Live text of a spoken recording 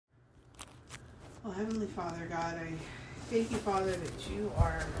Well, Heavenly Father, God, I thank you, Father, that you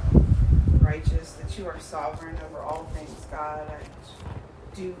are righteous, that you are sovereign over all things, God.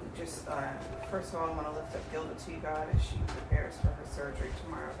 I do just, first of all, I want to lift up Gilda to you, God, as she prepares for her surgery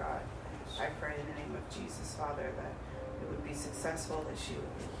tomorrow, God. I pray in the name of Jesus, Father, that it would be successful, that she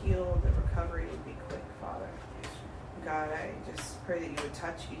would be healed, that recovery would be quick, Father. God, I just pray that you would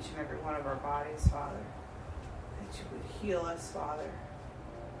touch each and every one of our bodies, Father, that you would heal us, Father.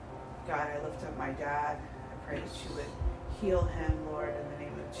 God, I lift up my dad. I pray that you would heal him, Lord, in the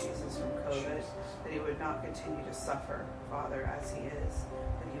name of Jesus from COVID, that he would not continue to suffer, Father, as he is,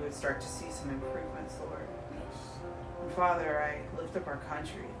 that he would start to see some improvements, Lord. And Father, I lift up our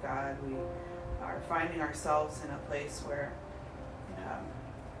country, God. We are finding ourselves in a place where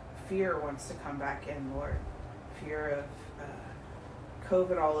fear wants to come back in, Lord. Fear of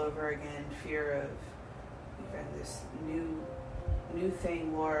COVID all over again, fear of even this new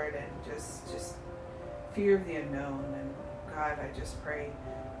thing, Lord, and just fear of the unknown. And God, I just pray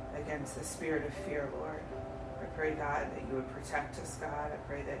against the spirit of fear, Lord. I pray, God, that you would protect us, God. I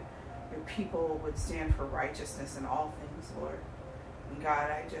pray that your people would stand for righteousness in all things, Lord. And God,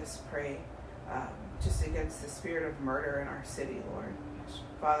 I just pray just against the spirit of murder in our city, Lord.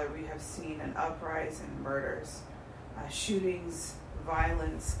 Father, we have seen an uprising in murders, shootings,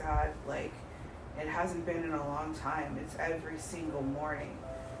 violence, God, like it hasn't been in a long time. It's every single morning.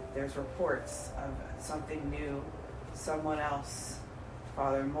 There's reports of something new, someone else,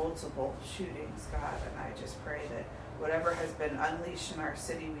 Father, multiple shootings, God. And I just pray that whatever has been unleashed in our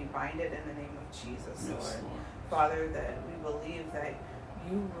city, we bind it in the name of Jesus, Lord. Father, that we believe that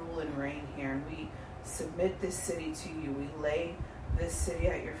you rule and reign here, and we submit this city to you. We lay this city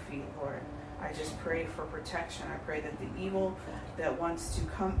at your feet, Lord. I just pray for protection. I pray that the evil that wants to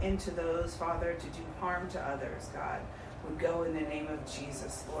come into those, Father, to do harm to others, God, would go in the name of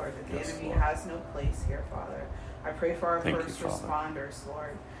Jesus, Lord, that the enemy has no place here, Father. I pray for our first responders,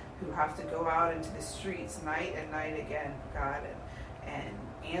 Lord, who have to go out into the streets night and night again, God, and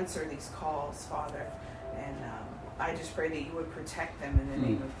answer these calls, Father. And I just pray that you would protect them in the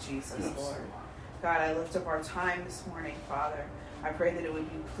name of Jesus, Lord. God, I lift up our time this morning, Father. I pray that it would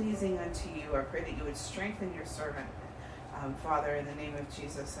be pleasing unto you. I pray that you would strengthen your servant, Father, in the name of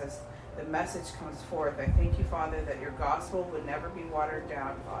Jesus, as the message comes forth. I thank you, Father, that your gospel would never be watered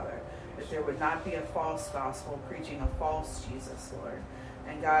down, Father, that there would not be a false gospel preaching a false Jesus, Lord.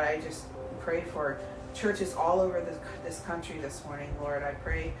 And God, I just pray for churches all over this country this morning, Lord. I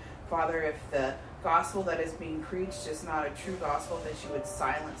pray, Father, if the gospel that is being preached is not a true gospel, that you would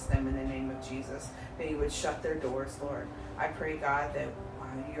silence them in the name of Jesus, that you would shut their doors, Lord. I pray, God, that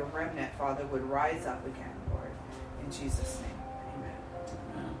your remnant, Father, would rise up again, Lord. In Jesus' name, amen.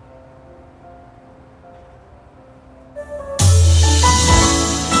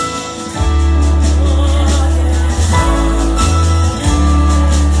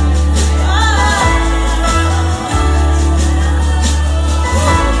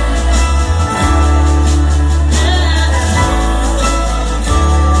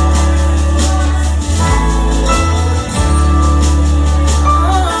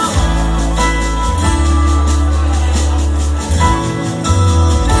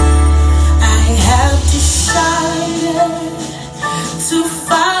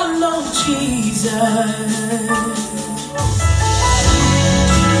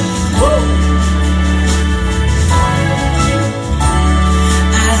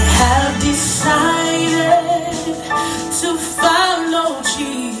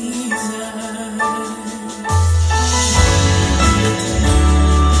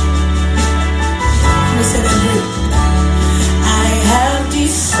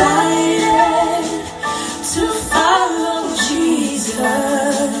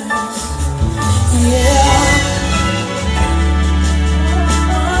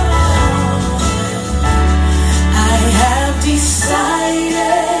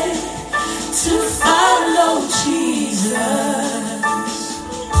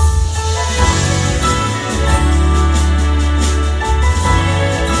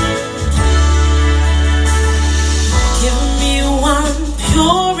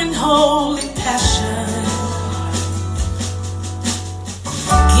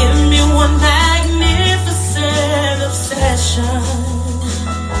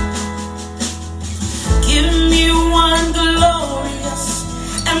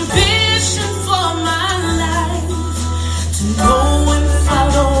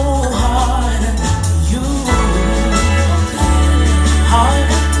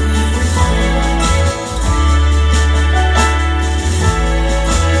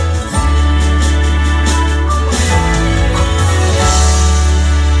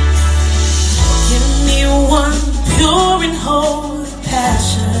 Give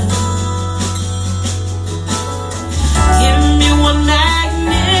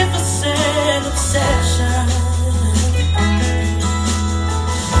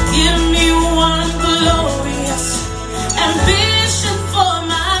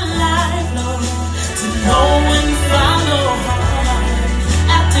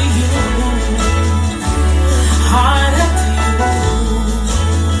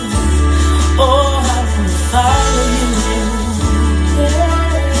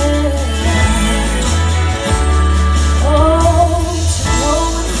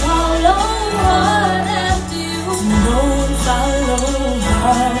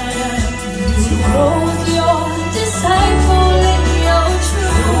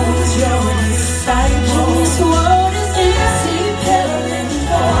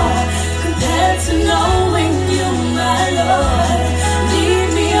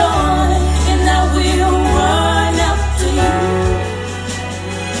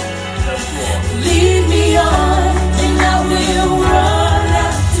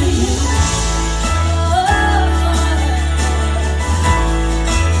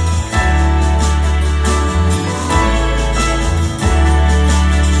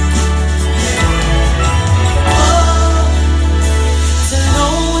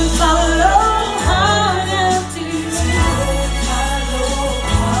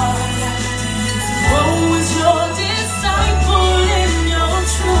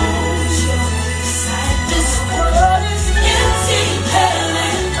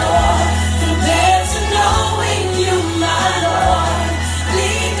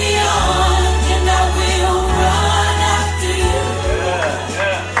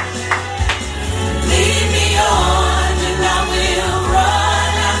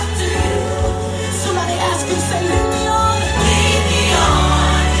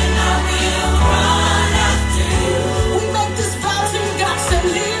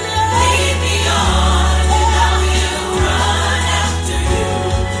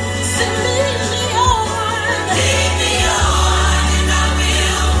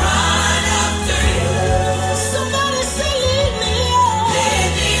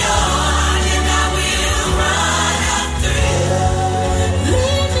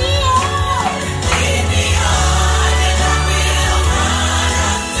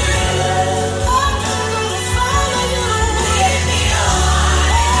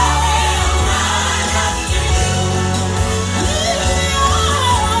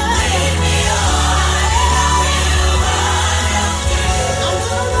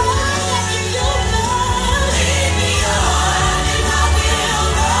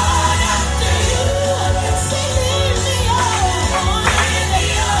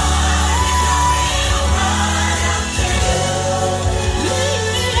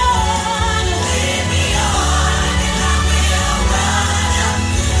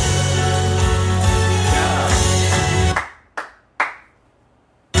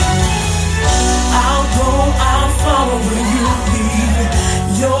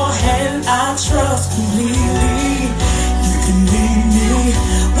trust completely. You can lead me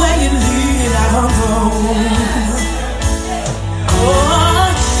where you lead, I'll go.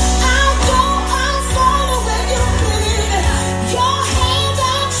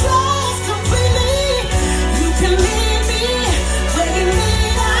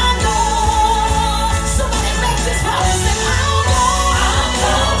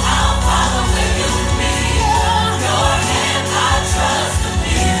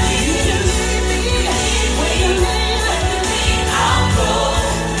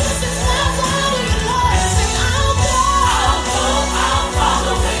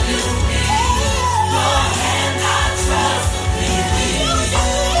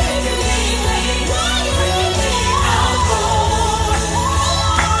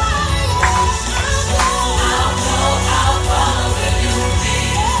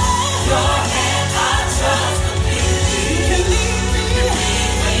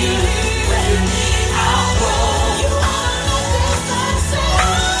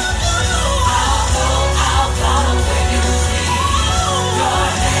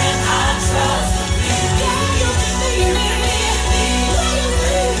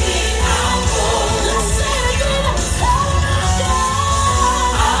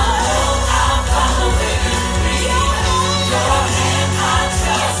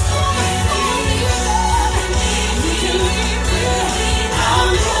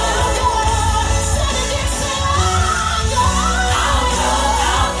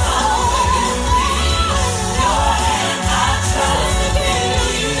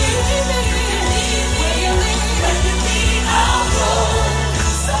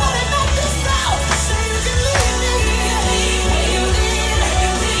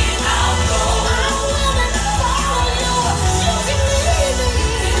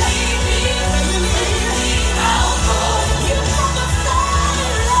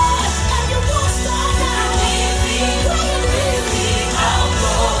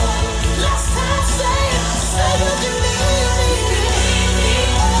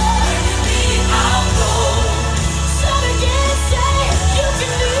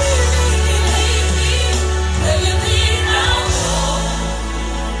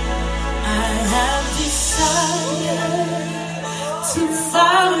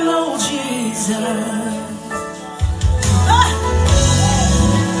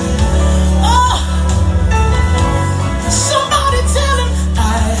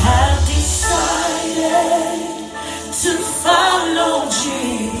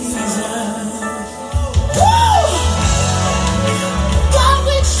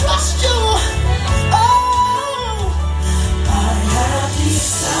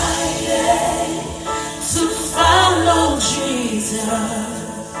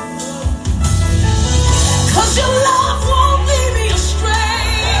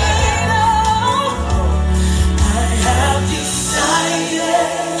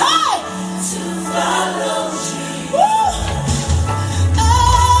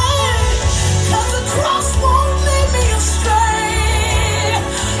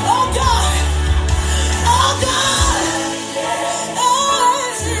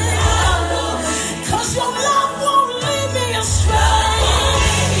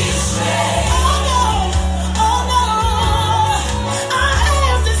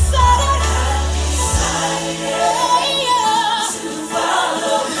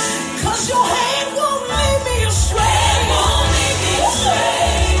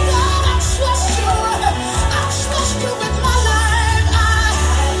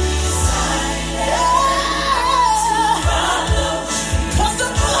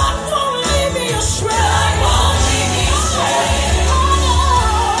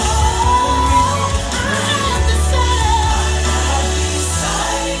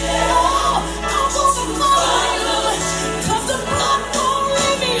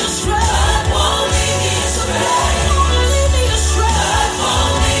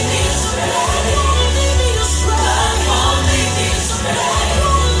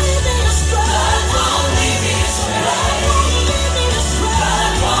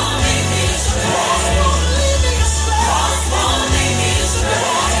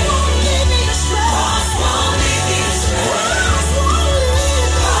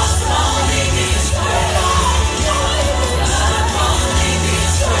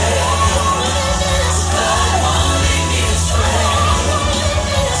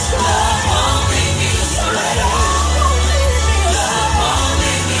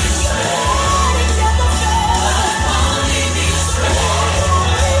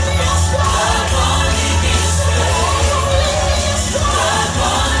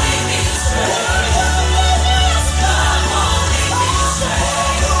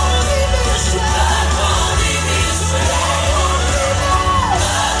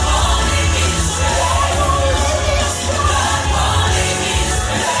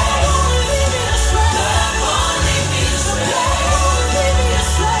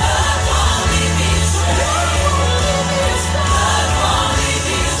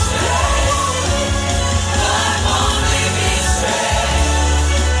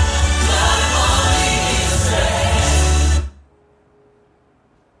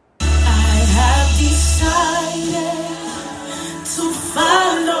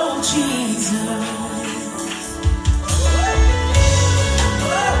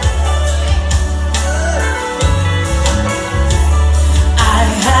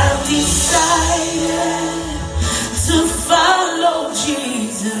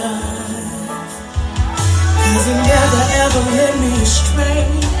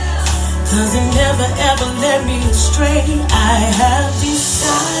 led me astray. I have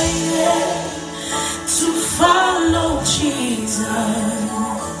decided to follow Jesus.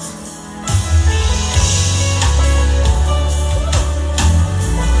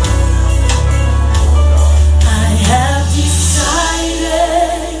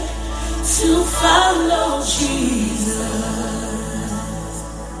 To follow Jesus.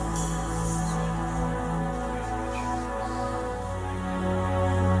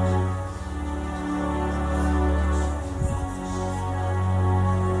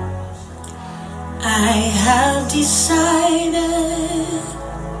 I have decided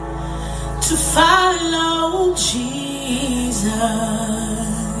to follow Jesus.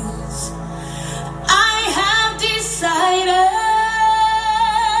 I have decided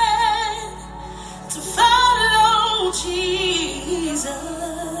Jesus.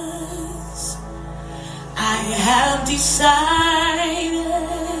 I have decided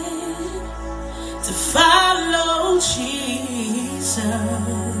to follow Jesus.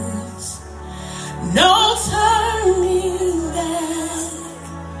 No turning back,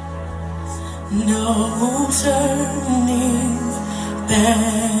 no turning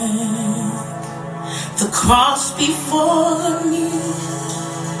back. The cross before me,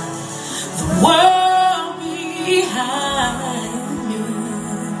 the world behind me,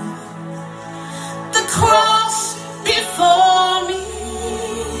 the cross before me,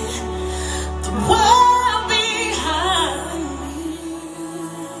 the world behind me,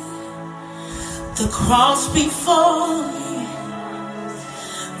 the cross before me,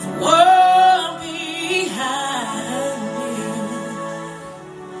 the world behind me.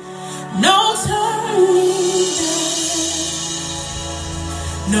 No turning back,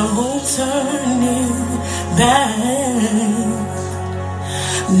 no turning back,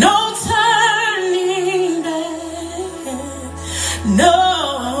 no turning back, no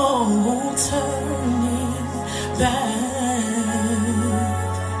turning back,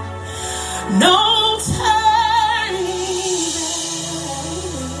 no turning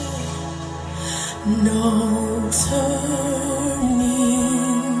back, no turning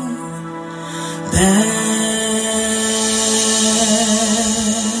back.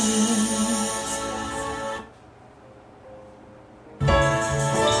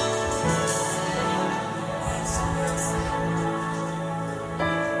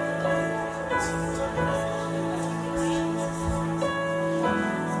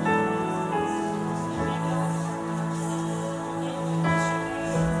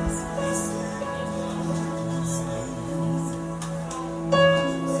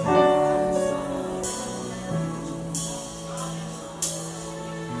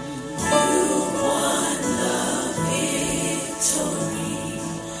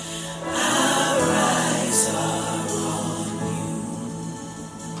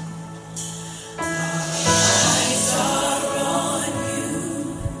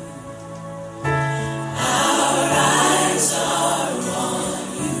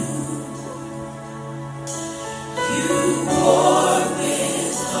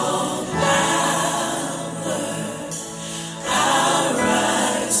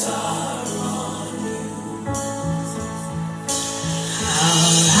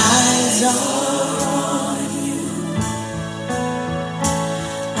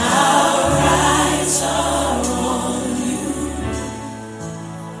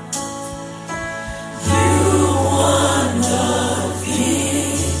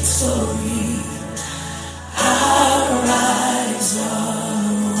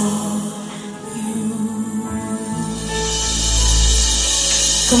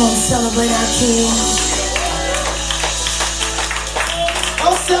 Come on, celebrate our King.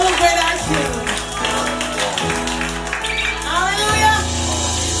 Oh, celebrate our King. Hallelujah.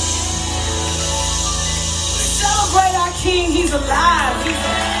 Celebrate our King. He's alive.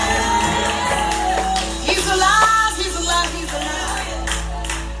 He's alive. He's alive. He's alive.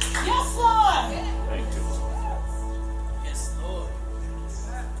 Yes, Lord. Thank you. Yes, Lord.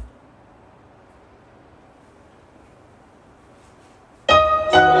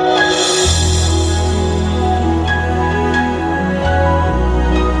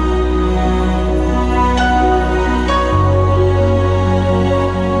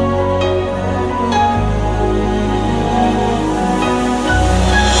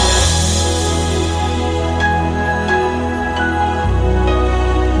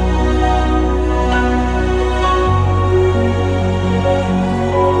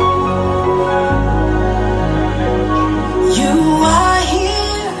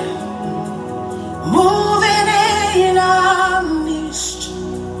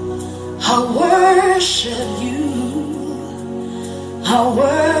 I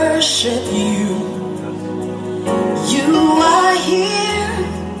worship you.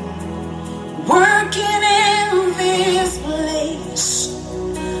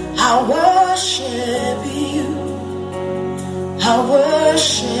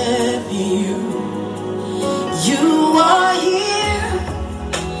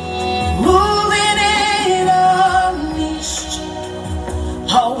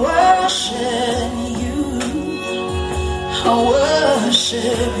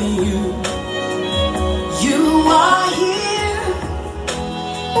 worship you. You are here,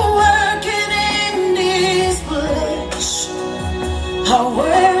 working in this place. I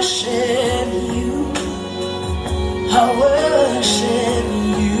worship you. I worship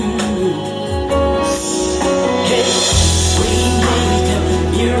you. Hey, we make a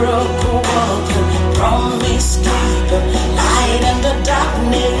miracle worker, promise keeper, light in the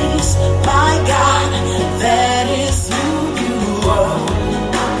darkness. My God, that is who you are.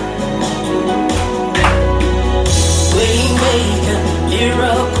 We make a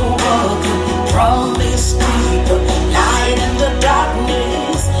miracle worker, promise keeper, light in the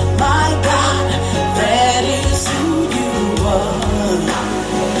darkness. My God, that is who you are.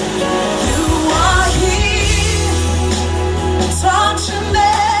 You are here, touching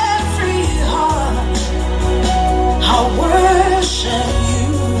every heart. I worship you.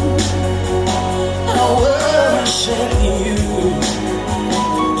 I worship you.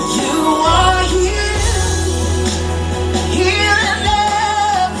 You are here, healing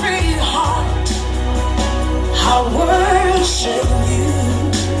every heart. I worship you.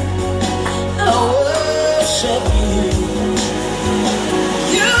 I worship you.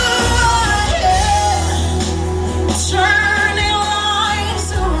 You are here, turning lives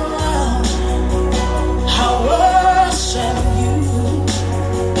around. I worship you.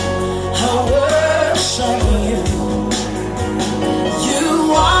 I worship you. You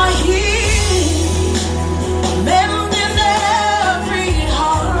are here, mending every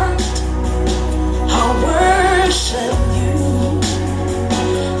heart. I worship you.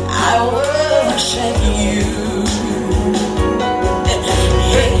 I worship you.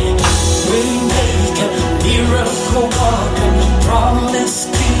 Yeah. We make a miracle worker, promise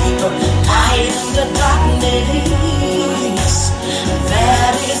keeper, light in the darkness.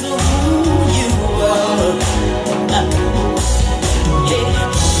 That is who you are. Yeah.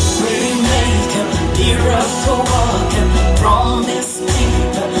 We make a miracle worker, promise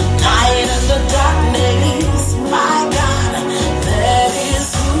keeper, light in the darkness. My God, that is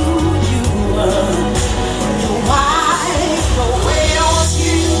who you are. You wipe away all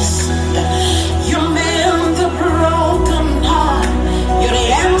tears. You mend the broken heart. You're the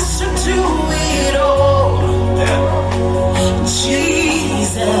answer to it all.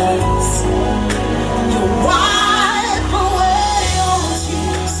 Jesus, you wipe away all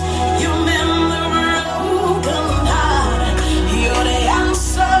tears. You mend the broken heart. You're the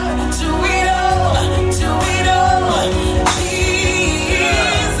answer to it all. To it all. Jesus,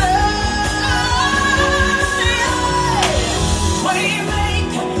 we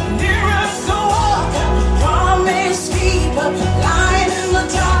make miracle worker, promise keeper, light in the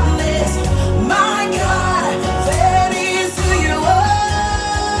darkness. My God, that is who you are.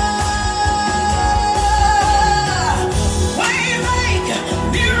 We make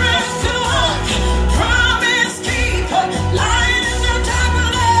miracle worker, promise keeper, light in the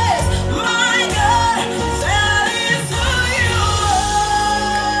darkness. My God, that is who you are.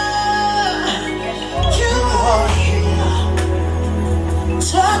 You are here,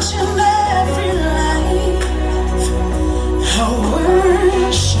 touching every life. I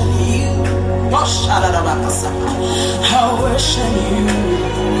worship you. Oh, I worship you.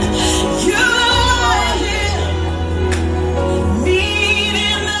 You are here,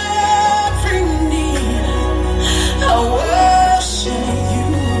 meeting every need. I worship you.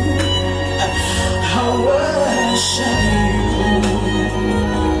 I worship you.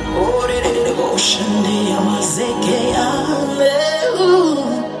 Oh, the devotion, the Amazeke, hallelujah.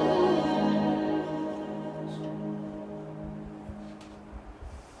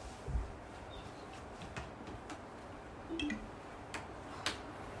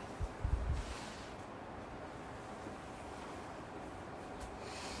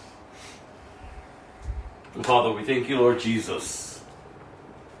 And Father, we thank you, Lord Jesus.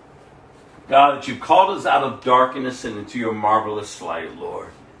 God, that you've called us out of darkness and into your marvelous light,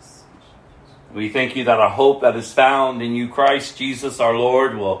 Lord. We thank you that our hope that is found in you, Christ Jesus, our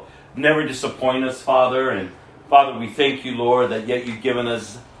Lord, will never disappoint us, Father. And Father, we thank you, Lord, that yet you've given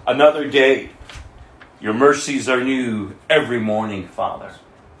us another day. Your mercies are new every morning, Father.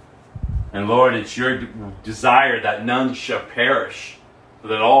 And Lord, it's your desire that none shall perish,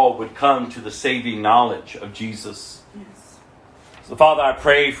 that all would come to the saving knowledge of Jesus. Yes. So, Father, I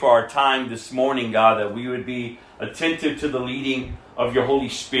pray for our time this morning, God, that we would be attentive to the leading of your Holy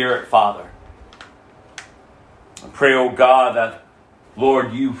Spirit, Father. I pray, oh God, that,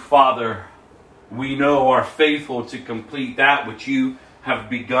 Lord, you, Father, we know are faithful to complete that which you have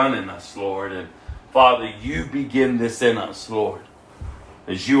begun in us, Lord. And Father, you begin this in us, Lord,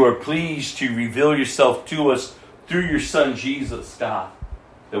 as you are pleased to reveal yourself to us through your Son, Jesus, God.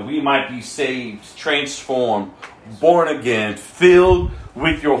 that we might be saved, transformed, born again, filled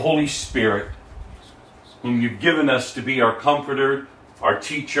with your Holy Spirit, whom you've given us to be our comforter, our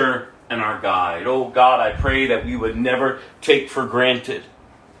teacher, and our guide. Oh God, I pray that we would never take for granted,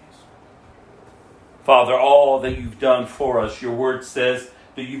 Father, all that you've done for us. Your word says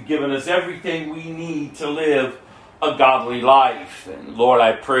that you've given us everything we need to live a godly life. And Lord,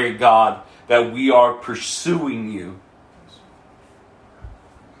 I pray, God, that we are pursuing you.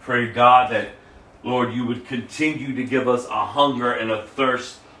 Pray, God, that, Lord, you would continue to give us a hunger and a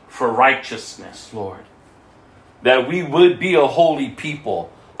thirst for righteousness, Lord. That we would be a holy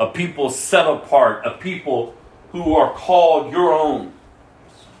people, a people set apart, a people who are called your own.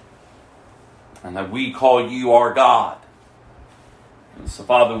 And that we call you our God. And so,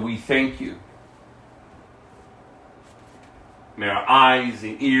 Father, we thank you. May our eyes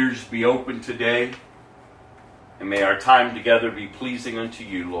and ears be open today. And may our time together be pleasing unto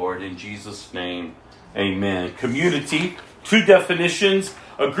you, Lord. In Jesus' name, amen. Community, two definitions.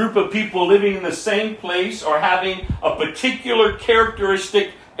 A group of people living in the same place or having a particular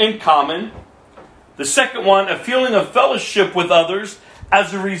characteristic in common. The second one, a feeling of fellowship with others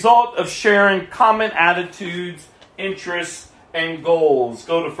as a result of sharing common attitudes, interests, and goals.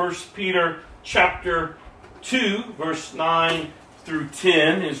 Go to 1 Peter chapter 2, verse 9 through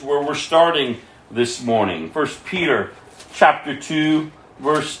 10 is where we're starting this morning. 1 Peter chapter 2,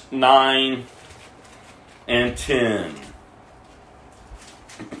 verse 9 and 10.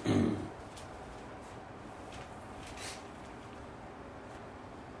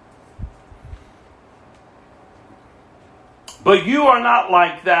 But you are not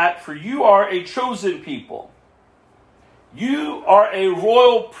like that, for you are a chosen people. You are a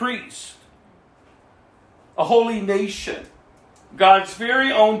royal priest, a holy nation, God's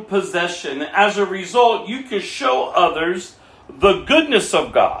very own possession. As a result, you can show others the goodness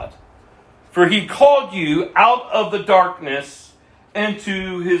of God, for he called you out of the darkness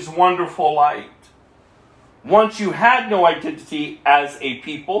into his wonderful light. Once you had no identity as a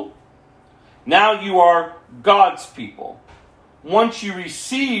people, now you are God's people. Once you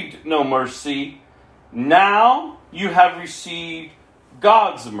received no mercy, now you have received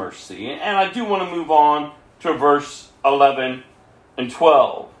God's mercy. And I do want to move on to verse 11 and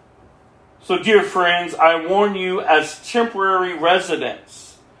 12. So, dear friends, I warn you as temporary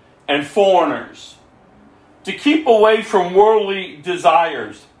residents and foreigners to keep away from worldly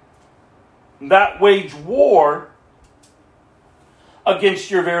desires that wage war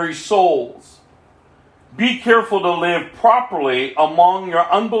against your very souls. Be careful to live properly among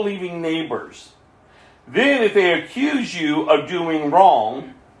your unbelieving neighbors. Then, if they accuse you of doing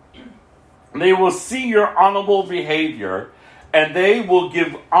wrong, they will see your honorable behavior, and they will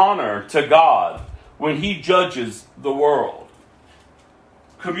give honor to God when he judges the world.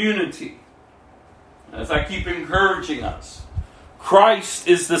 Community. As I keep encouraging us, Christ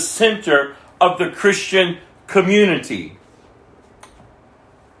is the center of the Christian community.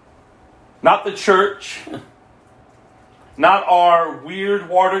 Not the church, not our weird,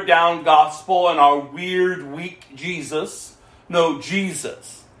 watered-down gospel and our weird, weak Jesus. No,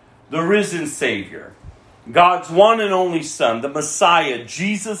 Jesus, the risen Savior, God's one and only Son, the Messiah.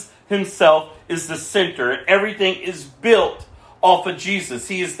 Jesus himself is the center. Everything is built off of Jesus.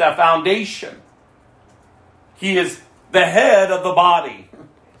 He is the foundation. He is the head of the body.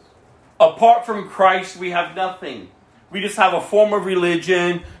 Apart from Christ, we have nothing. We just have a form of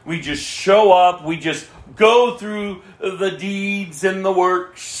religion. We just show up. We just go through the deeds and the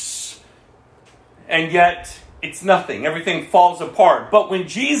works. And yet, it's nothing. Everything falls apart. But when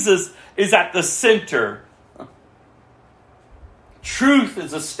Jesus is at the center, truth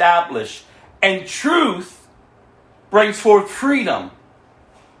is established. And truth brings forth freedom.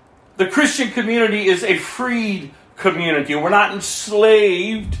 The Christian community is a freed community. We're not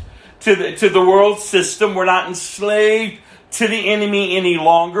enslaved to the world system. We're not enslaved to the enemy any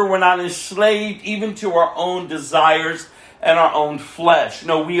longer. We're not enslaved even to our own desires and our own flesh.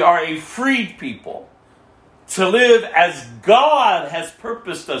 No, we are a freed people to live as God has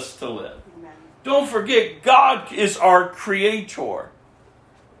purposed us to live. Amen. Don't forget, God is our creator.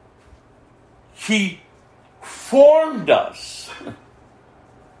 He formed us.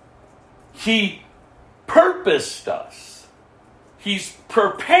 He purposed us. He's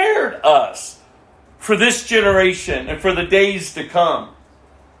prepared us for this generation and for the days to come.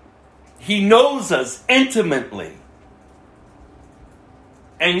 He knows us intimately.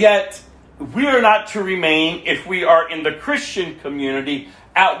 And yet, we are not to remain, if we are in the Christian community,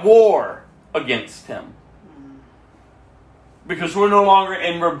 at war against him. Because we're no longer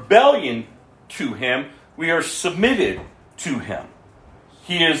in rebellion to him. We are submitted to him.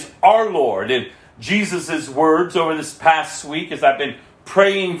 He is our Lord. And Jesus' words over this past week, as I've been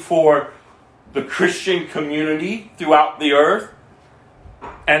praying for the Christian community throughout the earth,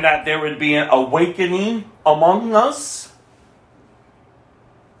 and that there would be an awakening among us,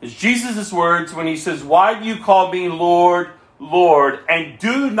 is Jesus' words when he says, "Why do you call me Lord, Lord, and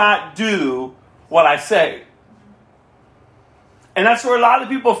do not do what I say?" And that's where a lot of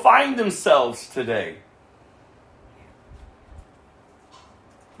people find themselves today.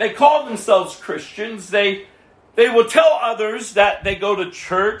 They call themselves Christians. They will tell others that they go to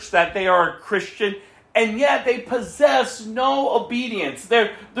church, that they are a Christian, and yet they possess no obedience.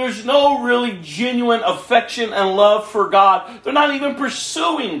 There's no really genuine affection and love for God. They're not even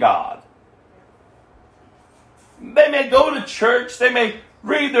pursuing God. They may go to church, they may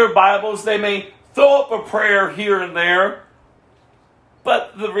read their Bibles, they may throw up a prayer here and there,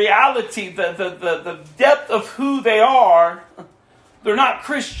 but the reality, the depth of who they are, they're not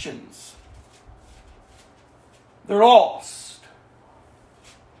Christians. They're lost.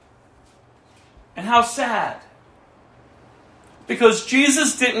 And how sad. Because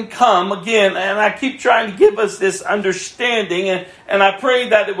Jesus didn't come, again, and I keep trying to give us this understanding, and I pray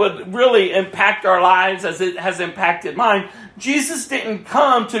that it would really impact our lives as it has impacted mine. Jesus didn't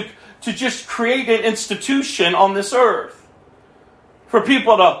come to just create an institution on this earth for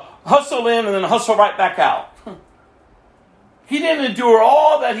people to hustle in and then hustle right back out. He didn't endure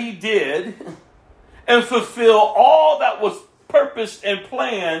all that he did and fulfill all that was purposed and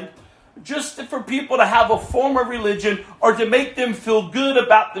planned just for people to have a form of religion or to make them feel good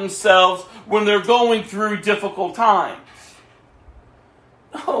about themselves when they're going through difficult times.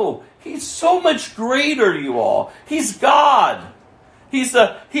 No, he's so much greater, you all. He's God.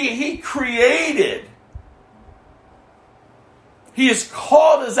 He created. He has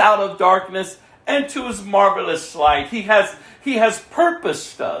called us out of darkness and to his marvelous light. He has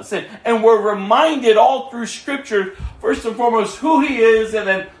purposed us. And we're reminded all through Scripture, first and foremost, who he is and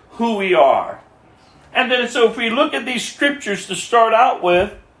then who we are. And then so if we look at these Scriptures to start out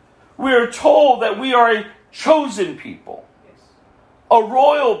with, we are told that we are a chosen people, a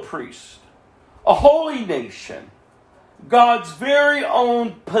royal priest, a holy nation, God's very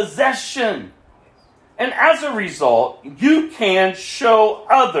own possession. And as a result, you can show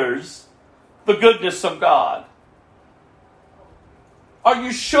others the goodness of God. Are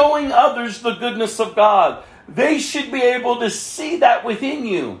you showing others the goodness of God? They should be able to see that within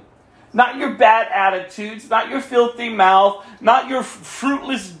you. Not your bad attitudes, not your filthy mouth, not your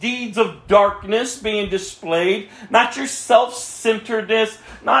fruitless deeds of darkness being displayed, not your self-centeredness,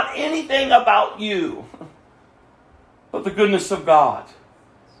 not anything about you, but the goodness of God.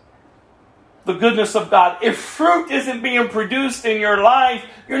 The goodness of God. If fruit isn't being produced in your life,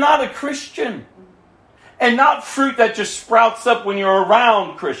 you're not a Christian. And not fruit that just sprouts up when you're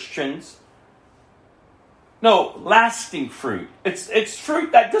around Christians. No, lasting fruit. It's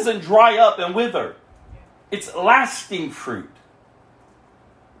fruit that doesn't dry up and wither. It's lasting fruit.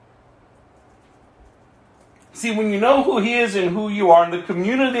 See, when you know who he is and who you are and the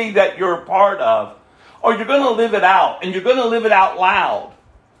community that you're a part of, or you're going to live it out, and you're going to live it out loud.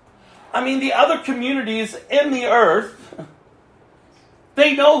 I mean, the other communities in the earth,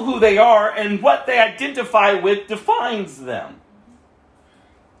 they know who they are, and what they identify with defines them.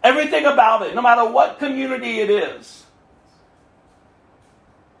 Everything about it, no matter what community it is.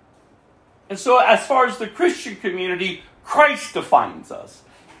 And so as far as the Christian community, Christ defines us.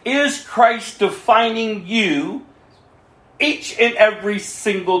 Is Christ defining you each and every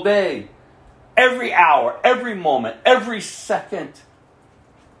single day? Every hour, every moment, every second?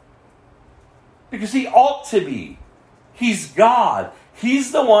 Because he ought to be. He's God.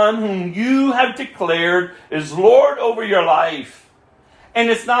 He's the one whom you have declared is Lord over your life. And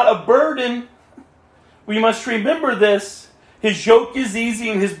it's not a burden. We must remember this. His yoke is easy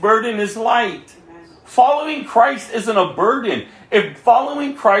and his burden is light. Amen. Following Christ isn't a burden. If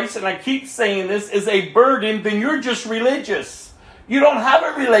following Christ, and I keep saying this, is a burden, then you're just religious. You don't have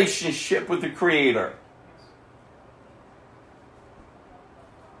a relationship with the Creator.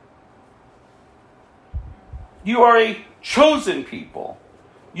 You are a chosen people.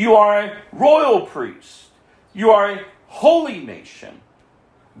 You are a royal priest. You are a holy nation.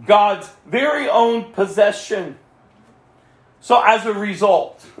 God's very own possession. So as a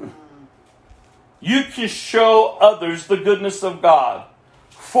result, you can show others the goodness of God.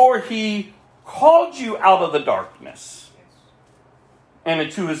 For he called you out of the darkness and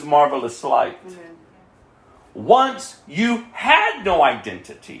into his marvelous light. Once you had no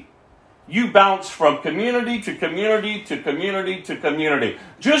identity. You bounce from community to community to community to community,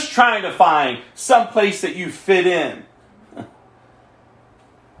 just trying to find some place that you fit in.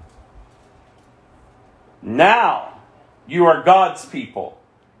 Now you are God's people.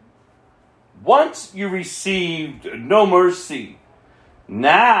 Once you received no mercy,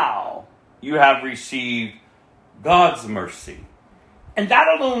 now you have received God's mercy. And that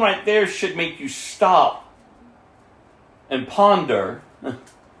alone right there should make you stop and ponder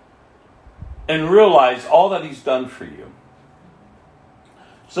and realize all that He's done for you.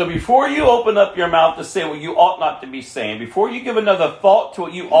 So before you open up your mouth to say what you ought not to be saying, before you give another thought to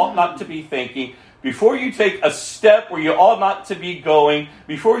what you ought not to be thinking, before you take a step where you ought not to be going,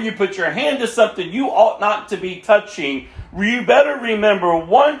 before you put your hand to something you ought not to be touching, you better remember,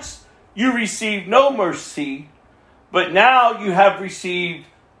 once you received no mercy, but now you have received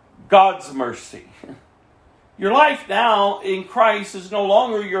God's mercy. Your life now in Christ is no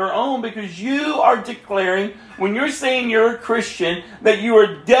longer your own, because you are declaring, when you're saying you're a Christian, that you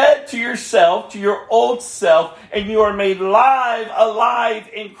are dead to yourself, to your old self, and you are made alive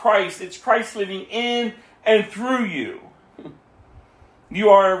in Christ. It's Christ living in and through you. You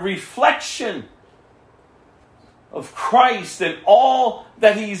are a reflection of Christ and all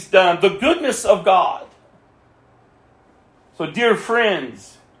that He's done, the goodness of God. So, dear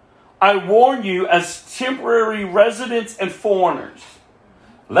friends, I warn you as temporary residents and foreigners,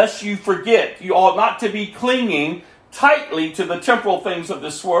 lest you forget, you ought not to be clinging tightly to the temporal things of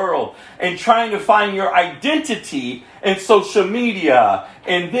this world and trying to find your identity in social media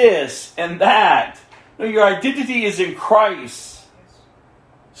and this and that. No, your identity is in Christ.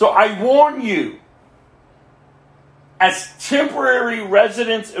 So I warn you, as temporary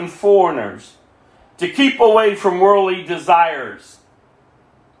residents and foreigners, to keep away from worldly desires.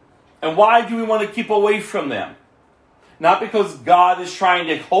 And why do we want to keep away from them? Not because God is trying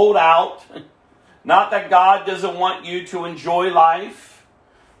to hold out. Not that God doesn't want you to enjoy life.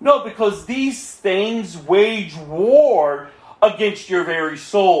 No, because these things wage war against your very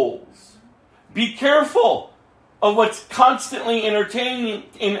souls. Be careful of what's constantly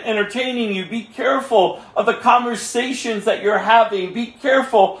entertaining you. Be careful of the conversations that you're having. Be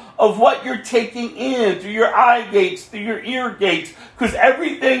careful of what you're taking in through your eye gates, through your ear gates, because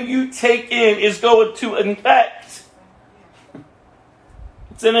everything you take in is going to infect.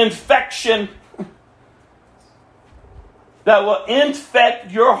 It's an infection that will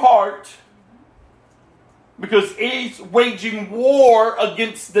infect your heart, because it's waging war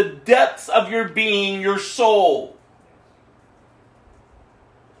against the depths of your being, your soul.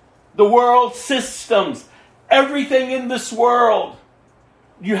 The world systems, everything in this world,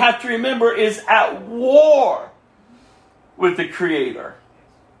 you have to remember, is at war with the Creator.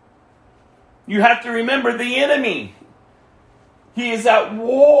 You have to remember the enemy. He is at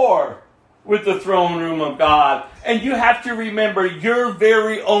war with the throne room of God. And you have to remember your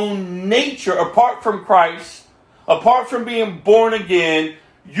very own nature, apart from Christ, apart from being born again,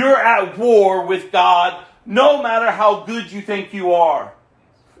 you're at war with God, no matter how good you think you are.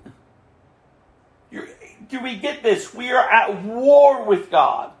 Do we get this? We are at war with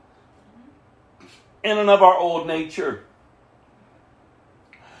God in and of our old nature.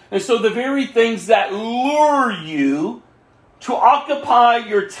 And so the very things that lure you to occupy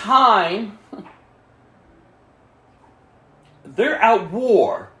your time, they're at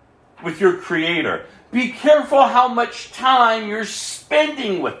war with your Creator. Be careful how much time you're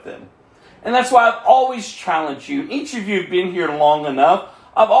spending with them. And that's why I've always challenged you. Each of you have been here long enough.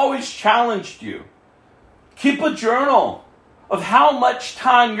 I've always challenged you. Keep a journal of how much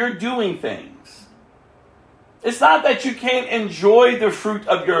time you're doing things. It's not that you can't enjoy the fruit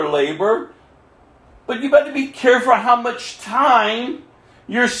of your labor, but you better be careful how much time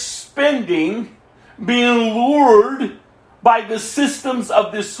you're spending being lured by the systems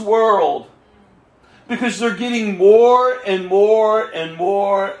of this world. Because they're getting more and more and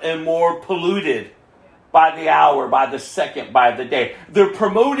more and more polluted by the hour, by the second, by the day. They're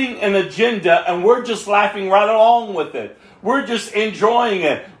promoting an agenda, and we're just laughing right along with it. We're just enjoying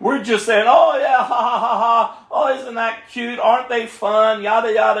it. We're just saying, oh yeah, ha ha ha ha. Oh, isn't that cute? Aren't they fun?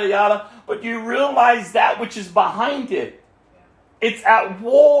 Yada, yada, yada. But you realize that which is behind it. It's at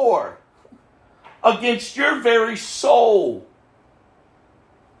war against your very soul.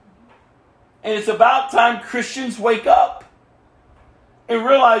 And it's about time Christians wake up and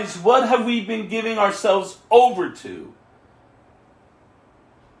realize, what have we been giving ourselves over to?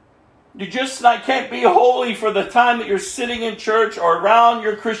 You just can't be holy for the time that you're sitting in church or around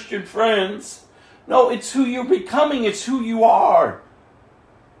your Christian friends. No, it's who you're becoming. It's who you are.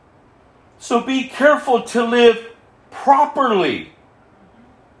 So be careful to live properly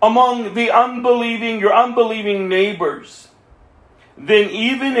among your unbelieving neighbors. Then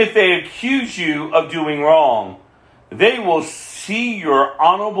even if they accuse you of doing wrong, they will see your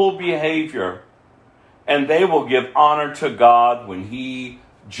honorable behavior and they will give honor to God when He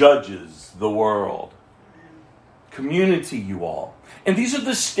judges the world. Community, you all. And these are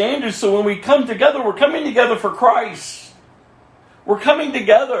the standards. So when we come together, we're coming together for Christ. We're coming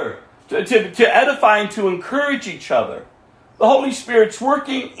together to edify and to encourage each other. The Holy Spirit's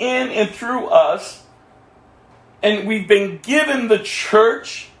working in and through us. And we've been given the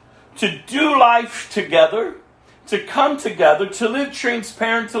church to do life together, to come together, to live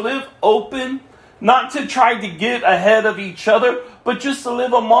transparent, to live open, not to try to get ahead of each other, but just to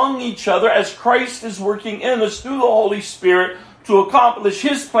live among each other as Christ is working in us through the Holy Spirit to accomplish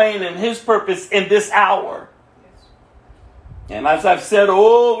His plan and His purpose in this hour. And as I've said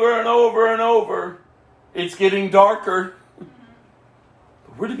over and over and over, it's getting darker.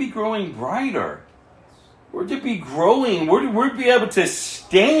 But we're to be growing brighter. We're to be growing. We're to be able to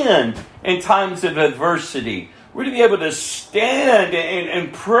stand in times of adversity. We're to be able to stand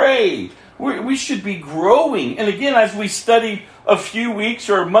and pray. We should be growing. And again, as we studied a few weeks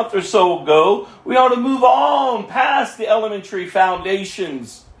or a month or so ago, we ought to move on past the elementary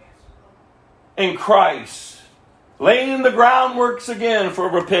foundations in Christ. Laying the groundworks again for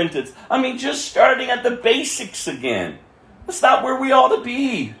repentance. I mean, just starting at the basics again. That's not where we ought to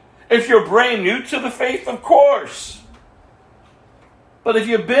be. If you're brand new to the faith, of course. But if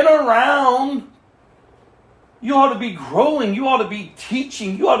you've been around, you ought to be growing. You ought to be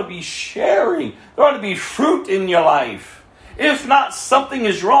teaching. You ought to be sharing. There ought to be fruit in your life. If not, something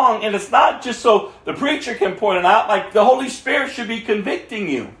is wrong. And it's not just so the preacher can point it out. Like the Holy Spirit should be convicting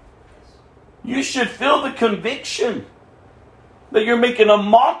you. You should feel the conviction that you're making a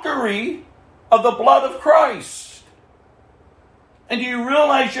mockery of the blood of Christ. And do you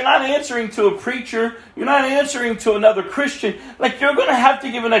realize you're not answering to a preacher? You're not answering to another Christian. Like you're going to have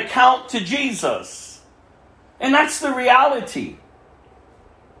to give an account to Jesus. And that's the reality.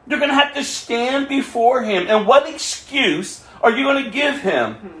 You're going to have to stand before Him. And what excuse are you going to give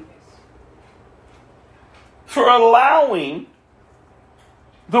Him for allowing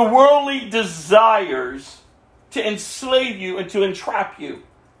the worldly desires to enslave you and to entrap you?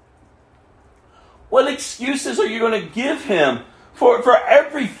 What excuses are you going to give Him for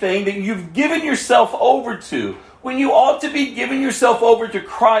everything that you've given yourself over to, when you ought to be giving yourself over to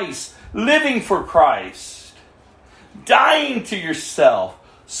Christ, living for Christ, dying to yourself,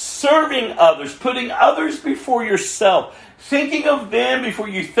 serving others, putting others before yourself, thinking of them before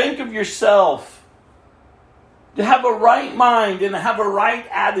you think of yourself, to have a right mind and have a right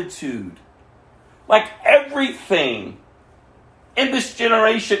attitude. Like everything in this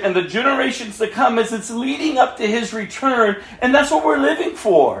generation and the generations to come, as it's leading up to His return, and that's what we're living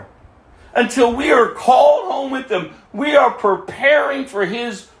for. Until we are called home with Him, we are preparing for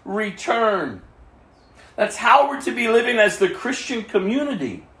His return. That's how we're to be living as the Christian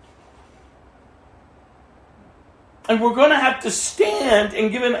community. And we're going to have to stand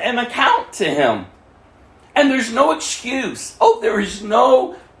and give an account to Him. And there's no excuse. There is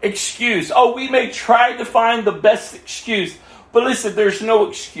no excuse. We may try to find the best excuse. But listen, there's no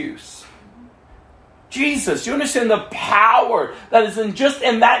excuse. Jesus, you understand the power that is just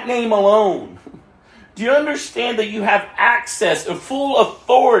in that name alone? Do you understand that you have access to full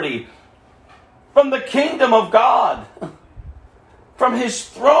authority from the kingdom of God, from His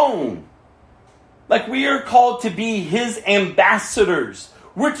throne? Like we are called to be His ambassadors.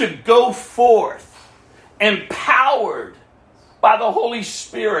 We're to go forth empowered by the Holy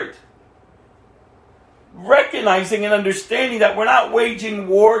Spirit, recognizing and understanding that we're not waging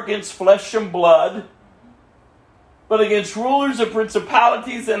war against flesh and blood, but against rulers and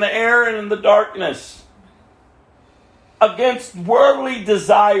principalities in the air and in the darkness, against worldly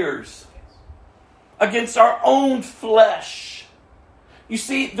desires, against our own flesh. You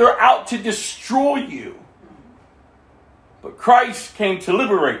see, they're out to destroy you, but Christ came to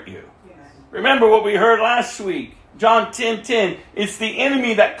liberate you. Remember what we heard last week. John 10:10, it's the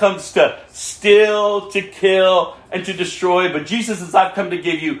enemy that comes to steal, to kill, and to destroy. But Jesus says, I've come to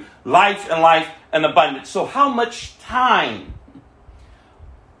give you life and life and abundance. So how much time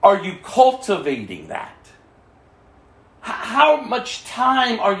are you cultivating that? How much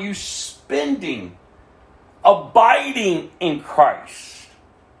time are you spending abiding in Christ?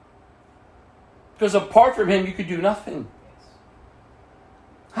 Because apart from Him, you could do nothing.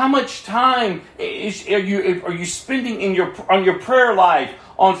 How much time are you spending on your prayer life,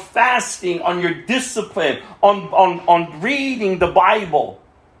 on fasting, on your discipline, on reading the Bible,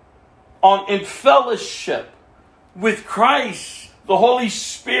 in fellowship with Christ, the Holy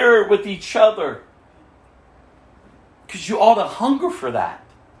Spirit, with each other? Because you ought to hunger for that.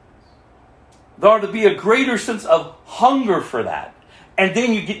 There ought to be a greater sense of hunger for that, and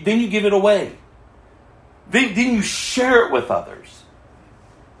then you give it away. then you share it with others.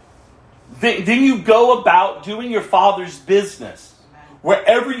 Then you go about doing your Father's business.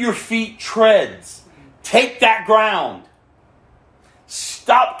 Wherever your feet treads, take that ground.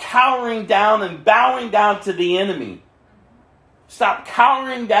 Stop cowering down and bowing down to the enemy. Stop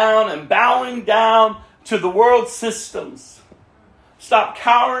cowering down and bowing down to the world systems. Stop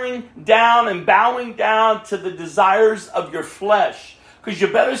cowering down and bowing down to the desires of your flesh. Because you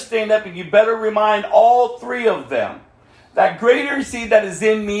better stand up and you better remind all three of them that greater is he that is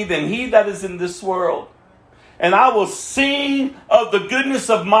in me than he that is in this world. And I will sing of the goodness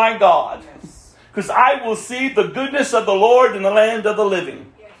of my God. Because I will see the goodness of the Lord in the land of the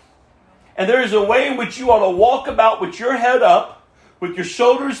living. And there is a way in which you ought to walk about with your head up, with your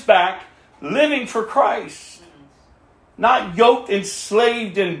shoulders back, living for Christ. Not yoked,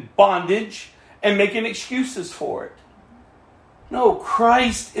 enslaved in bondage, and making excuses for it. No,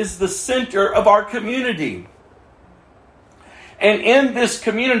 Christ is the center of our community. And in this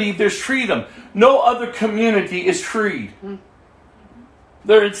community, there's freedom. No other community is freed.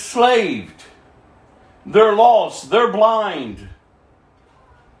 They're enslaved. They're lost. They're blind.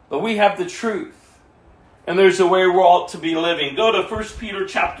 But we have the truth. And there's a way we're ought to be living. Go to 1 Peter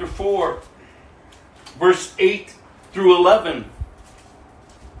chapter 4, verse 8 through 11.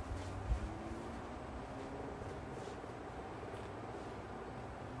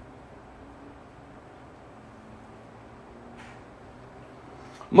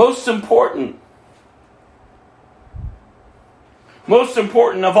 Most important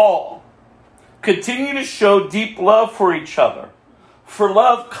of all, continue to show deep love for each other. For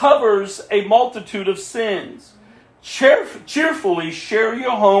love covers a multitude of sins. Cheerfully share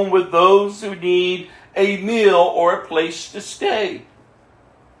your home with those who need a meal or a place to stay.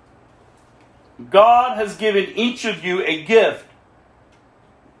 God has given each of you a gift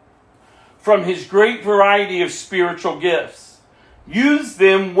from his great variety of spiritual gifts. Use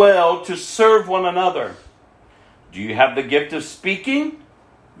them well to serve one another. Do you have the gift of speaking?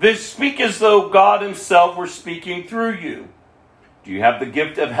 Then speak as though God himself were speaking through you. Do you have the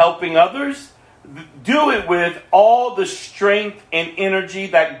gift of helping others? Do it with all the strength and energy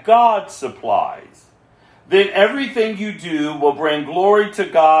that God supplies. Then everything you do will bring glory to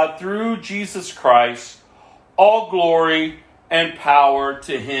God through Jesus Christ. All glory and power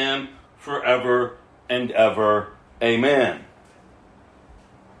to him forever and ever. Amen.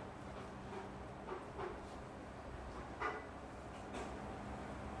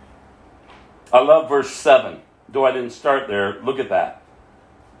 I love verse 7. Though I didn't start there, look at that.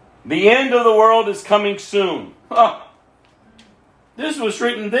 The end of the world is coming soon. This was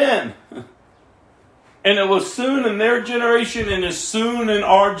written then. And it was soon in their generation, and is soon in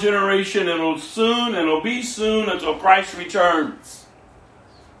our generation, and it'll soon, and it'll be soon until Christ returns.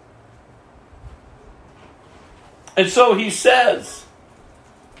 And so he says,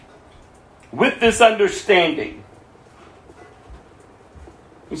 with this understanding,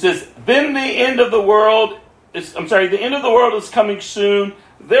 he says, then the end of the world is coming soon.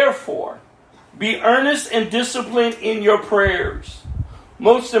 Therefore, be earnest and disciplined in your prayers.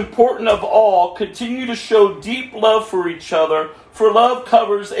 Most important of all, continue to show deep love for each other, for love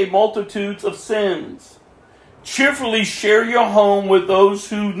covers a multitude of sins. Cheerfully share your home with those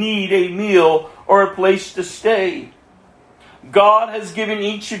who need a meal or a place to stay. God has given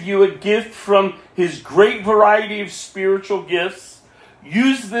each of you a gift from his great variety of spiritual gifts.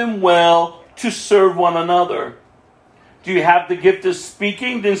 Use them well to serve one another. Do you have the gift of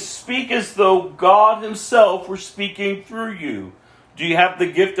speaking? Then speak as though God himself were speaking through you. Do you have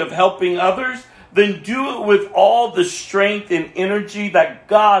the gift of helping others? Then do it with all the strength and energy that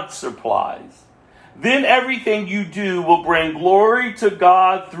God supplies. Then everything you do will bring glory to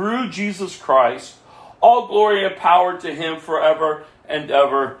God through Jesus Christ. All glory and power to him forever and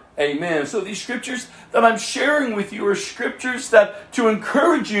ever. Amen. So these scriptures that I'm sharing with you are scriptures that to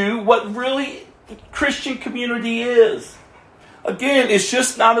encourage you what really Christian community is. Again, it's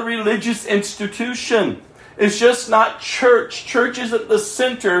just not a religious institution. It's just not church. Church is at the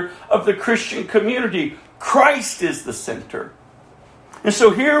center of the Christian community. Christ is the center. And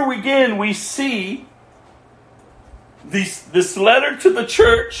so here again we see this letter to the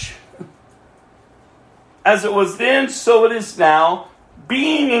church, as it was then, so it is now,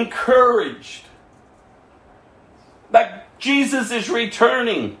 being encouraged that Jesus is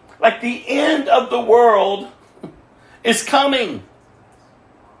returning, like the end of the world is coming.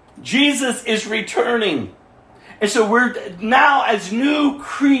 Jesus is returning. And so we're now as new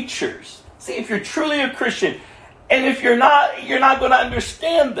creatures. See, if you're truly a Christian, and if you're not going to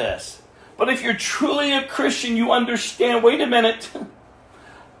understand this. But if you're truly a Christian, you understand, wait a minute,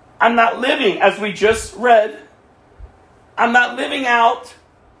 I'm not living, as we just read, I'm not living out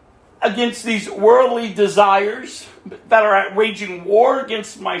against these worldly desires that are waging war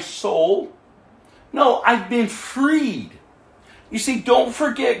against my soul. No, I've been freed. You see, don't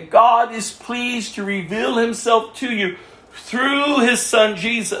forget, God is pleased to reveal himself to you through his son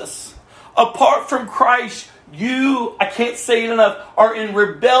Jesus. Apart from Christ, you, I can't say it enough, are in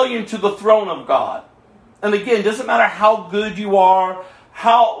rebellion to the throne of God. And again, it doesn't matter how good you are,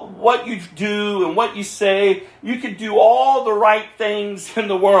 what you do and what you say. You can do all the right things in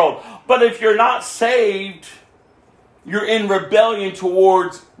the world. But if you're not saved, you're in rebellion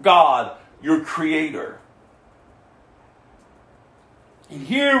towards God, your creator. And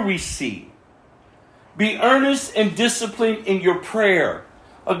here we see, be earnest and disciplined in your prayer.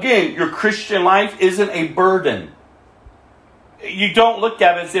 Again, your Christian life isn't a burden. You don't look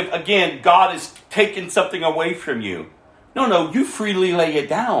at it as if, again, God is taking something away from you. No, you freely lay it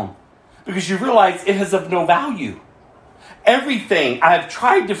down because you realize it is of no value. Everything I've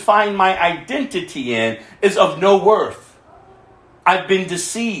tried to find my identity in is of no worth. I've been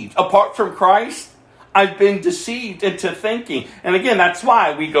deceived. Apart from Christ, I've been deceived into thinking. And again, that's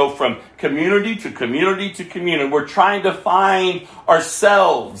why we go from community to community to community. We're trying to find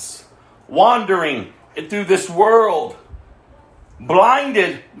ourselves wandering through this world,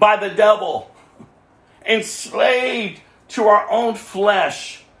 blinded by the devil, enslaved to our own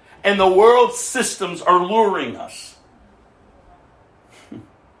flesh, and the world's systems are luring us.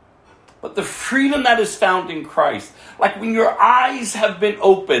 But the freedom that is found in Christ, like when your eyes have been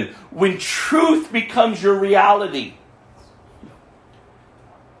opened, when truth becomes your reality,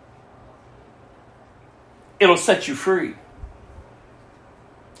 it'll set you free.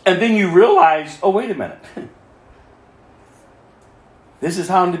 And then you realize, oh, wait a minute. This is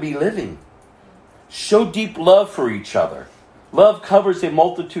how I'm to be living. Show deep love for each other. Love covers a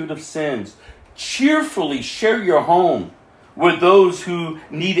multitude of sins. Cheerfully share your home with those who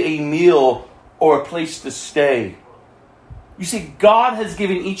need a meal or a place to stay. You see, God has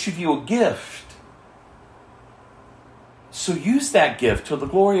given each of you a gift. So use that gift to the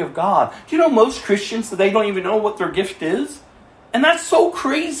glory of God. Do you know most Christians, they don't even know what their gift is? And that's so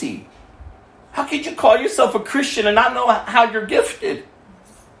crazy. How could you call yourself a Christian and not know how you're gifted?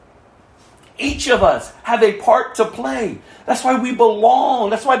 Each of us have a part to play. That's why we belong.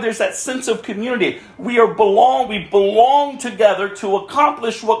 That's why there's that sense of community. We belong together to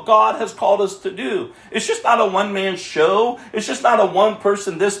accomplish what God has called us to do. It's just not a one-man show. It's just not a one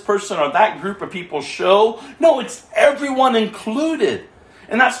person, this person, or that group of people show. No, it's everyone included.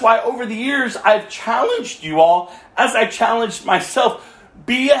 And that's why over the years, I've challenged you all, as I challenged myself,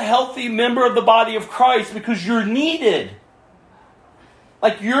 be a healthy member of the body of Christ because you're needed.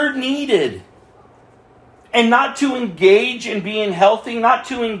 Like you're needed. And not to engage in being healthy, not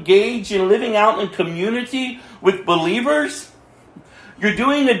to engage in living out in community with believers. You're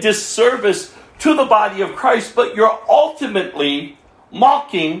doing a disservice to the body of Christ, but you're ultimately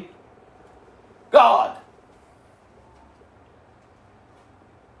mocking God.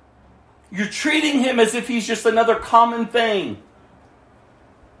 You're treating him as if he's just another common thing.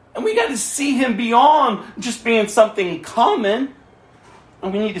 And we got to see him beyond just being something common.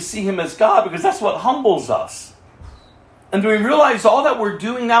 And we need to see him as God because that's what humbles us. And we realize all that we're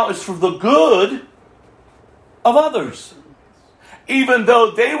doing now is for the good of others. Even though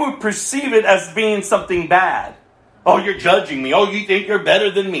they would perceive it as being something bad. Oh, you're judging me. Oh, you think you're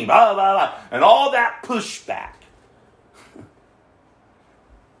better than me. Blah, blah, blah. And all that pushback.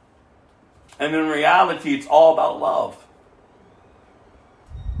 And in reality, it's all about love.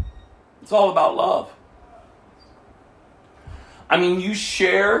 It's all about love. I mean, you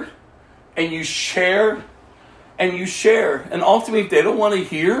share, and you share, and you share. And ultimately, if they don't want to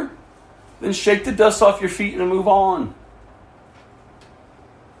hear, then shake the dust off your feet and move on.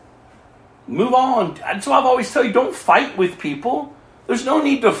 Move on. That's why I've always tell you, don't fight with people. There's no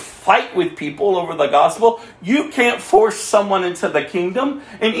need to fight with people over the gospel. You can't force someone into the kingdom.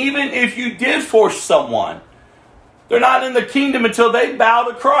 And even if you did force someone, they're not in the kingdom until they bow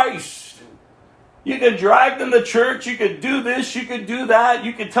to Christ. You could drag them to church. You could do this. You could do that.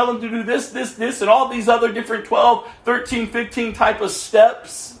 You could tell them to do this, and all these other different 12, 13, 15 type of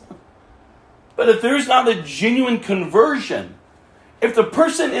steps. But if there's not a genuine conversion, if the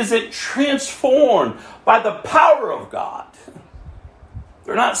person isn't transformed by the power of God,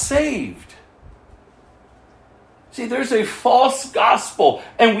 they're not saved. See, there's a false gospel,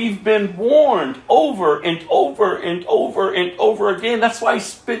 and we've been warned over and over and over and over again. That's why I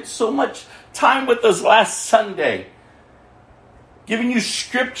spent so much time with us last Sunday, giving you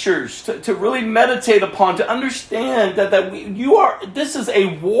scriptures to really meditate upon, to understand that this is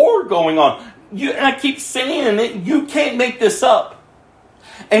a war going on. And I keep saying it, you can't make this up.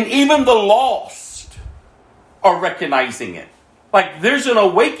 And even the lost are recognizing it. Like there's an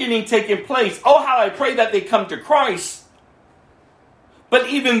awakening taking place. Oh, how I pray that they come to Christ. But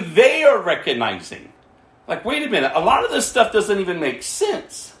even they are recognizing. Like, wait a minute, a lot of this stuff doesn't even make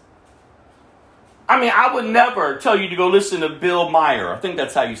sense. I mean, I would never tell you to go listen to Bill Maher. I think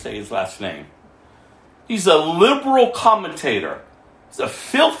that's how you say his last name. He's a liberal commentator. He's a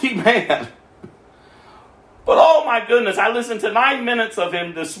filthy man. But oh my goodness, I listened to 9 minutes of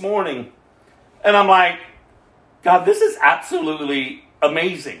him this morning. And I'm like, God, this is absolutely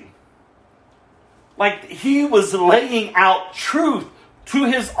amazing. Like he was laying out truth to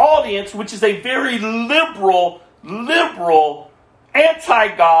his audience, which is a very liberal,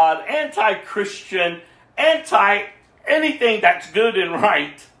 anti-God, anti-Christian, anti-anything that's good and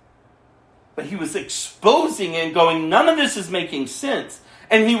right. But he was exposing and going, none of this is making sense.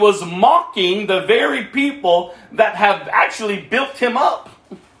 And he was mocking the very people that have actually built him up.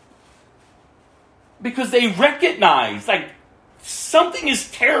 Because they recognize, like, something is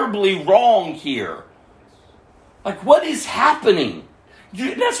terribly wrong here. Like, what is happening?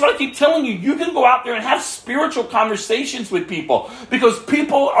 That's what I keep telling you. You can go out there and have spiritual conversations with people because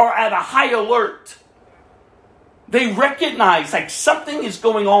people are at a high alert. They recognize like something is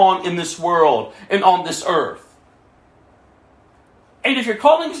going on in this world and on this earth. And if you're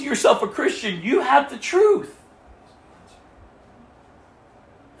calling yourself a Christian, you have the truth.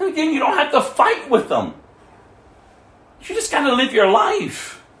 And again, you don't have to fight with them. You just got to live your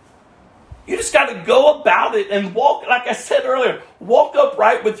life. You just got to go about it and walk, like I said earlier, walk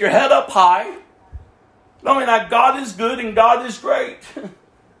upright with your head up high, knowing that God is good and God is great.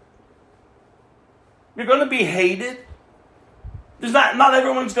 You're going to be hated. Not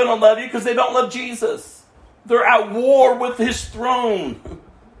everyone's going to love you because they don't love Jesus. They're at war with his throne.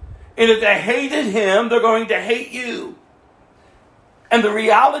 And if they hated him, they're going to hate you. And the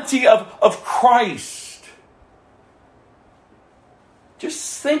reality of Christ.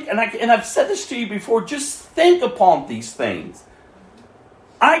 Just think, and I've said this to you before, just think upon these things.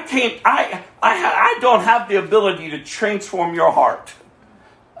 I don't have the ability to transform your heart.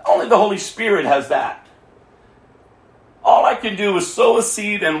 Only the Holy Spirit has that. All I can do is sow a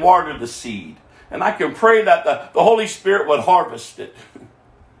seed and water the seed. And I can pray that the Holy Spirit would harvest it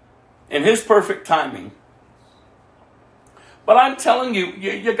in his perfect timing. But I'm telling you,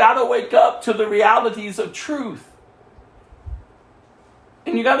 you got to wake up to the realities of truth.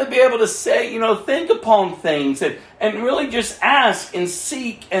 And you got to be able to say, think upon things and really just ask and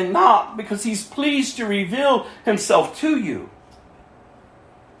seek and knock because he's pleased to reveal himself to you.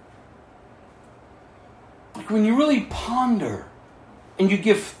 Like when you really ponder and you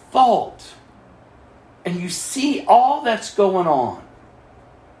give thought and you see all that's going on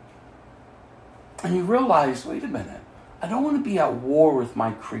and you realize, wait a minute, I don't want to be at war with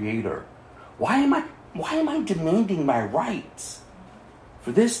my Creator. Why am I demanding my rights?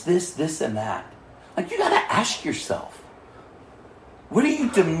 For this, and that. Like, you got to ask yourself, what are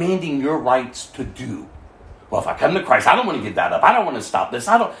you demanding your rights to do? Well, if I come to Christ, I don't want to give that up. I don't want to stop this.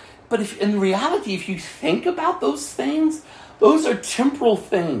 But if in reality, if you think about those things, those are temporal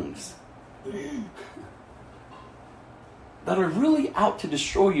things that are really out to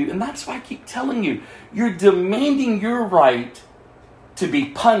destroy you. And that's why I keep telling you, you're demanding your right to be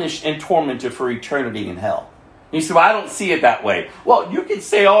punished and tormented for eternity in hell. You say, well, I don't see it that way. Well, you can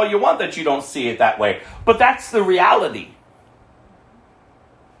say all you want that you don't see it that way. But that's the reality.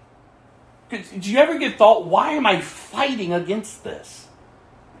 Did you ever get thought, why am I fighting against this?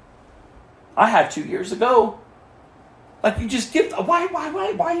 I had 2 years ago. Like you just get, why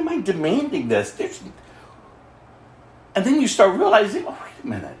am I demanding this? And then you start realizing, oh, wait a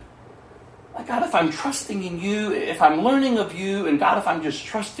minute. Like, God, if I'm trusting in you, if I'm learning of you, and God, if I'm just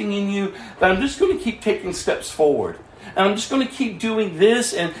trusting in you, then I'm just going to keep taking steps forward. And I'm just going to keep doing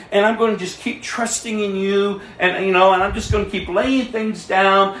this, and I'm going to just keep trusting in you, and I'm just going to keep laying things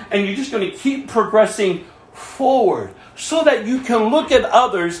down, and you're just going to keep progressing forward so that you can look at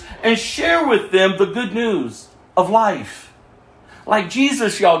others and share with them the good news of life. Like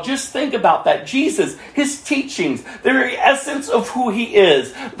Jesus, y'all, just think about that. Jesus, his teachings, the very essence of who he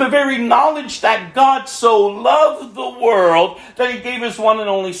is, the very knowledge that God so loved the world that he gave his one and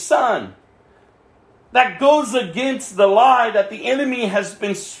only Son. That goes against the lie that the enemy has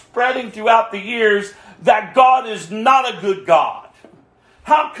been spreading throughout the years that God is not a good God.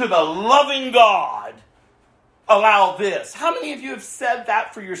 How could a loving God allow this? How many of you have said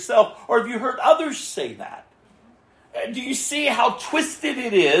that for yourself, or have you heard others say that? Do you see how twisted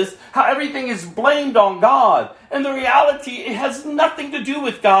it is? How everything is blamed on God. And the reality, it has nothing to do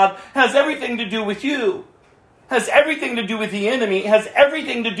with God. It has everything to do with you. It has everything to do with the enemy. It has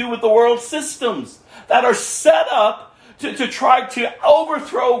everything to do with the world systems that are set up to try to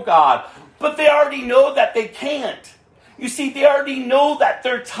overthrow God. But they already know that they can't. You see, they already know that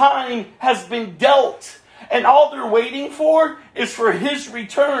their time has been dealt. And all they're waiting for is for His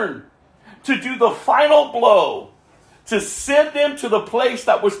return to do the final blow, to send them to the place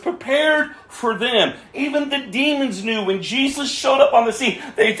that was prepared for them. Even the demons knew when Jesus showed up on the scene.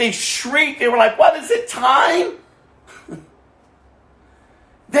 They shrieked. They were like, what, is it time?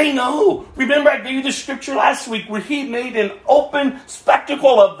 They know. Remember, I gave you the scripture last week where He made an open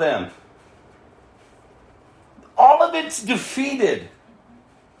spectacle of them. All of it's defeated.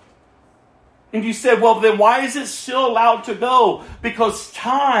 And you said, well, then why is it still allowed to go? Because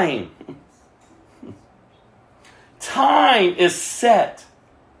time is set.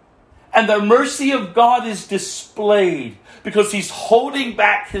 And the mercy of God is displayed because He's holding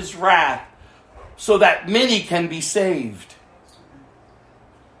back His wrath so that many can be saved.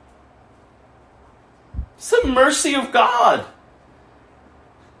 It's the mercy of God.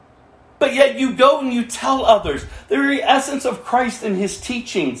 But yet you go and you tell others the very essence of Christ and His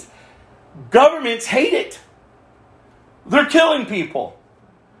teachings. Governments hate it. They're killing people.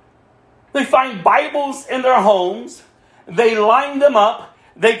 They find Bibles in their homes. They line them up.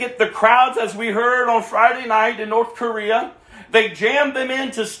 They get the crowds, as we heard on Friday night in North Korea. They jam them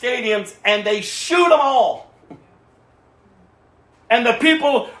into stadiums and they shoot them all. And the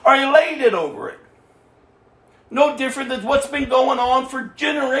people are elated over it. No different than what's been going on for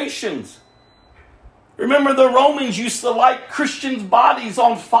generations. Remember, the Romans used to light Christians' bodies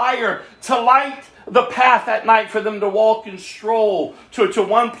on fire to light the path at night for them to walk and stroll to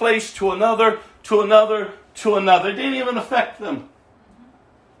one place, to another, to another, to another. It didn't even affect them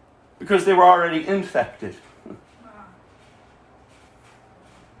because they were already infected.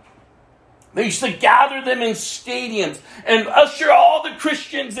 They used to gather them in stadiums and usher all the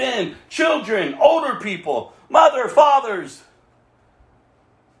Christians in. Children, older people, mother, fathers.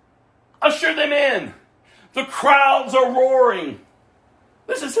 Usher them in. The crowds are roaring.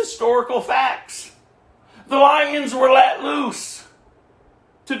 This is historical facts. The lions were let loose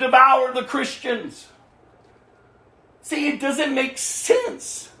to devour the Christians. See, it doesn't make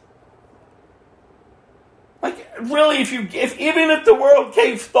sense. Like, really, even if the world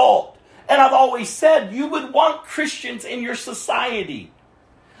gave thought, and I've always said, you would want Christians in your society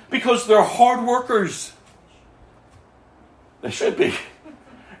because they're hard workers. They should be.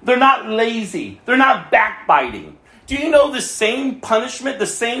 They're not lazy. They're not backbiting. Do you know the same punishment, the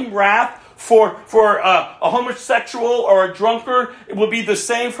same wrath for a homosexual or a drunkard? It will be the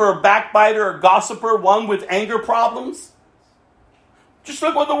same for a backbiter or gossiper, one with anger problems? Just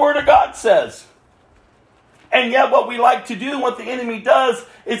look what the Word of God says. And yet what we like to do, what the enemy does,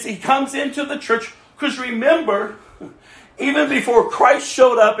 is he comes into the church. Because remember, even before Christ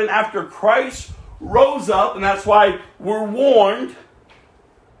showed up and after Christ rose up, and that's why we're warned,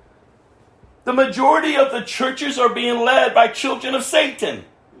 the majority of the churches are being led by children of Satan.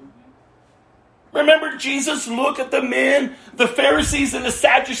 Remember, Jesus looked at the men, the Pharisees and the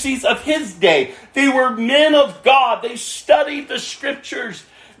Sadducees of His day. They were men of God. They studied the scriptures.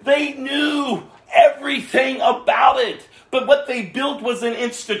 They knew everything about it. But what they built was an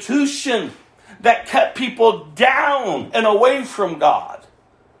institution that kept people down and away from God.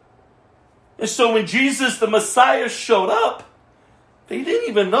 And so when Jesus, the Messiah, showed up, they didn't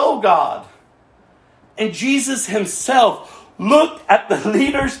even know God. And Jesus Himself looked at the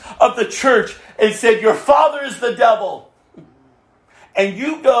leaders of the church and said, your father is the devil. And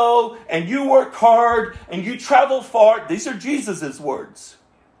you go and you work hard and you travel far. These are Jesus' words.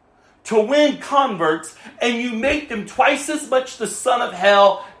 To win converts, and you make them twice as much the son of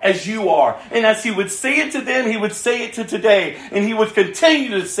hell as you are. And as He would say it to them, He would say it to today. And He would continue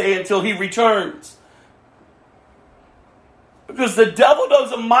to say it until He returns. Because the devil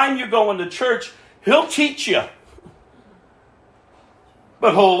doesn't mind you going to church. He'll teach you.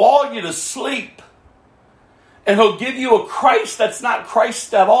 But he'll lull you to sleep. And he'll give you a Christ that's not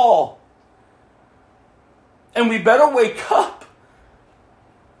Christ at all. And we better wake up.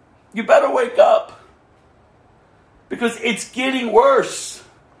 You better wake up. Because it's getting worse.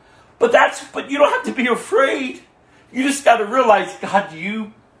 But you don't have to be afraid. You just got to realize, God,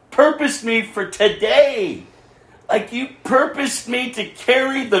 you purposed me for today. Like you purposed me to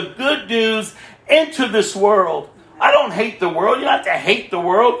carry the good news into this world. I don't hate the world. You don't have to hate the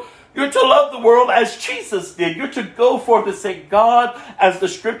world. You're to love the world as Jesus did. You're to go forth and say, God, as the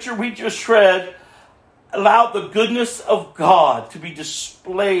scripture we just read, allow the goodness of God to be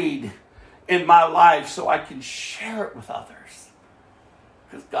displayed in my life so I can share it with others.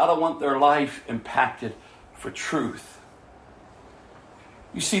 Because God, I want their life impacted for truth.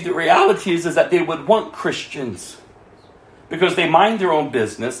 You see, the reality is that they would want Christians because they mind their own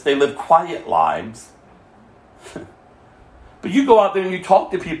business. They live quiet lives. But you go out there and you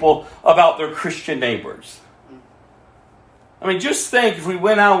talk to people about their Christian neighbors. I mean, just think if we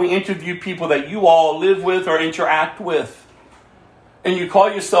went out and we interviewed people that you all live with or interact with, and you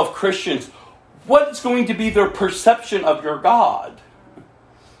call yourself Christians, what's going to be their perception of your God?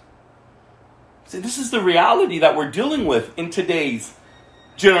 See, this is the reality that we're dealing with in today's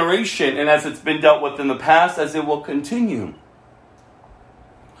generation, and as it's been dealt with in the past, as it will continue.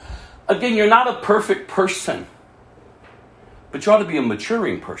 Again, you're not a perfect person, but you ought to be a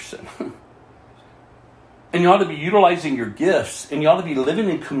maturing person. And you ought to be utilizing your gifts, and you ought to be living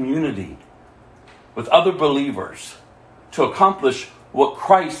in community with other believers to accomplish what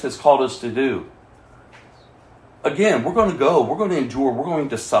Christ has called us to do. Again, we're going to go, we're going to endure, we're going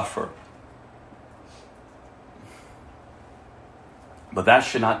to suffer. But that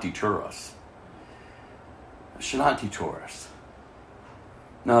should not deter us. It should not deter us.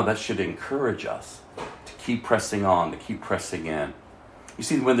 No, that should encourage us to keep pressing on, to keep pressing in. You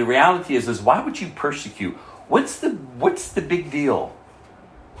see, when the reality is why would you persecute? What's the big deal?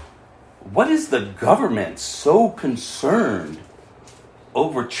 What is the government so concerned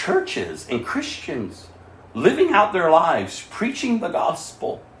over churches and Christians living out their lives, preaching the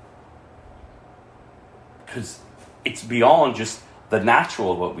gospel? Because it's beyond just the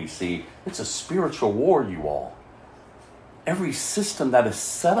natural of what we see. It's a spiritual war, you all. Every system that is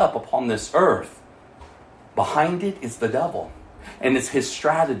set up upon this earth, behind it is the devil. And it's his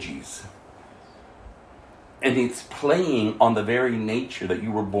strategies. And it's playing on the very nature that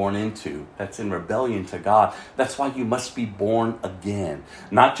you were born into. That's in rebellion to God. That's why you must be born again.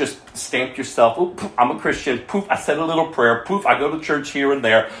 Not just stamp yourself, oh, poof, I'm a Christian. Poof, I said a little prayer. Poof, I go to church here and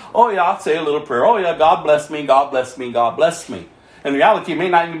there. Oh yeah, I'll say a little prayer. Oh yeah, God bless me, God bless me, God bless me. In reality, it may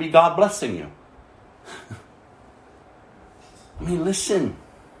not even be God blessing you. I mean, listen.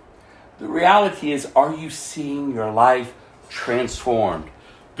 The reality is, are you seeing your life transformed?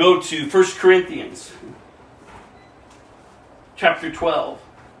 Go to 1 Corinthians chapter 12.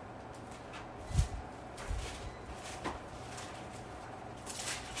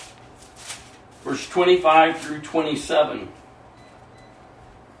 Verse 25 through 27.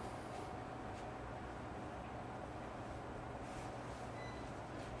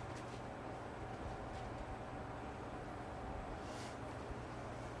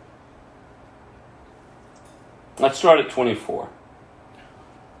 Let's start at 24.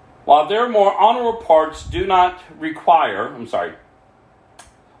 While the more honorable parts do not require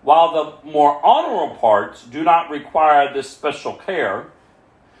this special care,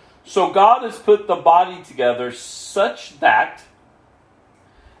 so God has put the body together such that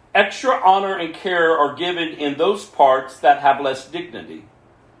extra honor and care are given in those parts that have less dignity.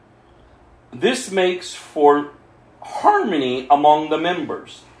 This makes for harmony among the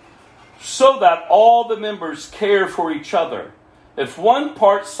members, so that all the members care for each other. If one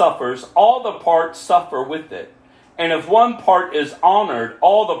part suffers, all the parts suffer with it. And if one part is honored,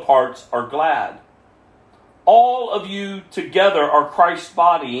 all the parts are glad. All of you together are Christ's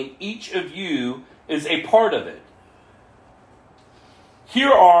body, and each of you is a part of it.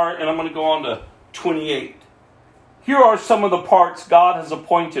 Here are, and I'm going to go on to 28. Here are some of the parts God has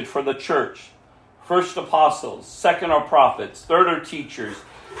appointed for the church. First, apostles. Second are prophets. Third are teachers.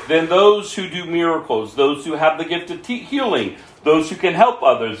 Then those who do miracles, those who have the gift of healing, those who can help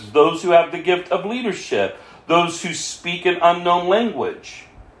others, those who have the gift of leadership, those who speak an unknown language.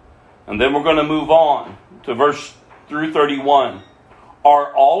 And then we're going to move on to verse through 31.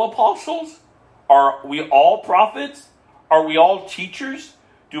 Are all apostles? Are we all prophets? Are we all teachers?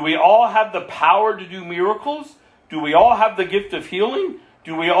 Do we all have the power to do miracles? Do we all have the gift of healing?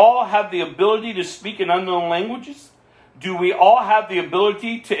 Do we all have the ability to speak in unknown languages? Do we all have the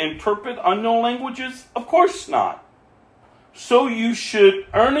ability to interpret unknown languages? Of course not. So you should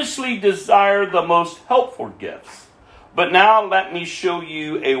earnestly desire the most helpful gifts. But now let me show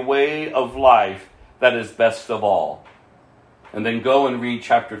you a way of life that is best of all. And then go and read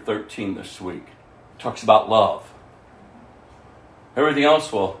chapter 13 this week. It talks about love. Everything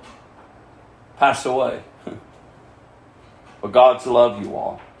else will pass away. But God's love, you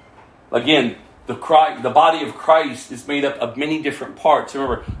all. Again, the body of Christ is made up of many different parts.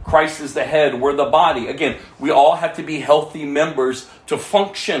 Remember, Christ is the head, we're the body. Again, we all have to be healthy members to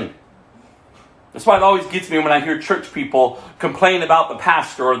function. That's why it always gets me when I hear church people complain about the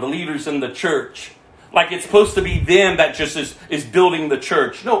pastor or the leaders in the church. like it's supposed to be them that just is building the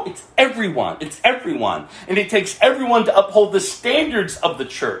church. No, it's everyone. It's everyone. And it takes everyone to uphold the standards of the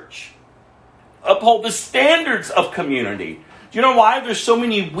church. Uphold the standards of community. Do you know why there's so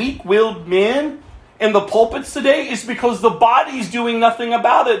many weak-willed men in the pulpits today? It's because the body's doing nothing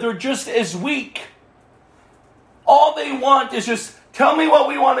about it. They're just as weak. All they want is just, tell me what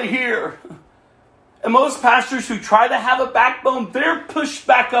we want to hear. And most pastors who try to have a backbone, they're pushed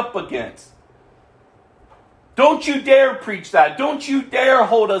back up against. Don't you dare preach that. Don't you dare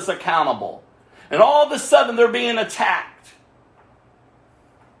hold us accountable. And all of a sudden they're being attacked.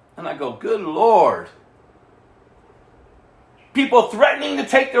 And I go, good Lord. People threatening to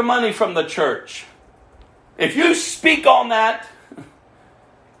take their money from the church. If you speak on that,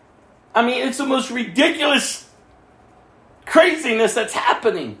 I mean, it's the most ridiculous craziness that's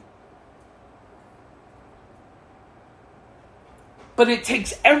happening. But it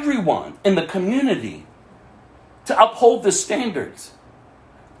takes everyone in the community to uphold the standards,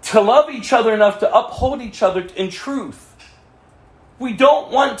 to love each other enough to uphold each other in truth. We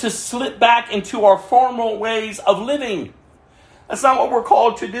don't want to slip back into our former ways of living. That's not what we're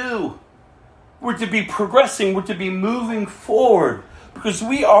called to do. We're to be progressing. We're to be moving forward because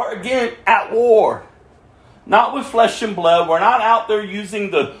we are, again, at war. Not with flesh and blood. We're not out there using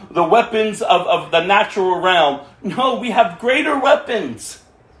the weapons of the natural realm. No, we have greater weapons.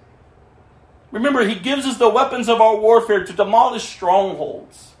 Remember, he gives us the weapons of our warfare to demolish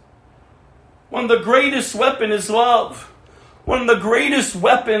strongholds. One of the greatest weapons is love. One of the greatest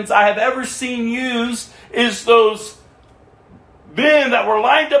weapons I have ever seen used is those men that were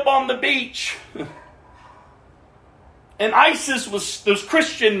lined up on the beach. And ISIS was those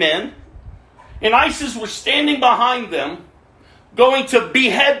Christian men. And ISIS were standing behind them, going to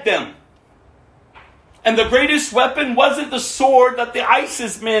behead them. And the greatest weapon wasn't the sword that the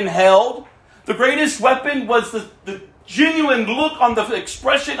ISIS men held. The greatest weapon was the genuine look on the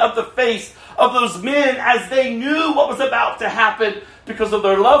expression of the face of those men as they knew what was about to happen because of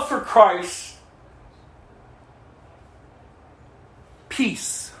their love for Christ.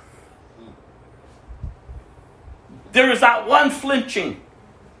 Peace. There is not one flinching.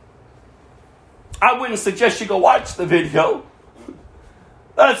 I wouldn't suggest you go watch the video.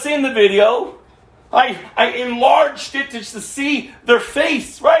 I've seen the video. I enlarged it just to see their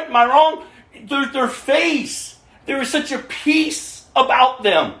face, right? Am I wrong? Their face. There is such a peace about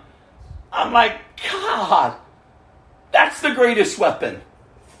them. I'm like, God, that's the greatest weapon.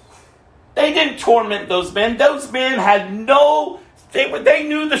 They didn't torment those men. Those men had they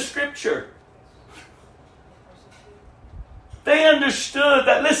knew the scripture. They understood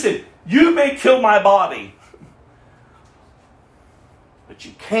that, listen, you may kill my body, but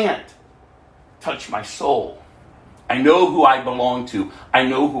you can't touch my soul. I know who I belong to. I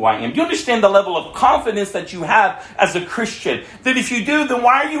know who I am. Do you understand the level of confidence that you have as a Christian? That if you do, then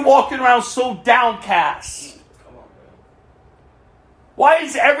why are you walking around so downcast? Why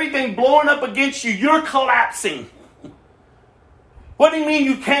is everything blowing up against you? You're collapsing. What do you mean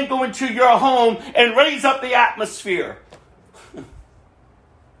you can't go into your home and raise up the atmosphere?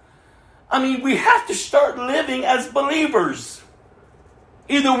 I mean, we have to start living as believers.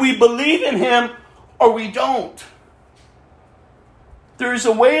 Either we believe in him or we don't. There is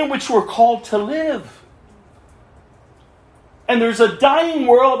a way in which we're called to live. And there's a dying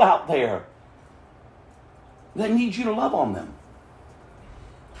world out there that needs you to love on them.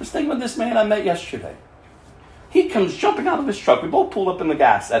 Just think of this man I met yesterday. He comes jumping out of his truck. We both pulled up in the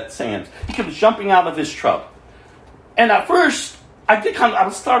gas at Sam's. He comes jumping out of his truck. And at first, I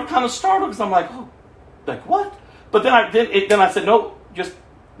was kind of startled because I'm like, oh, like what? But then I said, no, just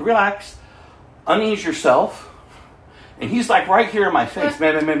relax, unease yourself. And he's like right here in my face,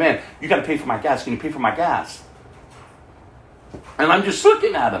 man, you got to pay for my gas. Can you pay for my gas? And I'm just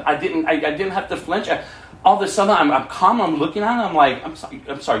looking at him. I didn't have to flinch. All of a sudden, I'm calm. I'm looking at him. I'm like,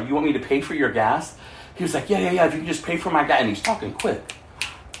 I'm sorry. You want me to pay for your gas? He was like, yeah. If you can just pay for my gas. And he's talking quick.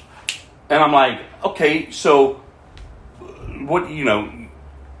 And I'm like, okay, so what, he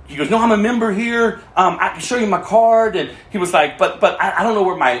goes, no, I'm a member here. I can show you my card. And he was like, but I don't know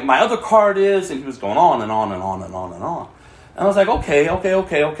where my other card is. And he was going on and on and on and on and on. And I was like,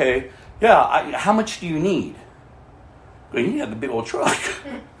 okay. Yeah, how much do you need? Well, he had the big old truck.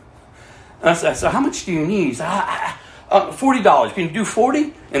 And I said, so how much do you need? He said, $40. Can you do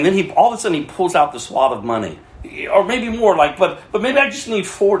 40? And then all of a sudden he pulls out this wad of money. Or maybe more, but maybe I just need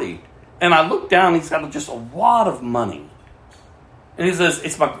 40. And I look down, he's got just a wad of money. And he says,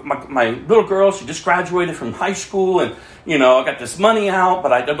 it's my little girl, she just graduated from high school, and, I got this money out,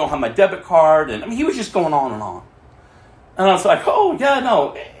 but I don't have my debit card. And I mean, he was just going on and on. And And I was like, oh,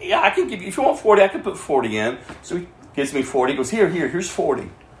 yeah, I can give you, if you want 40, I can put 40 in. So he gives me 40. He goes, here's 40.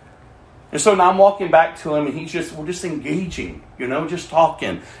 And so now I'm walking back to him, and we're just engaging, just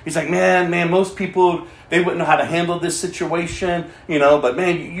talking. He's like, man, most people, they wouldn't know how to handle this situation, but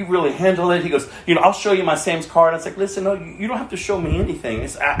man, you really handle it. He goes, I'll show you my Sam's card. I was like, listen, no, you don't have to show me anything.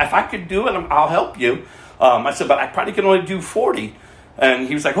 If I could do it, I'll help you. I said, but I probably can only do 40. And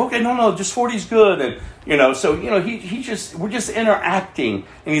he was like, okay, no, just 40 is good. And, so, we're just interacting.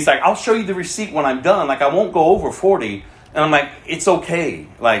 And he's like, I'll show you the receipt when I'm done. Like, I won't go over 40. And I'm like, it's okay.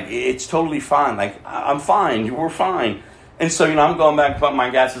 Like, it's totally fine. Like, I'm fine. We're fine. And so, I'm going back to put my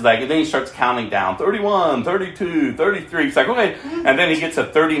gas. Is like, and then he starts counting down. 31, 32, 33. He's like, okay. And then he gets to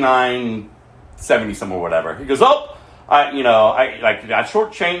 39, 70 some or whatever. He goes, I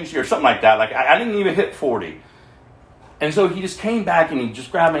shortchanged you or something like that. Like, I didn't even hit 40. And so he just came back and he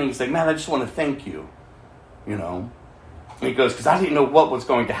just grabbed me and he's like, man, I just want to thank you. And he goes, because I didn't know what was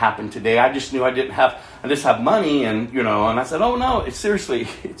going to happen today. I just knew I just have money. And, and I said, oh, no, seriously,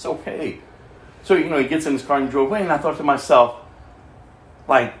 it's okay. So, he gets in his car and drove away. And I thought to myself,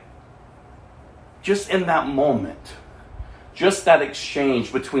 like, just in that moment, just that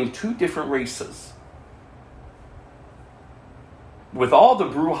exchange between two different races, with all the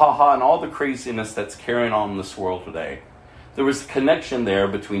brouhaha and all the craziness that's carrying on in this world today, there was a connection there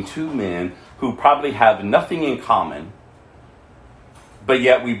between two men who probably have nothing in common, but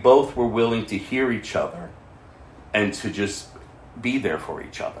yet we both were willing to hear each other and to just be there for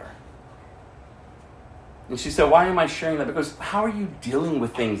each other. And she said, why am I sharing that? Because how are you dealing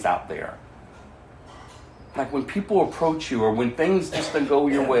with things out there? Like when people approach you or when things just don't go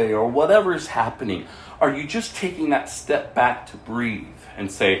your way or whatever is happening, are you just taking that step back to breathe and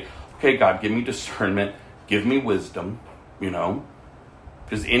say, okay, God, give me discernment, give me wisdom,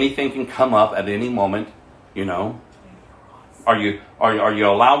 because anything can come up at any moment, Are you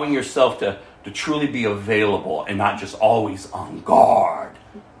allowing yourself to truly be available and not just always on guard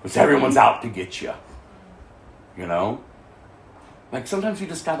because everyone's out to get you? Like sometimes you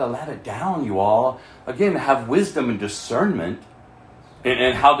just got to let it down, you all. Again, have wisdom and discernment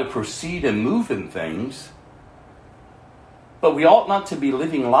and how to proceed and move in things. But we ought not to be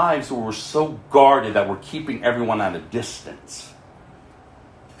living lives where we're so guarded that we're keeping everyone at a distance.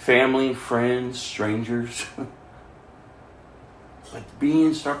 Family, friends, strangers. But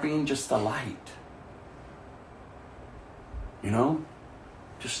start being just the light.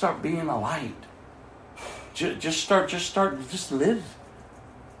 Just start being a light. Just live.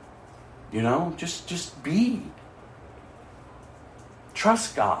 Just be.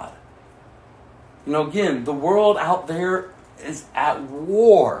 Trust God. Again, the world out there is at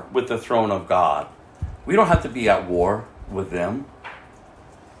war with the throne of God. We don't have to be at war with them.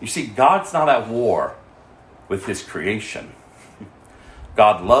 You see, God's not at war with his creation.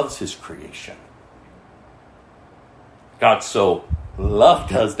 God loves his creation. God so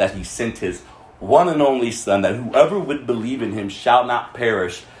loved us that he sent his one and only Son, that whoever would believe in him shall not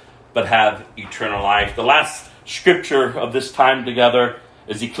perish, but have eternal life. The last scripture of this time together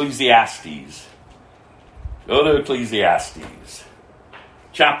is Ecclesiastes. Go to Ecclesiastes,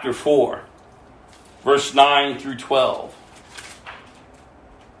 chapter 4, verse 9 through 12.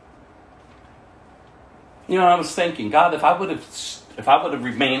 I was thinking, God, if I would have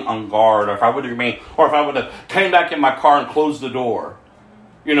remained on guard, or if I would have came back in my car and closed the door,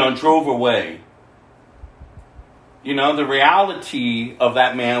 and drove away, the reality of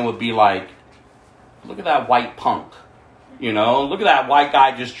that man would be like, look at that white punk, look at that white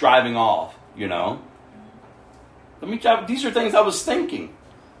guy just driving off, These are things I was thinking.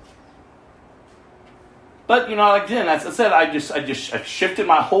 But, again, as I said, I shifted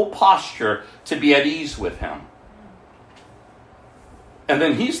my whole posture to be at ease with him. And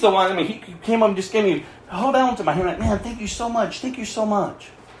then he's the one, he came up and just gave me, hold on to my hand, like, man, thank you so much.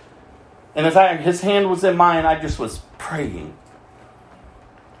 And as his hand was in mine, I just was praying.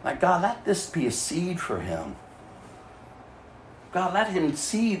 Like, God, let this be a seed for him. God, let him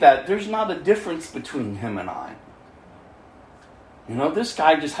see that there's not a difference between him and I. This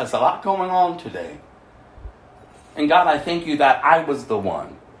guy just has a lot going on today. And God, I thank you that I was the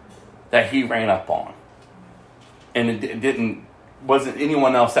one that he ran up on. And it wasn't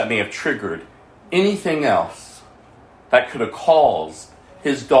anyone else that may have triggered anything else that could have caused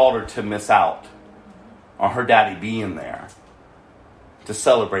his daughter to miss out on her daddy being there to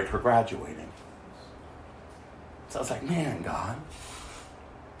celebrate her graduating. So I was like, man, God.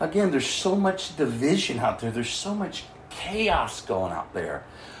 Again, there's so much division out there. There's so much chaos going out there.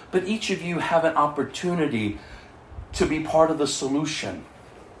 But each of you have an opportunity to be part of the solution.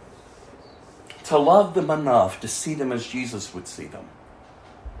 to love them enough to see them as Jesus would see them,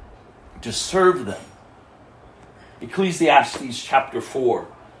 to serve them. Ecclesiastes chapter 4,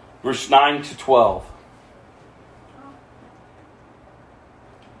 verse 9 to 12.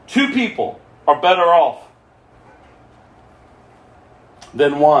 2 people are better off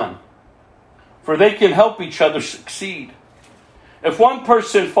than one, for they can help each other succeed. If one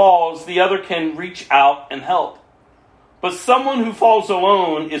person falls, the other can reach out and help. But someone who falls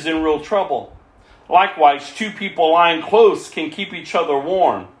alone is in real trouble. Likewise, 2 people lying close can keep each other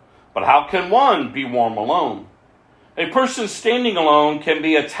warm. But how can one be warm alone? A person standing alone can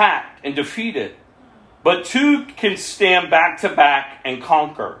be attacked and defeated. But 2 can stand back to back and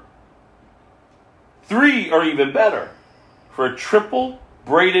conquer. 3 are even better. For a triple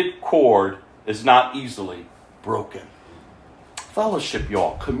braided cord is not easily broken. Fellowship,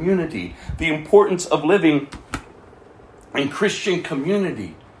 y'all. Community. The importance of living in Christian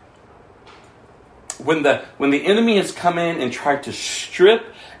community. When the enemy has come in and tried to strip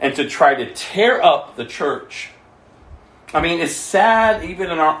and to try to tear up the church. I mean, it's sad even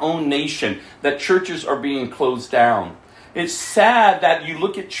in our own nation that churches are being closed down. It's sad that you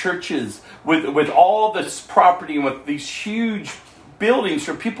look at churches with all this property and with these huge buildings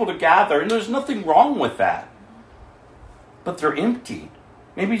for people to gather, and there's nothing wrong with that. But they're empty.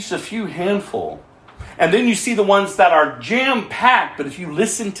 Maybe just a few handful. And then you see the ones that are jam-packed, but if you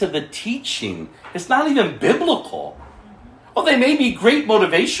listen to the teaching, it's not even biblical. Oh, they may be great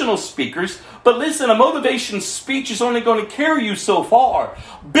motivational speakers, but listen, a motivation speech is only going to carry you so far.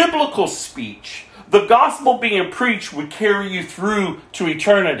 Biblical speech, the gospel being preached, would carry you through to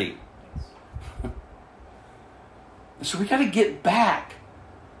eternity. So we got to get back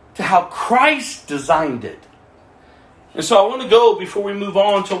to how Christ designed it. And so I want to go, before we move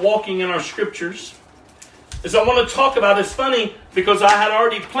on to walking in our scriptures, is I want to talk about, it's funny because I had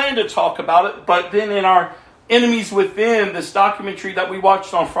already planned to talk about it, but then in our Enemies Within, this documentary that we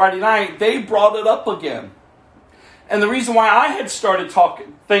watched on Friday night, they brought it up again. And the reason why I had started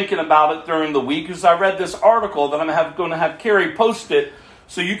thinking about it during the week is I read this article that I'm going to have Carrie post it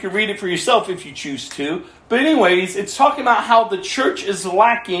so you can read it for yourself if you choose to. But anyways, it's talking about how the church is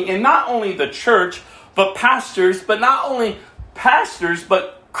lacking, and not only the church, but pastors, but not only pastors,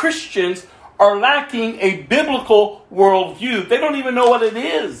 but Christians are lacking a biblical worldview. They don't even know what it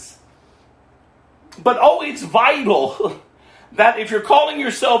is. But it's vital that if you're calling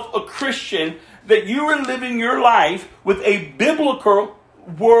yourself a Christian, that you are living your life with a biblical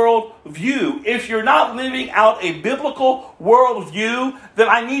worldview. If you're not living out a biblical worldview, then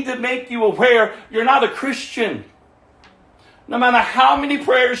I need to make you aware you're not a Christian. No matter how many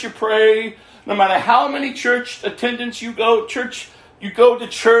prayers you pray, no matter how many church attendance you go to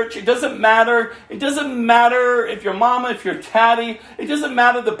church. It doesn't matter. It doesn't matter if your mama, if your daddy. It doesn't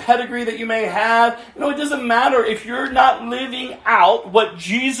matter the pedigree that you may have. It doesn't matter if you're not living out what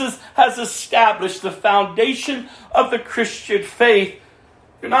Jesus has established, the foundation of the Christian faith.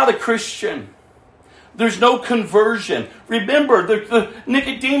 You're not a Christian. There's no conversion. Remember, the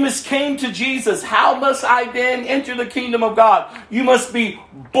Nicodemus came to Jesus. How must I then enter the kingdom of God? You must be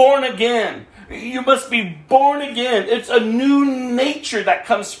born again. You must be born again. It's a new nature that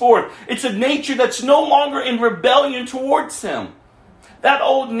comes forth. It's a nature that's no longer in rebellion towards Him. That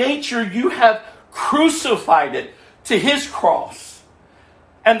old nature, you have crucified it to His cross.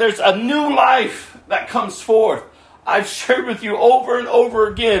 And there's a new life that comes forth. I've shared with you over and over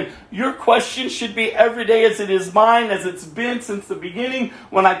again, your question should be every day as it is mine, as it's been since the beginning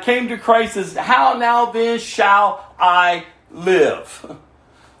when I came to Christ, is how now then shall I live?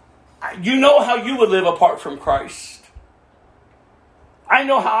 You know how you would live apart from Christ. I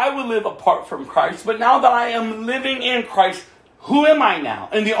know how I would live apart from Christ, but now that I am living in Christ, who am I now?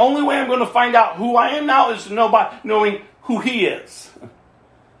 And the only way I'm going to find out who I am now is to know by knowing who He is.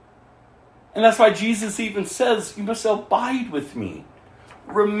 And that's why Jesus even says, you must abide with me.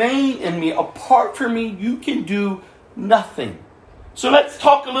 Remain in me. Apart from me, you can do nothing. So let's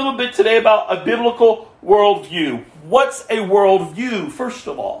talk a little bit today about a biblical worldview. What's a worldview, first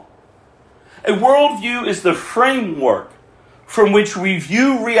of all? A worldview is the framework from which we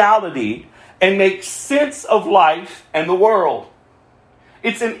view reality and make sense of life and the world.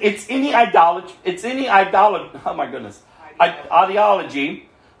 It's any ideology,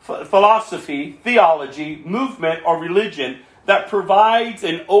 philosophy, theology, movement, or religion that provides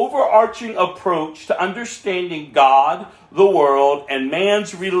an overarching approach to understanding God, the world, and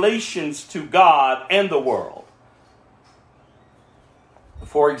man's relations to God and the world.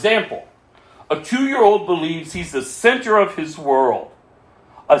 For example, a 2-year-old believes he's the center of his world.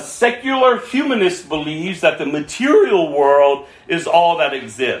 A secular humanist believes that the material world is all that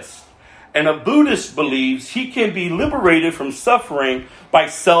exists. And a Buddhist believes he can be liberated from suffering by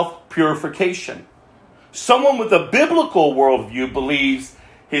self-purification. Someone with a biblical worldview believes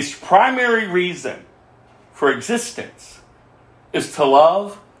his primary reason for existence is to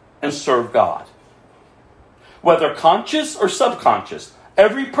love and serve God. Whether conscious or subconscious,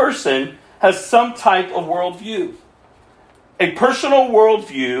 every person has some type of worldview. A personal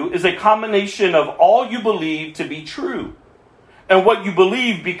worldview is a combination of all you believe to be true. And what you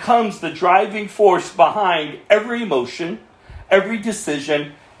believe becomes the driving force behind every emotion, every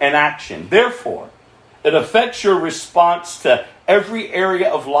decision, and action. Therefore, it affects your response to every area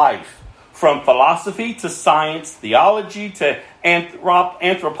of life, from philosophy to science, theology to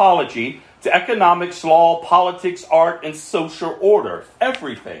anthropology, to economics, law, politics, art, and social order.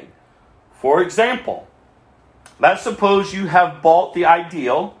 Everything. For example, let's suppose you have bought the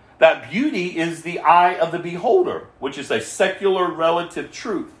ideal that beauty is the eye of the beholder, which is a secular relative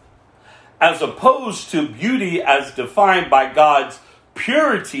truth, as opposed to beauty as defined by God's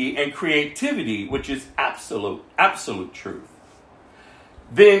purity and creativity, which is absolute truth.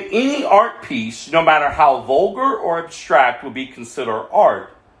 Then any art piece, no matter how vulgar or abstract, will be considered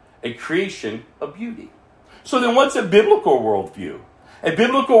art, a creation of beauty. So then what's a biblical worldview? A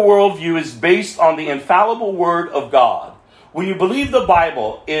biblical worldview is based on the infallible word of God. When you believe the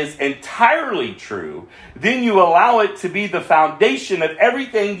Bible is entirely true, then you allow it to be the foundation of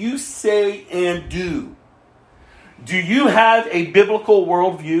everything you say and do. Do you have a biblical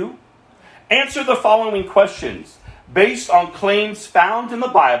worldview? Answer the following questions based on claims found in the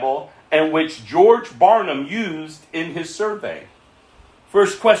Bible and which George Barnum used in his survey.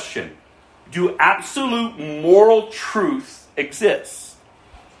 First question, do absolute moral truths exist?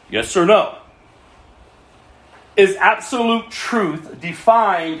 Yes or no? Is absolute truth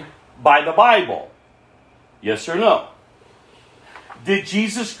defined by the Bible? Yes or no? Did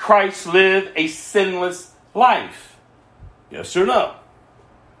Jesus Christ live a sinless life? Yes or no?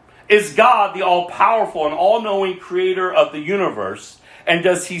 Is God the all-powerful and all-knowing creator of the universe, and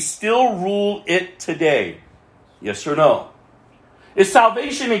does he still rule it today? Yes or no? Is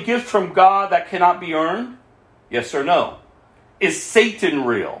salvation a gift from God that cannot be earned? Yes or no? Is Satan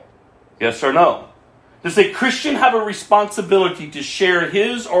real? Yes or no? Does a Christian have a responsibility to share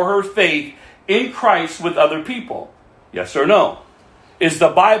his or her faith in Christ with other people? Yes or no? Is the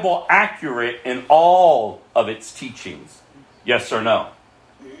Bible accurate in all of its teachings? Yes or no?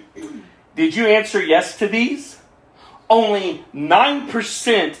 Did you answer yes to these? Only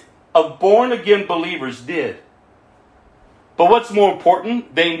 9% of born-again believers did. But what's more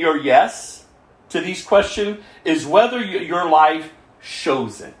important than your yes to these questions is whether your life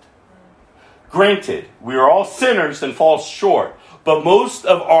shows it. Granted, we are all sinners and fall short, but most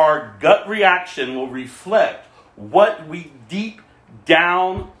of our gut reaction will reflect what we deep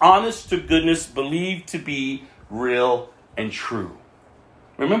down, honest to goodness, believe to be real and true.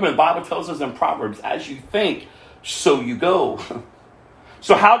 Remember, the Bible tells us in Proverbs, as you think, so you go.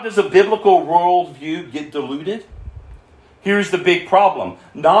 So how does a biblical worldview get diluted? Here's the big problem.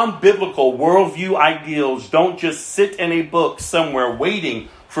 Non-biblical worldview ideals don't just sit in a book somewhere waiting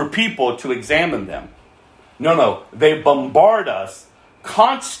for people to examine them. No, they bombard us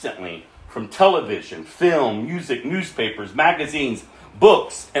constantly from television, film, music, newspapers, magazines,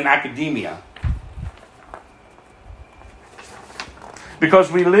 books, and academia.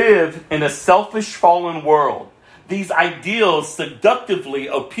 Because we live in a selfish, fallen world, these ideals seductively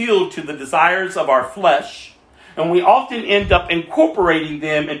appeal to the desires of our flesh, and we often end up incorporating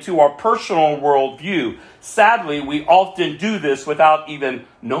them into our personal worldview. Sadly, we often do this without even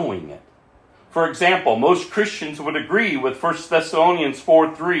knowing it. For example, most Christians would agree with 1 Thessalonians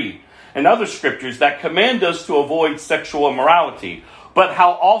 4:3 and other scriptures that command us to avoid sexual immorality. But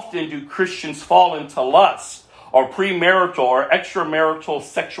how often do Christians fall into lust or premarital or extramarital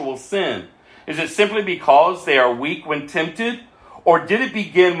sexual sin? Is it simply because they are weak when tempted? Or did it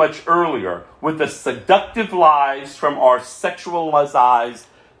begin much earlier with the seductive lies from our sexualized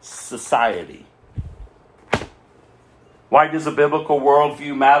society? Why does a biblical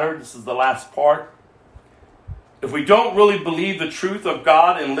worldview matter? This is the last part. If we don't really believe the truth of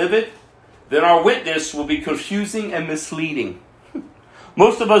God and live it, then our witness will be confusing and misleading.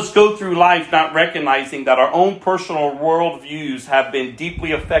 Most of us go through life not recognizing that our own personal worldviews have been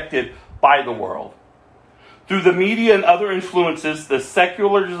deeply affected by the world. Through the media and other influences, the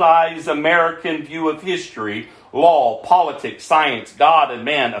secularized American view of history, law, politics, science, God, and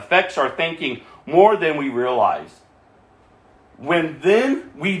man affects our thinking more than we realize.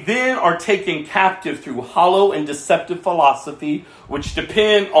 We then are taken captive through hollow and deceptive philosophy, which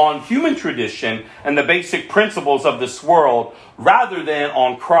depend on human tradition and the basic principles of this world rather than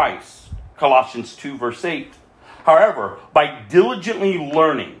on Christ. Colossians 2, verse 8. However, by diligently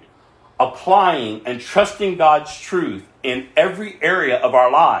learning, applying, and trusting God's truth in every area of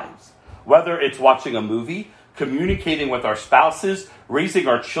our lives, whether it's watching a movie, communicating with our spouses, raising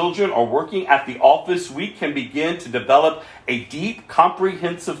our children, or working at the office, we can begin to develop a deep,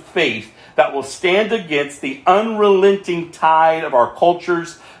 comprehensive faith that will stand against the unrelenting tide of our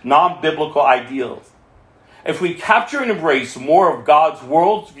culture's non-biblical ideals. If we capture and embrace more of God's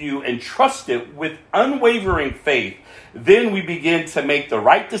worldview and trust it with unwavering faith, then we begin to make the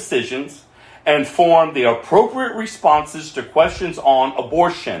right decisions and form the appropriate responses to questions on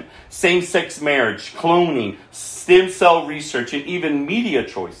abortion, same-sex marriage, cloning, stem cell research, and even media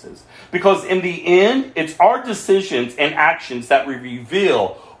choices. Because in the end, it's our decisions and actions that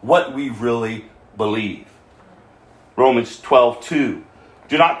reveal what we really believe. Romans 12:2.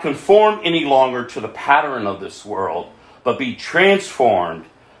 Do not conform any longer to the pattern of this world, but be transformed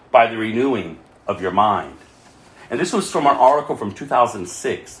by the renewing of your mind. And this was from an article from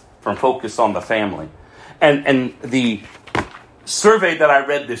 2006 from Focus on the Family. And the survey that I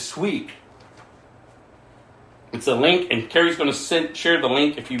read this week, it's a link, and Carrie's going to share the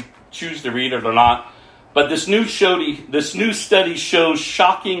link if you choose to read it or not. But this new study shows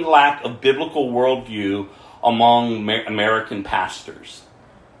shocking lack of biblical worldview among American pastors.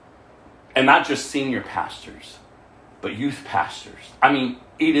 And not just senior pastors, but youth pastors. I mean,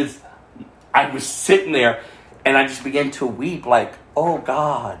 I was sitting there and I just began to weep like, oh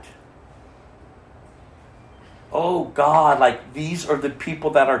God, like these are the people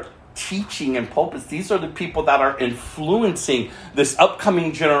that are teaching in pulpits. These are the people that are influencing this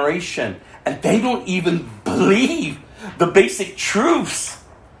upcoming generation. And they don't even believe the basic truths.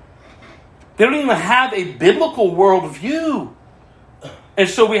 They don't even have a biblical worldview. And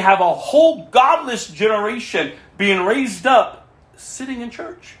so we have a whole godless generation being raised up, sitting in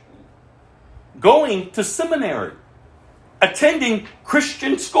church, going to seminary, attending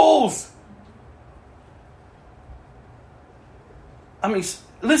Christian schools. I mean,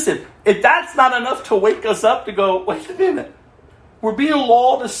 listen, if that's not enough to wake us up to go, wait a minute, we're being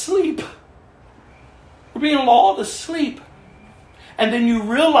lulled to sleep. We're being lulled to sleep. And then you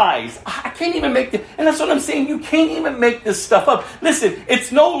realize, I can't even make this. And that's what I'm saying. You can't even make this stuff up. Listen,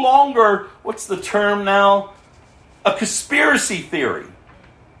 it's no longer, what's the term now? A conspiracy theory.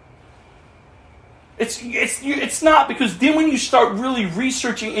 It's not, because then when you start really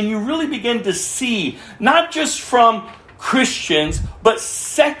researching and you really begin to see, not just from Christians, but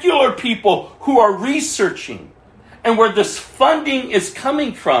secular people who are researching and where this funding is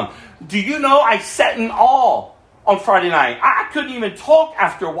coming from. Do you know, I sat in awe on Friday night. I couldn't even talk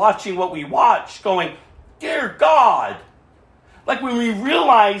after watching what we watched, going, dear God. Like when we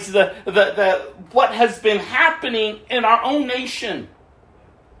realize the what has been happening in our own nation.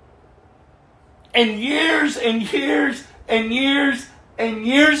 And years and years and years and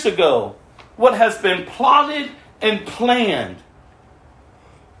years ago, what has been plotted and planned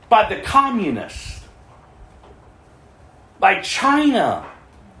by the communists, by China.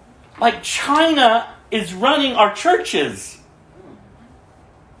 Like China is running our churches.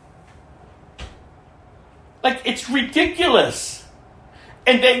 Like, it's ridiculous.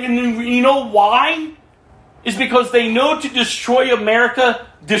 And you know why? It's because they know to destroy America,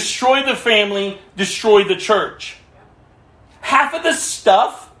 destroy the family, destroy the church. Half of the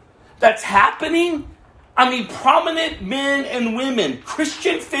stuff that's happening, I mean, prominent men and women,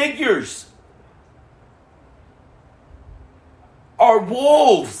 Christian figures, are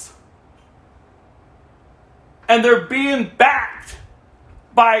wolves. And they're being backed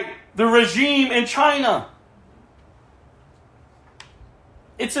by the regime in China.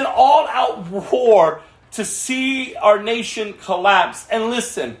 It's an all-out war to see our nation collapse. And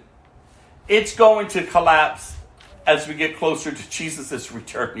listen, it's going to collapse as we get closer to Jesus'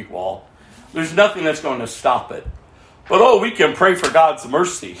 return, you all. There's nothing that's going to stop it. But we can pray for God's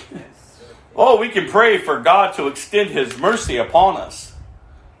mercy. We can pray for God to extend His mercy upon us.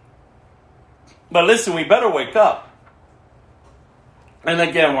 But listen, we better wake up. And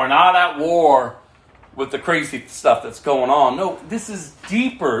again, we're not at war with the crazy stuff that's going on. No, this is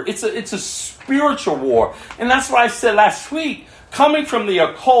deeper. It's a spiritual war. And that's what I said last week. Coming from the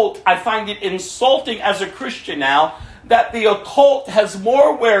occult, I find it insulting as a Christian now that the occult has more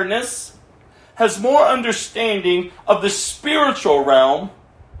awareness, has more understanding of the spiritual realm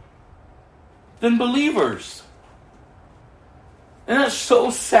than believers. And that's so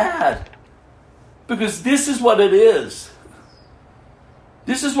sad. Because this is what it is.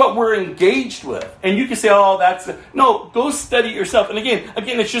 This is what we're engaged with. And you can say, no, go study it yourself. And again,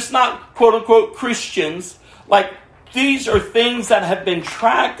 it's just not quote unquote Christians like These are things that have been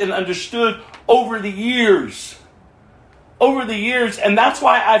tracked and understood over the years. Over the years. And that's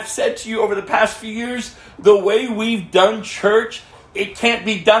why I've said to you over the past few years, the way we've done church, it can't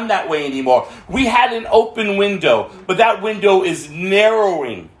be done that way anymore. We had an open window, but that window is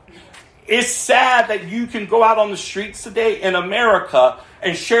narrowing. It's sad that you can go out on the streets today in America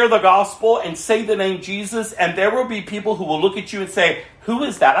and share the gospel and say the name Jesus, and there will be people who will look at you and say, who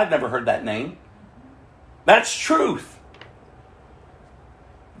is that? I've never heard that name. That's truth.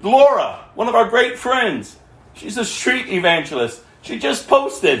 Laura, one of our great friends, she's a street evangelist. She just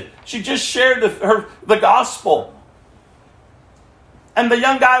posted. She just shared the gospel. And the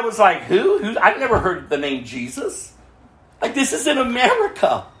young guy was like, who? I've never heard the name Jesus. Like, this is in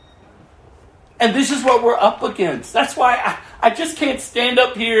America. And this is what we're up against. That's why I just can't stand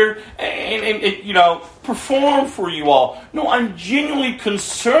up here and perform for you all. No, I'm genuinely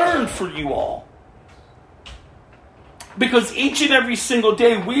concerned for you all. Because each and every single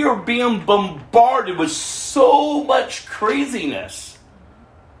day we are being bombarded with so much craziness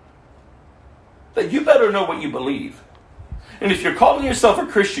that you better know what you believe. And if you're calling yourself a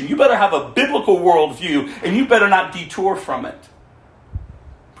Christian, you better have a biblical worldview and you better not detour from it.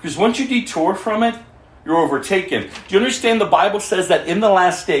 Because once you detour from it, you're overtaken. Do you understand the Bible says that in the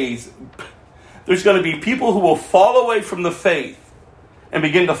last days, there's going to be people who will fall away from the faith and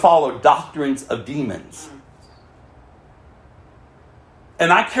begin to follow doctrines of demons.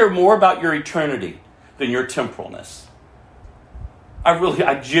 And I care more about your eternity than your temporalness.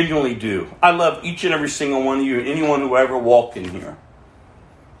 I genuinely do. I love each and every single one of you, anyone who ever walked in here.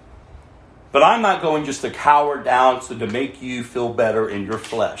 But I'm not going just to cower down so to make you feel better in your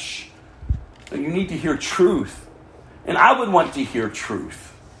flesh. But you need to hear truth. And I would want to hear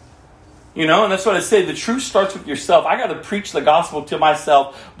truth. And that's what I say. The truth starts with yourself. I got to preach the gospel to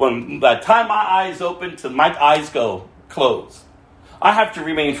myself when by the time my eyes open to my eyes go closed. I have to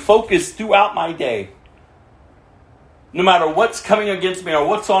remain focused throughout my day. No matter what's coming against me or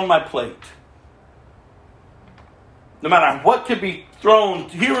what's on my plate. No matter what could be thrown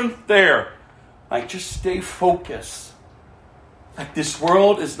here and there. Like, just stay focused. Like, this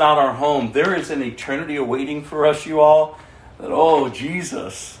world is not our home. There is an eternity awaiting for us, you all. That, oh,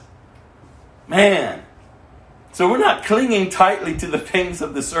 Jesus. Man. So we're not clinging tightly to the things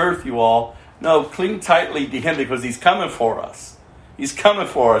of this earth, you all. No, cling tightly to Him because He's coming for us. He's coming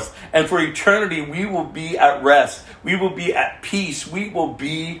for us. And for eternity, we will be at rest. We will be at peace. We will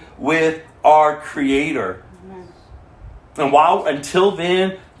be with our Creator. And until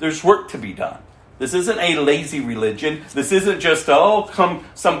then, there's work to be done. This isn't a lazy religion. This isn't just, some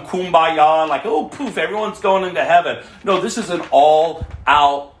kumbaya, like, poof, everyone's going into heaven. No, this is an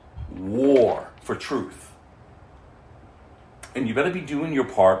all-out war for truth. And you better be doing your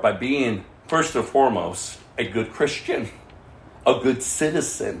part by being, first and foremost, a good Christian, a good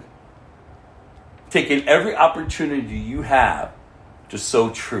citizen, taking every opportunity you have to sow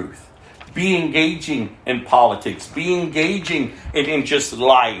truth. Be engaging in politics. Be engaging in just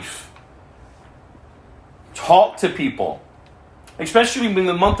life. Talk to people. Especially when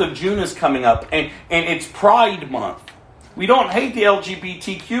the month of June is coming up and it's Pride Month. We don't hate the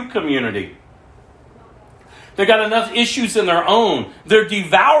LGBTQ community. They got enough issues in their own. They're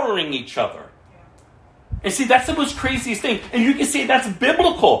devouring each other. And see, that's the most craziest thing. And you can see that's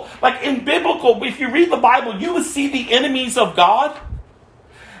biblical. Like in biblical, if you read the Bible, you will see the enemies of God.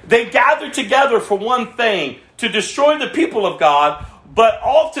 They gather together for one thing, to destroy the people of God. But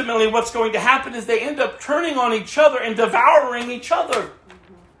ultimately what's going to happen is they end up turning on each other and devouring each other.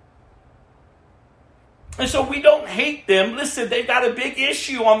 And so we don't hate them. Listen, they've got a big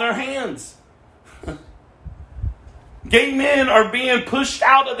issue on their hands. Gay men are being pushed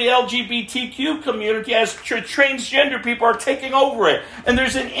out of the LGBTQ community as transgender people are taking over it. And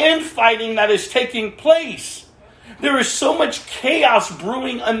there's an infighting that is taking place. There is so much chaos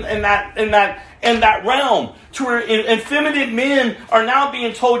brewing in that realm. To where effeminate men are now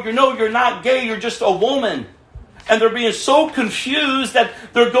being told, you're not gay, you're just a woman. And they're being so confused that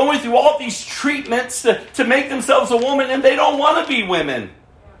they're going through all these treatments to make themselves a woman, and they don't want to be women.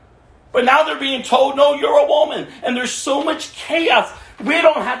 But now they're being told, no, you're a woman. And there's so much chaos. We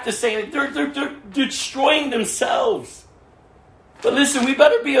don't have to say it. They're destroying themselves. But listen, we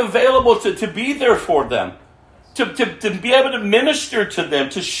better be available to be there for them. To be able to minister to them.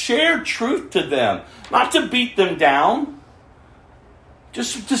 To share truth to them. Not to beat them down.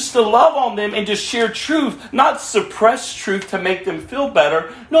 Just to love on them and just share truth. Not suppress truth to make them feel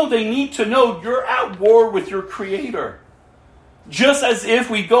better. No, they need to know you're at war with your Creator. Just as if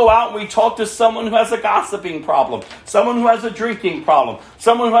we go out and we talk to someone who has a gossiping problem, someone who has a drinking problem,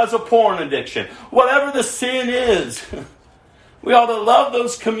 someone who has a porn addiction, whatever the sin is, we ought to love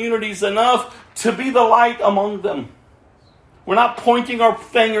those communities enough to be the light among them. We're not pointing our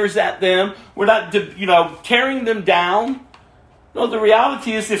fingers at them. We're not, tearing them down. No, the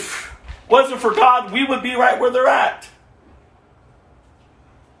reality is if it wasn't for God, we would be right where they're at.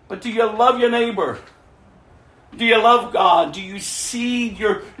 But do you love your neighbor? Do you love God? Do you see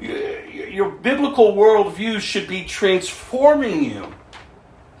your biblical worldview should be transforming you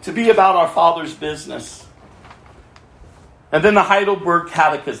to be about our Father's business? And then the Heidelberg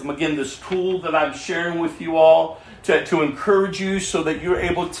Catechism. Again, this tool that I'm sharing with you all to encourage you so that you're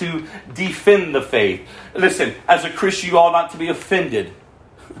able to defend the faith. Listen, as a Christian, you ought not to be offended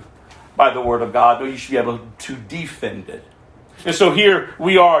by the Word of God. No, you should be able to defend it. And so here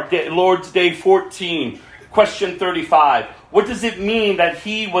we are, Lord's Day 14, question 35. What does it mean that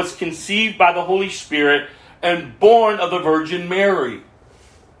he was conceived by the Holy Spirit and born of the Virgin Mary?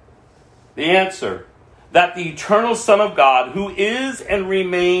 The answer, that the eternal Son of God, who is and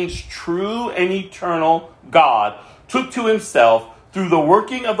remains true and eternal God, took to himself, through the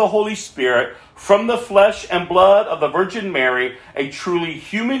working of the Holy Spirit, from the flesh and blood of the Virgin Mary, a truly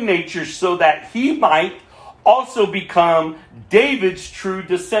human nature, so that he might also become David's true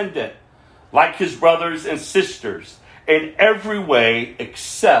descendant, like his brothers and sisters, in every way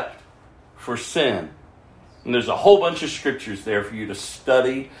except for sin. And there's a whole bunch of scriptures there for you to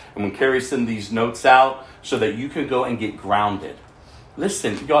study. And when Carrie sends these notes out so that you can go and get grounded.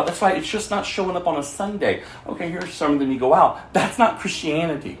 Listen, y'all, that's why it's just not showing up on a Sunday. Okay, here's a sermon, then you go out. That's not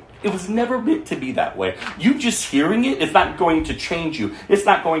Christianity. It was never meant to be that way. You just hearing it is not going to change you. It's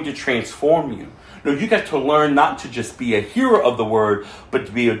not going to transform you. No, you got to learn not to just be a hearer of the word, but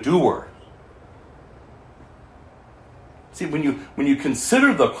to be a doer. See, when you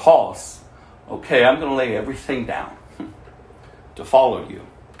consider the cost, okay, I'm going to lay everything down to follow you.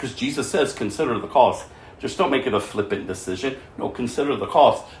 Because Jesus says, consider the cost. Just don't make it a flippant decision. No, consider the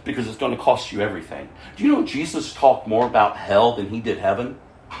cost, because it's going to cost you everything. Do you know Jesus talked more about hell than he did heaven?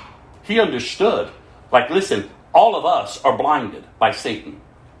 He understood. Like, listen, all of us are blinded by Satan.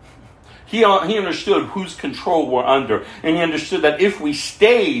 He understood whose control we're under. And he understood that if we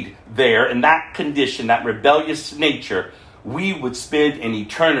stayed there in that condition, that rebellious nature, we would spend an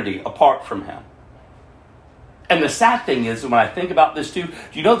eternity apart from him. And the sad thing is, when I think about this too, do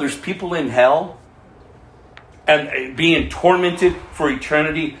you know there's people in hell and being tormented for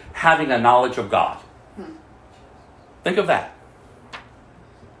eternity having a knowledge of God? Think of that.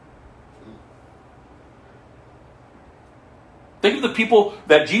 Think of the people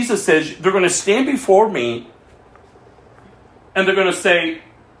that Jesus says they're going to stand before me and they're going to say,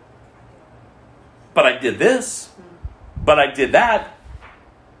 but I did this, but I did that.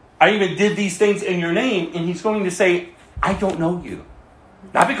 I even did these things in your name. And he's going to say, I don't know you.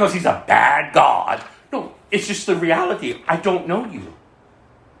 Not because he's a bad God. No, it's just the reality. I don't know you.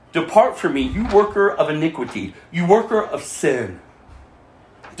 Depart from me, you worker of iniquity, you worker of sin.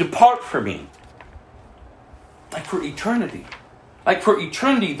 Depart from me. Like for eternity. Like for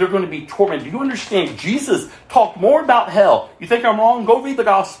eternity, they're going to be tormented. Do you understand? Jesus talked more about hell. You think I'm wrong? Go read the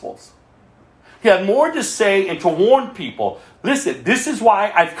Gospels. He had more to say and to warn people. Listen, this is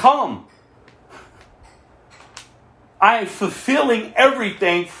why I've come. I am fulfilling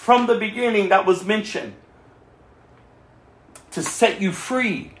everything from the beginning that was mentioned. To set you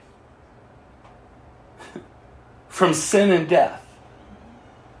free from sin and death.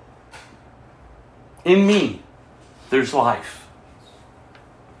 In me, there's life.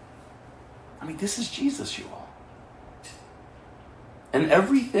 I mean, this is Jesus, you all. And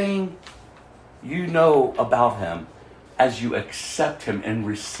everything you know about him as you accept him and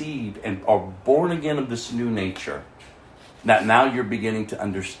receive and are born again of this new nature, that now you're beginning to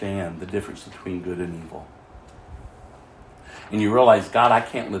understand the difference between good and evil. And you realize, God, I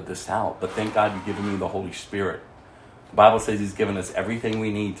can't live this out, but thank God you've given me the Holy Spirit. The Bible says he's given us everything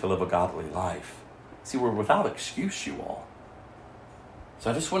we need to live a godly life. See, we're without excuse, you all. So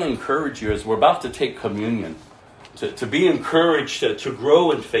I just want to encourage you as we're about to take communion, to be encouraged to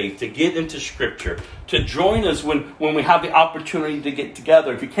grow in faith, to get into Scripture, to join us when we have the opportunity to get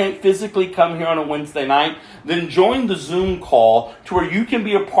together. If you can't physically come here on a Wednesday night, then join the Zoom call to where you can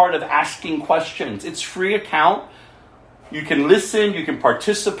be a part of asking questions. It's free account. You can listen, you can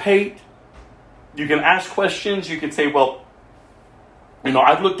participate, you can ask questions, you can say, well,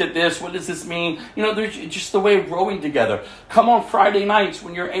 I've looked at this. What does this mean? There's just the way of growing together. Come on Friday nights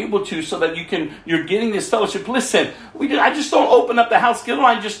when you're able to, so that you're getting this fellowship. Listen, I just don't open up the house.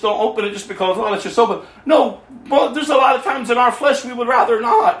 I just don't open it just because, let's just open. No, well, there's a lot of times in our flesh we would rather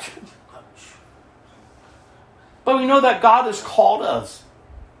not. But we know that God has called us.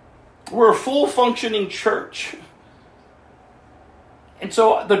 We're a full functioning church. And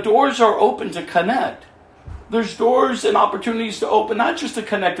so the doors are open to connect. There's doors and opportunities to open, not just to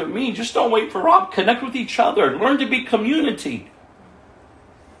connect with me. Just don't wait for Rob. Connect with each other. Learn to be community.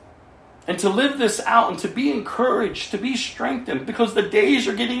 And to live this out and to be encouraged, to be strengthened, because the days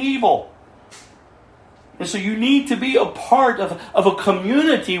are getting evil. And so you need to be a part of a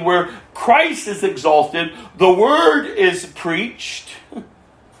community where Christ is exalted, the word is preached,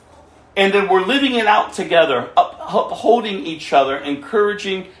 and then we're living it out together, upholding each other,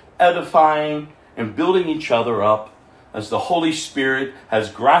 encouraging, edifying, and building each other up as the Holy Spirit has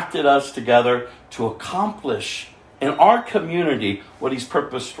grafted us together to accomplish in our community what He's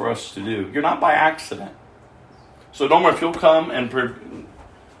purposed for us to do. You're not by accident. So Norma, if you'll come and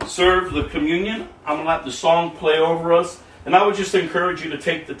serve the communion, I'm going to let the song play over us. And I would just encourage you to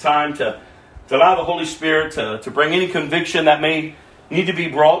take the time to allow the Holy Spirit to bring any conviction that may need to be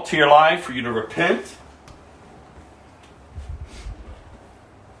brought to your life, for you to repent.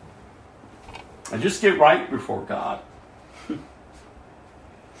 And just get right before God.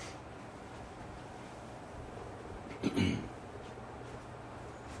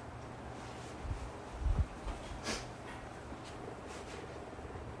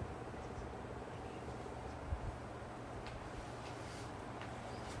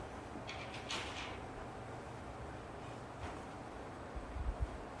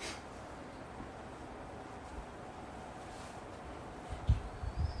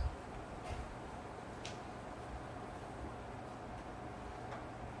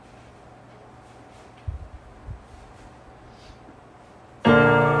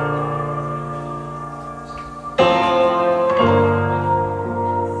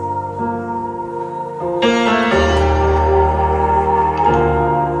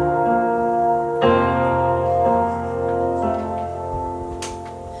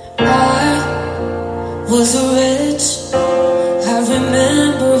 Was rich, I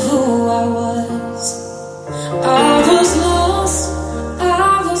remember who I was. I was lost,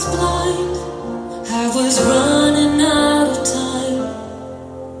 I was blind, I was running out of time.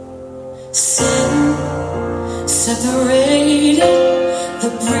 Sin separated, the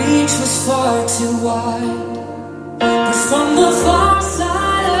breach was far too wide. But from the far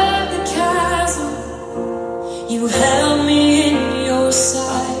side of the chasm, you held me in your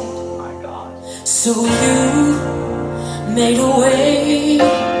sight. So you made a way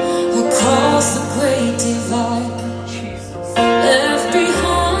across the great divide. Jesus. Left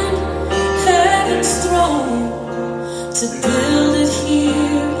behind heaven's throne to build it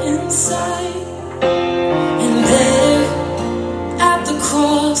here inside. And there at the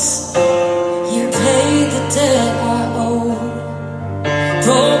cross, you paid the debt I owed.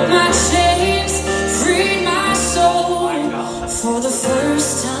 Broke my chains, freed my soul. For the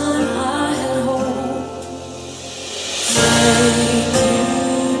first time I had hope. Thank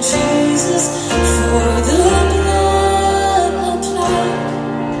you, Jesus, for the blood applied.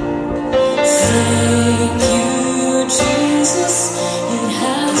 Thank you, Jesus, it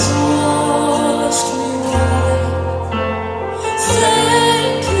has washed me white.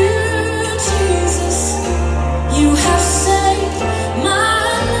 Thank you, Jesus, you have saved my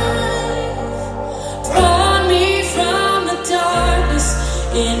life, brought me from the darkness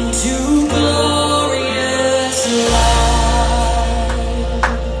into glorious light.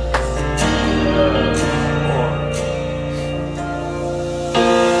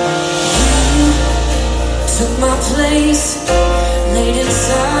 Took my place, laid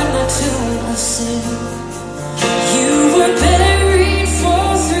inside my tomb of sin. You were buried for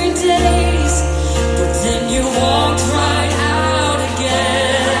 3 days, but then you walked right out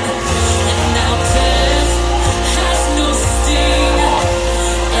again. And now death has no sting,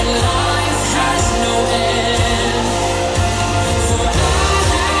 and life has no end. For I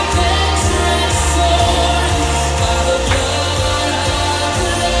have been transformed by the blood of the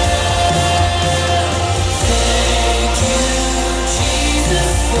Lamb. Thank you,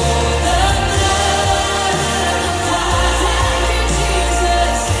 Jesus, for the blood applied.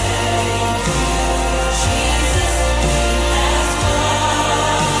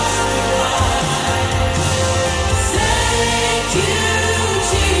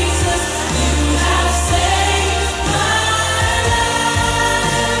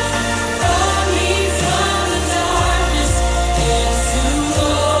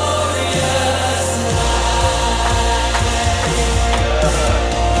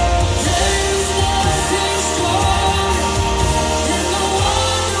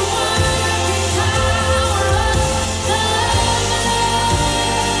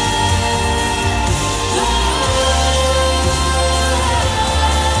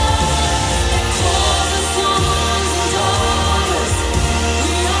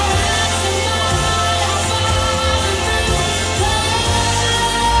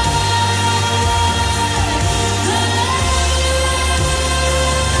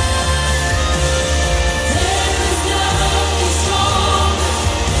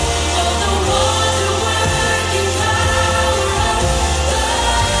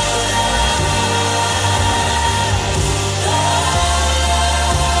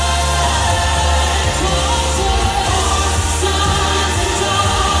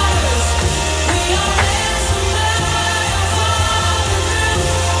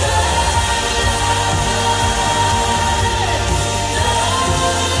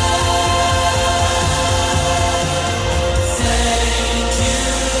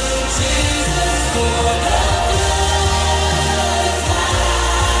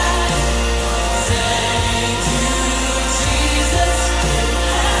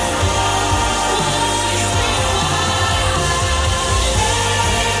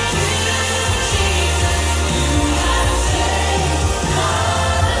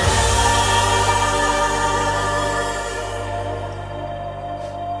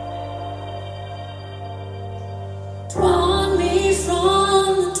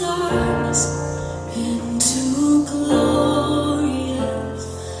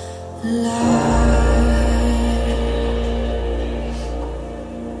 Glory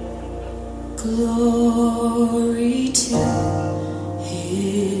to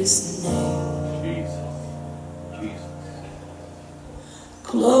His name. Jesus. Jesus.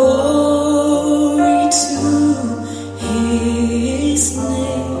 Glory to His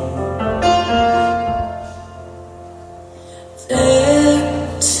name.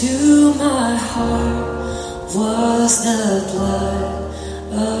 There to my heart was the blood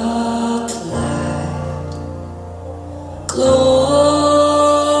applied.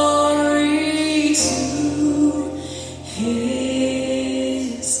 Glory to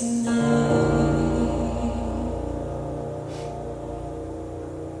His name.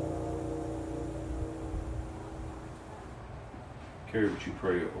 Carrie, would you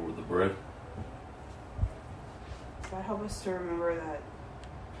pray over the bread? God, help us to remember that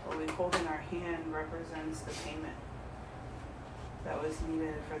what we hold in our hand represents the payment that was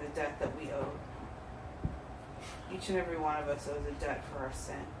needed for the debt that we owed. Each and every one of us owes a debt for our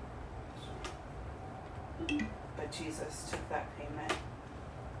sin. But Jesus took that payment.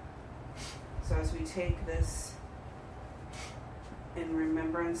 So as we take this in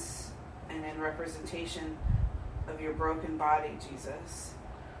remembrance and in representation of your broken body, Jesus,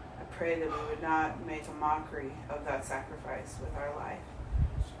 I pray that we would not make a mockery of that sacrifice with our life.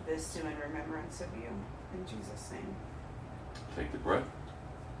 This do in remembrance of you. In Jesus' name. Take the bread.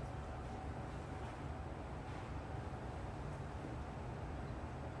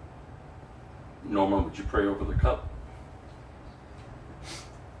 Norma, would you pray over the cup?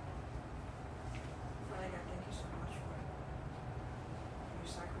 Father God, thank you so much for your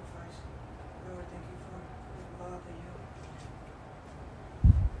sacrifice. Lord, thank you for the love that you,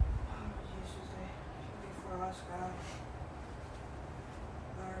 Jesus, that you gave for us, God.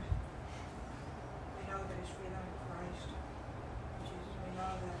 Lord, we know that it's freedom in Christ. Jesus, we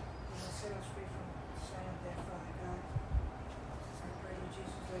know that you will set us free from sin and death, Father God. I pray, Lord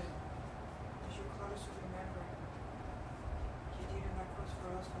Jesus, that as you call us to remember, you did on that cross for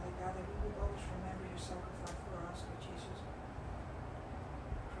us, Father God, that we will always remember your sacrifice for us, Lord Jesus.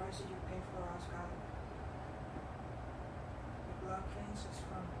 Christ, that you paid for us, God. Your blood cleanses us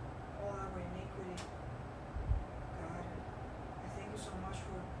from all our iniquity, God. I thank you so much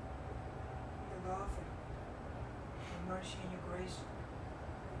for your love and your mercy and your grace.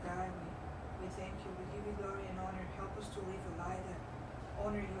 God, we thank you. We give you glory and honor. Help us to live a life that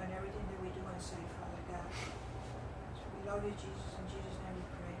honor you in everything that we do and say, Father God. So we love you, Jesus. In Jesus' name we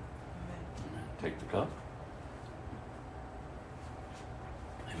pray. Amen. Take the cup.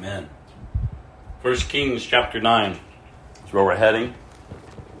 Amen. 1 Kings chapter 9 is where we're heading.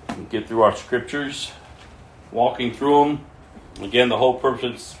 We'll get through our scriptures, walking through them. Again, the whole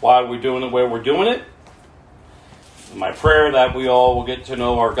purpose why we're doing it, where we're doing it. And my prayer that we all will get to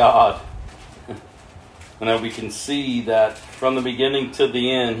know our God. And that we can see that from the beginning to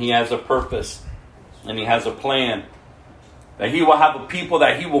the end, He has a purpose and He has a plan. That He will have a people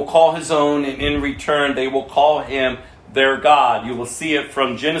that He will call His own, and in return, they will call Him their God. You will see it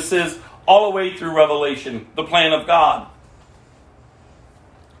from Genesis all the way through Revelation, the plan of God.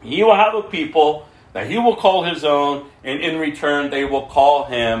 He will have a people that He will call His own, and in return, they will call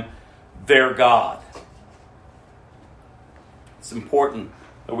Him their God. It's important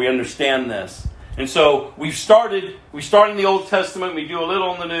that we understand this. And so we start in the Old Testament, we do a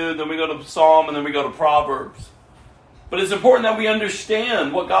little in the New, then we go to Psalm, and then we go to Proverbs. But it's important that we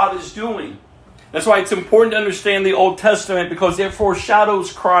understand what God is doing. That's why it's important to understand the Old Testament, because it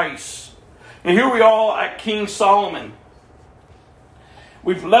foreshadows Christ. And here we are at King Solomon.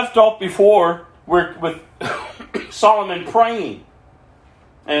 We've left off before with Solomon praying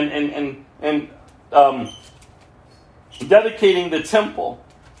and dedicating the temple.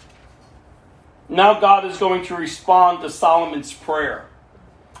 Now God is going to respond to Solomon's prayer.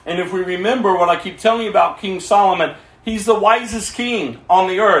 And if we remember what I keep telling you about King Solomon, he's the wisest king on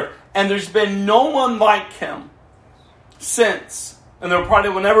the earth. And there's been no one like him since. And there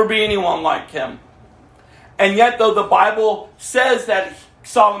probably will never be anyone like him. And yet, though the Bible says that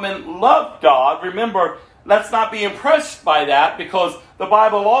Solomon loved God, remember, let's not be impressed by that, because the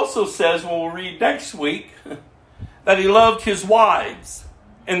Bible also says, we'll read next week, that he loved his wives.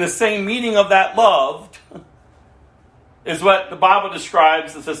 And the same meaning of that loved is what the Bible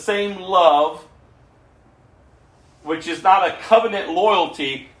describes as the same love, which is not a covenant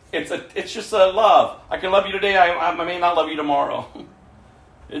loyalty. It's just a love. I can love you today, I may not love you tomorrow.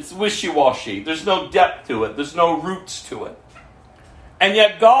 It's wishy-washy. There's no depth to it. There's no roots to it. And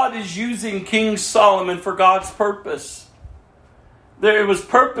yet God is using King Solomon for God's purpose. There was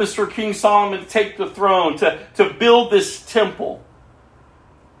purpose for King Solomon to take the throne, to build this temple.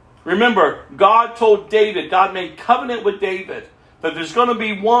 Remember, God told David, God made covenant with David, that there's going to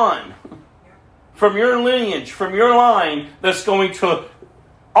be one from your lineage, from your line, that's going to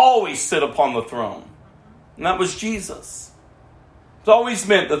always sit upon the throne. And that was Jesus. It's always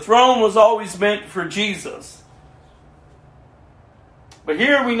meant, the throne was always meant for Jesus. But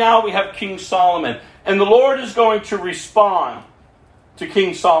here we have King Solomon. And the Lord is going to respond to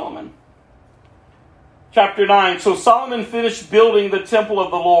King Solomon. Chapter 9. So Solomon finished building the temple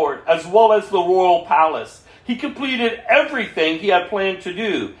of the Lord, as well as the royal palace. He completed everything he had planned to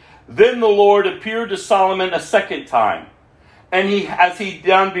do. Then the Lord appeared to Solomon a second time, and as he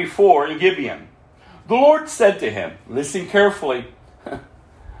done before in Gibeon. The Lord said to him, listen carefully.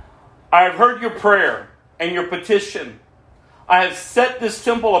 I have heard your prayer and your petition. I have set this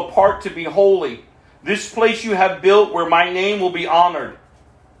temple apart to be holy. This place you have built where my name will be honored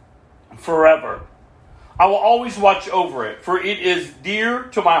forever. I will always watch over it, for it is dear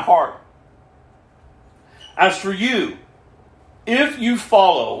to my heart. As for you, if you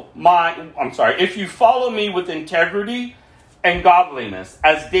follow me with integrity and godliness,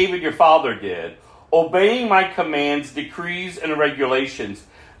 as David your father did, obeying my commands, decrees, and regulations,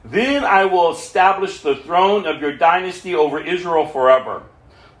 then I will establish the throne of your dynasty over Israel forever.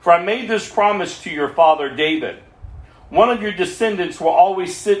 For I made this promise to your father David. One of your descendants will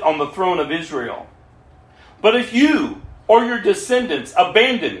always sit on the throne of Israel. But if you or your descendants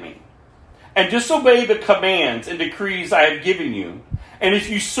abandon me and disobey the commands and decrees I have given you, and if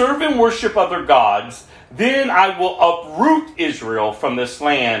you serve and worship other gods, then I will uproot Israel from this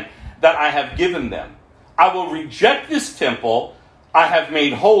land that I have given them. I will reject this temple I have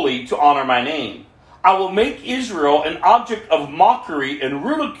made holy to honor my name. I will make Israel an object of mockery and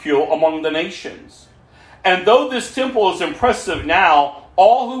ridicule among the nations. And though this temple is impressive now,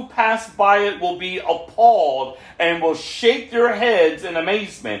 all who pass by it will be appalled and will shake their heads in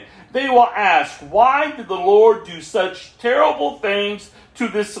amazement. They will ask, why did the Lord do such terrible things to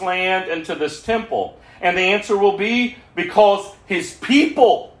this land and to this temple? And the answer will be, because his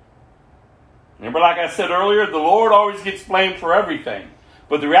people. Remember, like I said earlier, the Lord always gets blamed for everything.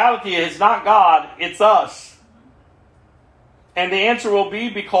 But the reality is not God, it's us. And the answer will be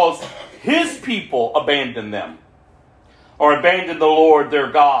because his people abandoned them, or abandoned the Lord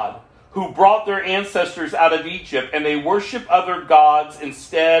their God, who brought their ancestors out of Egypt, and they worship other gods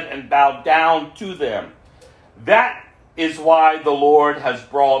instead and bow down to them. That is why the Lord has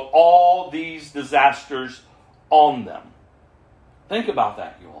brought all these disasters on them. Think about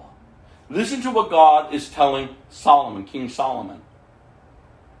that, you all. Listen to what God is telling Solomon, King Solomon.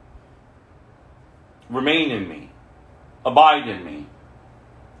 Remain in me. Abide in me.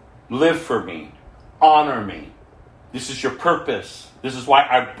 Live for me. Honor me. This is your purpose. This is why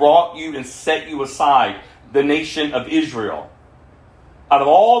I brought you and set you aside, the nation of Israel. Out of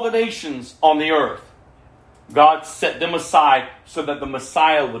all the nations on the earth, God set them aside so that the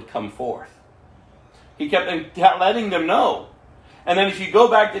Messiah would come forth. He kept letting them know. And then if you go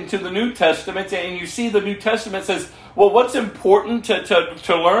back into the New Testament and you see the New Testament says, well, what's important to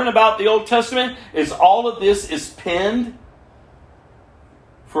learn about the Old Testament is all of this is penned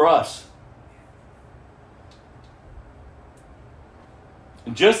for us.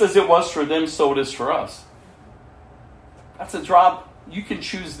 Just as it was for them, so it is for us. That's a job. You can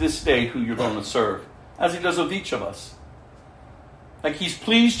choose this day who you're going to serve, as he does with each of us. Like he's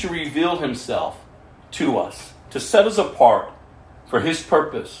pleased to reveal himself to us, to set us apart for his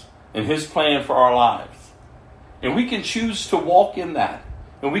purpose and his plan for our lives. And we can choose to walk in that.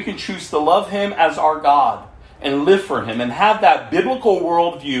 And we can choose to love him as our God and live for him and have that biblical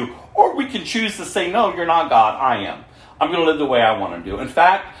worldview. Or we can choose to say, no, you're not God, I am. I'm going to live the way I want to do. In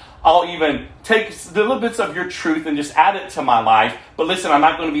fact, I'll even take the little bits of your truth and just add it to my life. But listen, I'm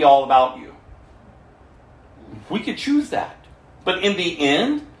not going to be all about you. We could choose that. But in the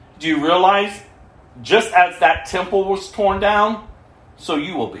end, do you realize just as that temple was torn down, so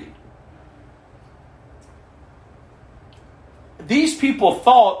you will be. These people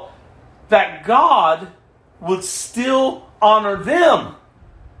thought that God would still honor them.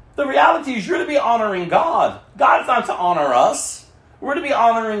 The reality is you're to be honoring God. God's not to honor us. We're to be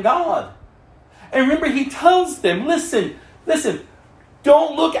honoring God. And remember, he tells them, listen,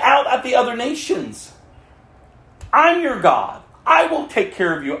 don't look out at the other nations. I'm your God. I will take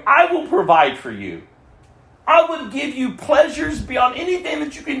care of you. I will provide for you. I will give you pleasures beyond anything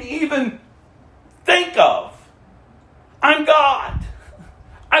that you can even think of. I'm God.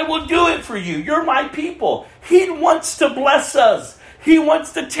 I will do it for you. You're my people. He wants to bless us. He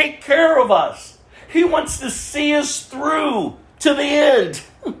wants to take care of us. He wants to see us through to the end.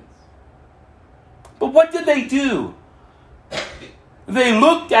 But what did they do? They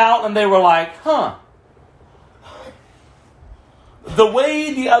looked out and they were like, the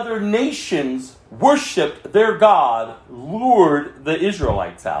way the other nations worshipped their God lured the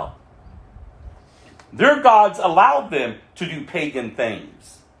Israelites out. Their gods allowed them to do pagan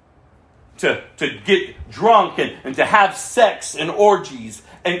things, to get drunk and to have sex and orgies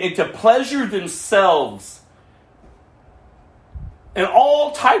and to pleasure themselves in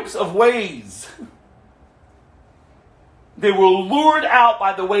all types of ways. They were lured out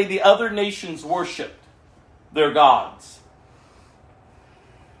by the way the other nations worshipped their gods.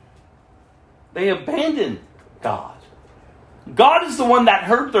 They abandoned God. God is the one that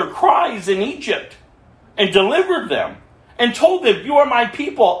heard their cries in Egypt and delivered them and told them, you are my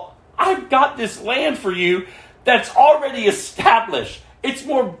people. I've got this land for you that's already established. It's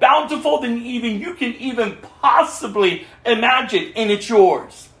more bountiful than even you can even possibly imagine, and it's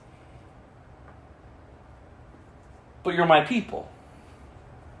yours. But you're my people.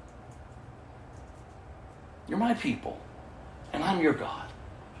 You're my people, and I'm your God.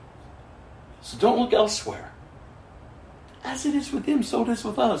 So don't look elsewhere. As it is with them, so it is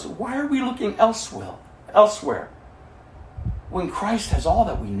with us. Why are we looking elsewhere? When Christ has all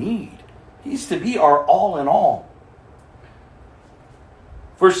that we need. He's to be our all in all.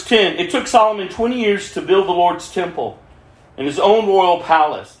 Verse 10, it took Solomon 20 years to build the Lord's temple in his own royal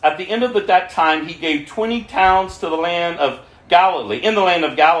palace. At the end of that time, he gave 20 towns to the land of Galilee, in the land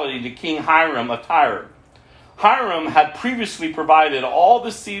of Galilee, to King Hiram of Tyre. Hiram had previously provided all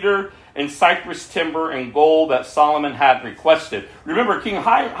the cedar and cypress timber and gold that Solomon had requested. Remember, King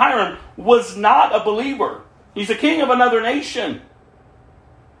Hiram was not a believer. He's a king of another nation.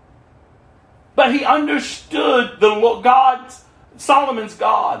 But he understood Solomon's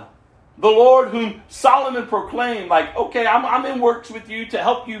God, the Lord whom Solomon proclaimed, like, okay, I'm in works with you to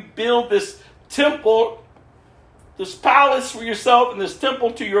help you build this temple, this palace for yourself and this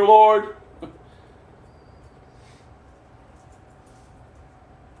temple to your Lord.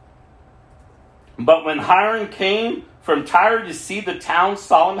 But when Hiram came from Tyre to see the town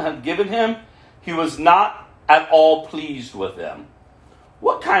Solomon had given him, he was not at all pleased with them.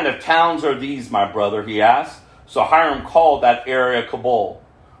 What kind of towns are these, my brother? He asked. So Hiram called that area Kabul,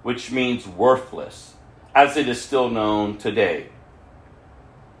 which means worthless, as it is still known today.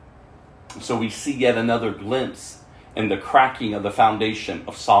 So we see yet another glimpse in the cracking of the foundation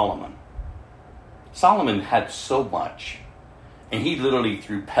of Solomon. Solomon had so much, and he literally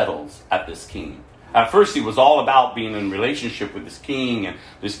threw petals at this king. At first, he was all about being in relationship with this king, and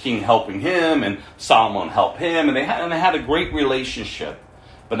this king helping him, and Solomon helped him, and they had a great relationship.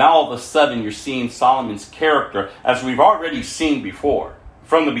 But now all of a sudden, you're seeing Solomon's character, as we've already seen before.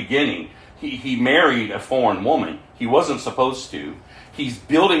 From the beginning, he married a foreign woman. He wasn't supposed to. He's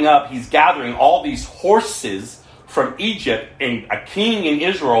building up, he's gathering all these horses from Egypt, and a king in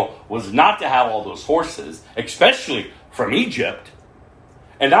Israel was not to have all those horses, especially from Egypt.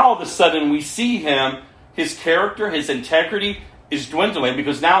 And now all of a sudden we see him, his character, his integrity is dwindling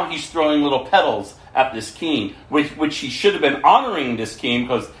because now he's throwing little petals at this king, which he should have been honoring this king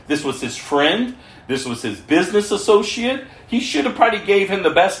because this was his friend, this was his business associate. He should have probably gave him the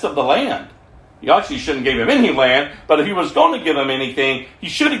best of the land. He actually shouldn't give him any land, but if he was going to give him anything, he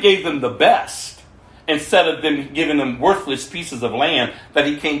should have gave them the best instead of them giving them worthless pieces of land that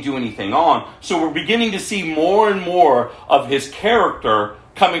he can't do anything on. So we're beginning to see more and more of his character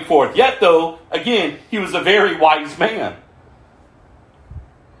coming forth. Yet, though, again, he was a very wise man.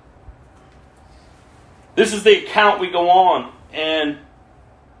 This is the account we go on, and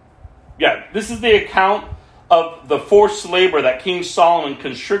this is the account of the forced labor that King Solomon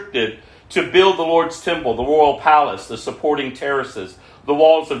constructed to build the Lord's temple, the royal palace, the supporting terraces, the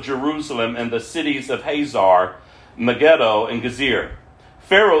walls of Jerusalem, and the cities of Hazor, Megiddo, and Gezer.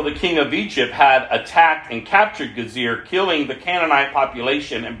 Pharaoh, the king of Egypt, had attacked and captured Gezer, killing the Canaanite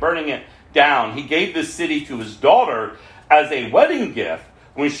population and burning it down. He gave this city to his daughter as a wedding gift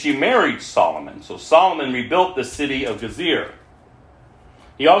when she married Solomon. So Solomon rebuilt the city of Gezer.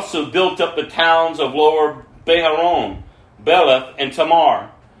 He also built up the towns of Lower Beharon, Beleth, and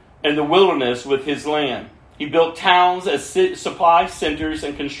Tamar, and the wilderness with his land. He built towns as supply centers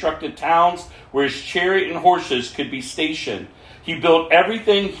and constructed towns where his chariot and horses could be stationed. He built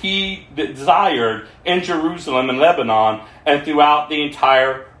everything he desired in Jerusalem and Lebanon and throughout the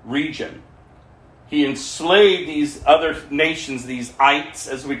entire region. He enslaved these other nations, these ites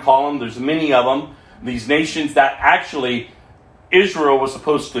as we call them. There's many of them. These nations that actually Israel was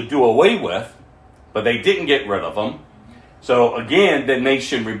supposed to do away with, but they didn't get rid of them. So again, the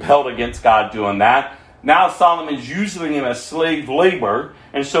nation rebelled against God doing that. Now Solomon's using him as slave labor,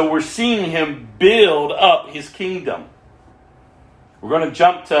 and so we're seeing him build up his kingdom. We're going to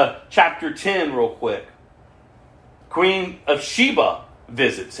jump to chapter 10 real quick. Queen of Sheba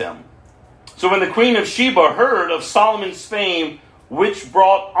visits him. So when the Queen of Sheba heard of Solomon's fame, which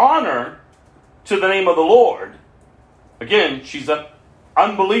brought honor to the name of the Lord, again, she's an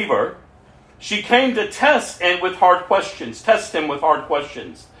unbeliever, she came to test him with hard questions.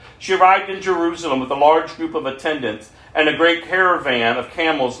 She arrived in Jerusalem with a large group of attendants and a great caravan of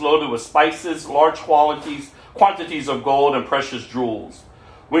camels loaded with spices, large quantities of gold and precious jewels.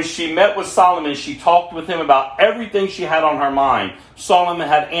 When she met with Solomon, she talked with him about everything she had on her mind. Solomon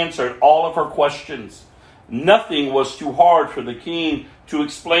had answered all of her questions. Nothing was too hard for the king to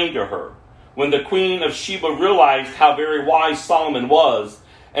explain to her. When the Queen of Sheba realized how very wise Solomon was,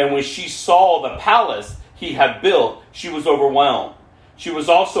 and when she saw the palace he had built, she was overwhelmed. She was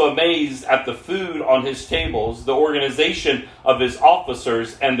also amazed at the food on his tables, the organization of his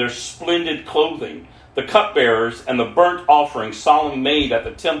officers, and their splendid clothing, the cupbearers, and the burnt offerings Solomon made at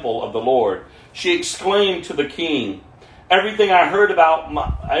the temple of the Lord. She exclaimed to the king, Everything I heard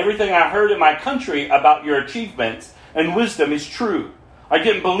in my country about your achievements and wisdom is true. I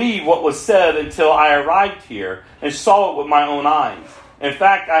didn't believe what was said until I arrived here and saw it with my own eyes. In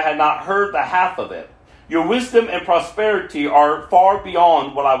fact, I had not heard the half of it. Your wisdom and prosperity are far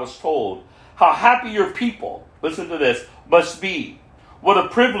beyond what I was told. How happy your people, listen to this, must be. What a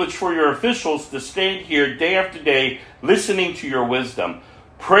privilege for your officials to stand here day after day listening to your wisdom.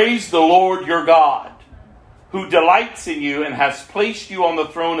 Praise the Lord your God, who delights in you and has placed you on the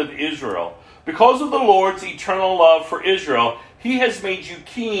throne of Israel. Because of the Lord's eternal love for Israel, he has made you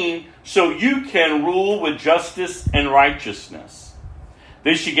king so you can rule with justice and righteousness.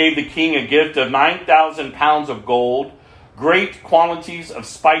 Then she gave the king a gift of 9,000 pounds of gold, great quantities of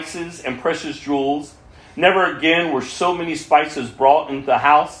spices and precious jewels. Never again were so many spices brought into the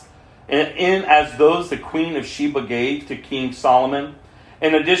house, in as those the Queen of Sheba gave to King Solomon.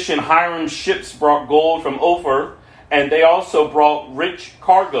 In addition, Hiram's ships brought gold from Ophir, and they also brought rich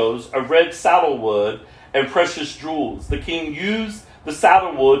cargoes of red saddlewood and precious jewels. The king used the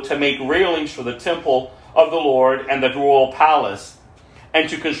saddlewood to make railings for the temple of the Lord and the royal palace, and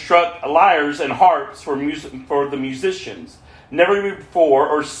to construct lyres and harps for the musicians. Never before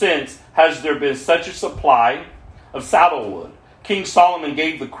or since has there been such a supply of saddlewood. King Solomon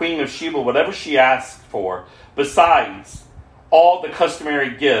gave the Queen of Sheba whatever she asked for, besides all the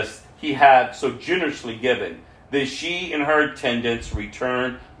customary gifts he had so generously given. Then she and her attendants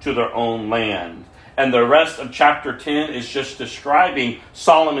returned to their own land. And the rest of chapter 10 is just describing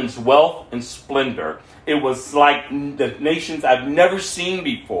Solomon's wealth and splendor. It was like the nations I've never seen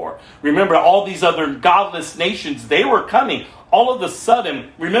before. Remember, all these other godless nations, they were coming. All of a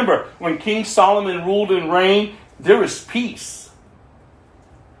sudden, remember, when King Solomon ruled and reigned, there was peace.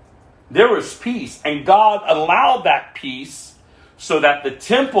 There was peace. And God allowed that peace so that the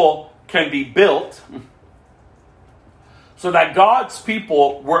temple can be built, so that God's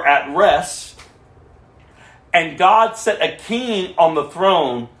people were at rest. And God set a king on the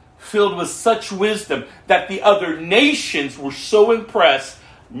throne filled with such wisdom that the other nations were so impressed,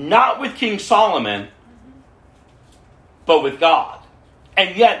 not with King Solomon, but with God.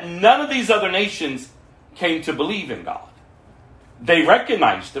 And yet none of these other nations came to believe in God. They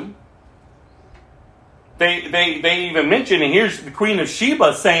recognized him. They even mentioned, and here's the Queen of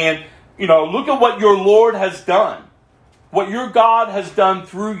Sheba saying, look at what your Lord has done. What your God has done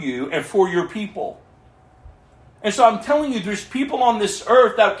through you and for your people. And so I'm telling you, there's people on this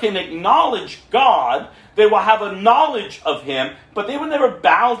earth that can acknowledge God. They will have a knowledge of him, but they will never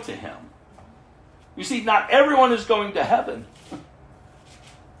bow to him. You see, not everyone is going to heaven.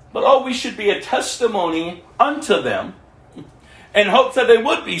 But we should be a testimony unto them in hopes that they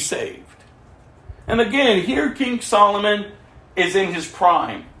would be saved. And again, here King Solomon is in his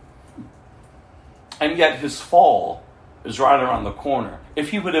prime. And yet his fall is right around the corner.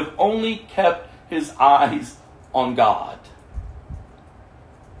 If he would have only kept his eyes on God.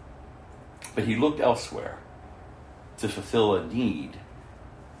 But he looked elsewhere to fulfill a need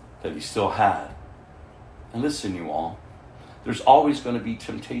that he still had. And listen, you all, there's always going to be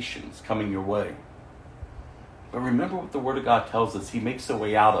temptations coming your way. But remember what the Word of God tells us. He makes a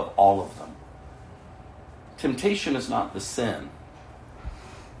way out of all of them. Temptation is not the sin.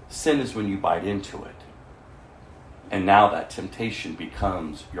 Sin is when you bite into it. And now that temptation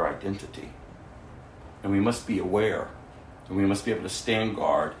becomes your identity. And we must be aware. And we must be able to stand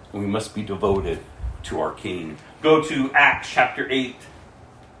guard. And we must be devoted to our King. Go to Acts chapter 8.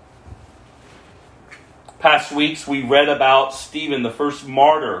 Past weeks we read about Stephen, the first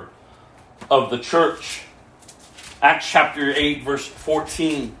martyr of the church. Acts chapter 8, verse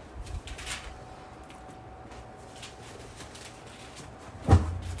 14.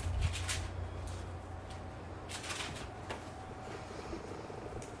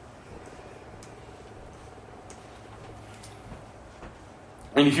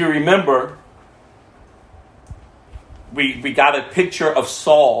 And if you remember, we got a picture of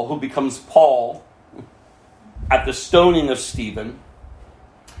Saul, who becomes Paul, at the stoning of Stephen.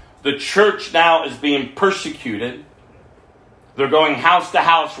 The church now is being persecuted. They're going house to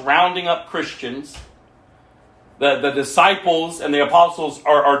house, rounding up Christians. The disciples and the apostles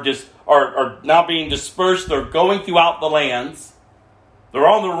are now being dispersed. They're going throughout the lands. They're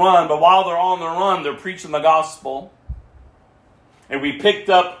on the run, but while they're on the run, they're preaching the gospel. And we picked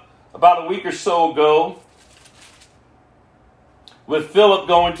up about a week or so ago with Philip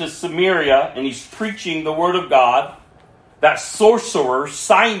going to Samaria, and he's preaching the word of God. That sorcerer,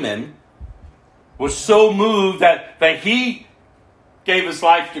 Simon, was so moved that he gave his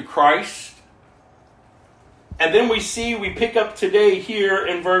life to Christ. And then we pick up today here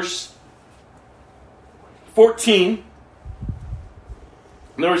in verse 14.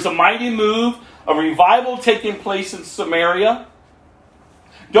 There was a mighty move, a revival taking place in Samaria.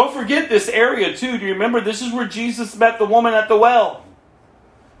 Don't forget this area too. Do you remember this is where Jesus met the woman at the well?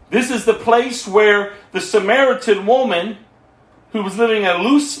 This is the place where the Samaritan woman, who was living a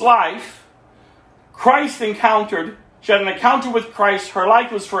loose life, Christ encountered. She had an encounter with Christ. Her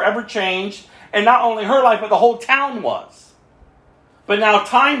life was forever changed. And not only her life, but the whole town was. But now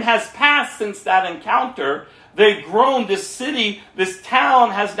time has passed since that encounter. They've grown. This city, this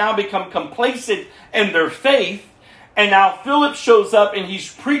town has now become complacent in their faith. And now Philip shows up and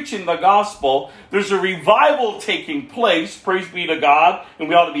he's preaching the gospel. There's a revival taking place. Praise be to God. And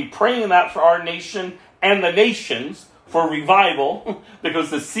we ought to be praying that for our nation and the nations for revival.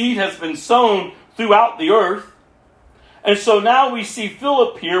 Because the seed has been sown throughout the earth. And so now we see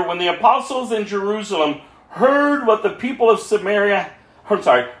Philip here when the apostles in Jerusalem heard that the people of Samaria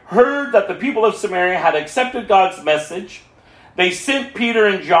had accepted God's message. They sent Peter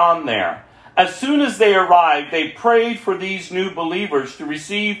and John there. As soon as they arrived, they prayed for these new believers to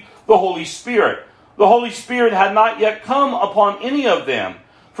receive the Holy Spirit. The Holy Spirit had not yet come upon any of them,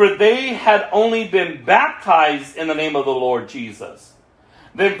 for they had only been baptized in the name of the Lord Jesus.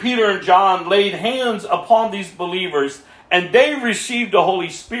 Then Peter and John laid hands upon these believers, and they received the Holy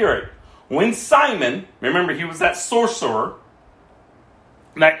Spirit. When Simon, remember he was that sorcerer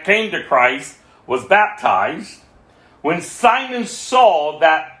that came to Christ, was baptized, when Simon saw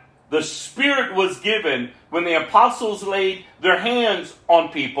that the Spirit was given when the apostles laid their hands on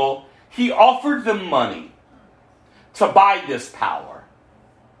people, he offered them money to buy this power.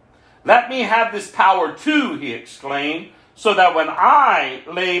 Let me have this power too, he exclaimed, so that when I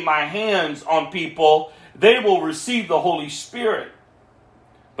lay my hands on people, they will receive the Holy Spirit.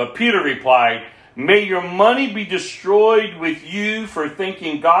 But Peter replied, may your money be destroyed with you for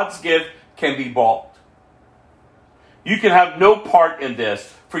thinking God's gift can be bought. You can have no part in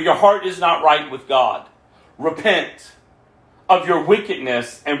this, for your heart is not right with God. Repent of your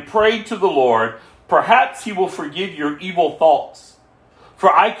wickedness and pray to the Lord. Perhaps he will forgive your evil thoughts. For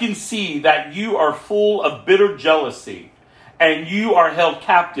I can see that you are full of bitter jealousy, and you are held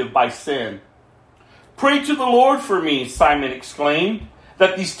captive by sin. Pray to the Lord for me, Simon exclaimed,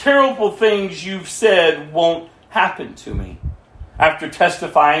 that these terrible things you've said won't happen to me. After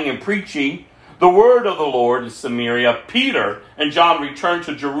testifying and preaching the word of the Lord in Samaria, Peter and John returned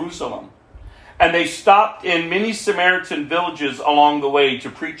to Jerusalem. And they stopped in many Samaritan villages along the way to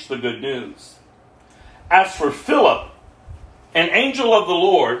preach the good news. As for Philip, an angel of the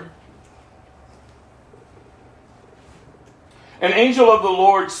Lord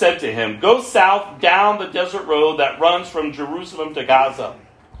said to him, go south down the desert road that runs from Jerusalem to Gaza.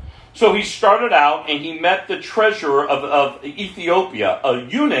 So he started out and he met the treasurer of Ethiopia, a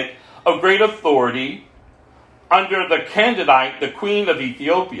eunuch of great authority under the Candidate, the queen of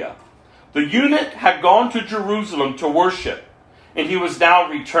Ethiopia. The eunuch had gone to Jerusalem to worship, and he was now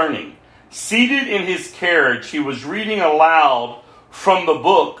returning. Seated in his carriage, he was reading aloud from the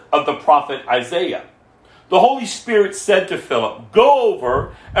book of the prophet Isaiah. The Holy Spirit said to Philip, go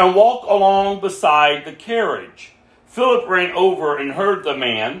over and walk along beside the carriage. Philip ran over and heard the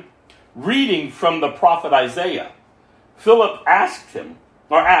man reading from the prophet Isaiah. Philip asked,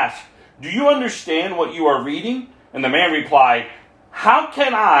 do you understand what you are reading? And the man replied, how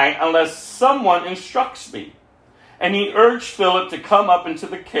can I unless someone instructs me? And he urged Philip to come up into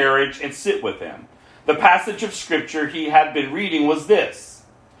the carriage and sit with him. The passage of scripture he had been reading was this: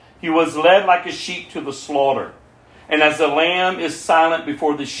 he was led like a sheep to the slaughter, and as a lamb is silent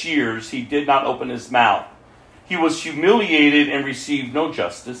before the shears, he did not open his mouth. He was humiliated and received no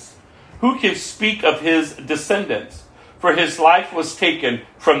justice. Who can speak of his descendants? For his life was taken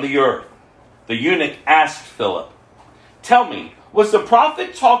from the earth. The eunuch asked Philip, tell me, was the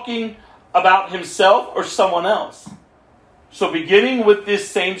prophet talking about himself or someone else? So beginning with this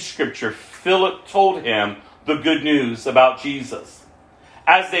same scripture, Philip told him the good news about Jesus.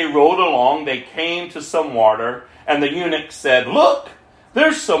 As they rode along, they came to some water, and the eunuch said, "Look,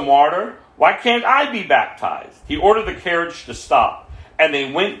 there's some water. Why can't I be baptized?" He ordered the carriage to stop, and they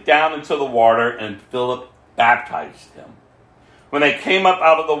went down into the water, and Philip baptized him. When they came up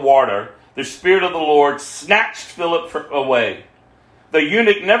out of the water, the Spirit of the Lord snatched Philip away. The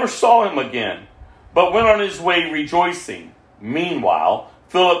eunuch never saw him again, but went on his way rejoicing. Meanwhile,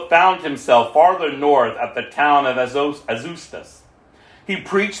 Philip found himself farther north at the town of Azotus. He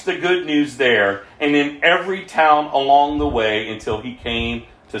preached the good news there and in every town along the way until he came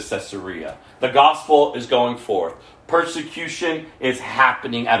to Caesarea. The gospel is going forth. Persecution is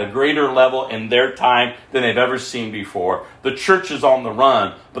happening at a greater level in their time than they've ever seen before. The church is on the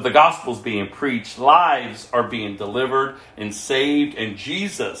run, but the gospel is being preached. Lives are being delivered and saved, and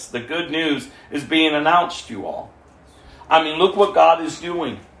Jesus, the good news, is being announced to you all. I mean, look what God is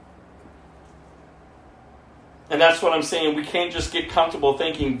doing. And that's what I'm saying. We can't just get comfortable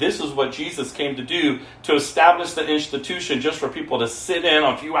thinking this is what Jesus came to do, to establish the institution just for people to sit in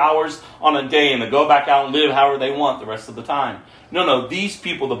a few hours on a day and to go back out and live however they want the rest of the time. No, these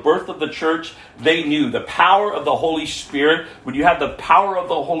people, the birth of the church, they knew the power of the Holy Spirit. When you have the power of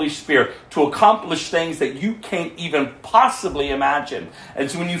the Holy Spirit to accomplish things that you can't even possibly imagine.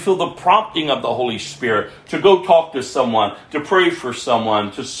 And so when you feel the prompting of the Holy Spirit to go talk to someone, to pray for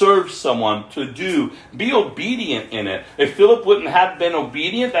someone, to serve someone, to do, be obedient in it. If Philip wouldn't have been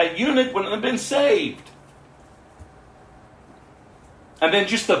obedient, that eunuch wouldn't have been saved. And then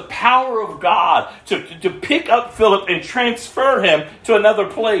just the power of God to pick up Philip and transfer him to another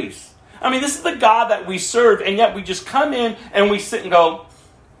place. I mean, this is the God that we serve, and yet we just come in and we sit and go,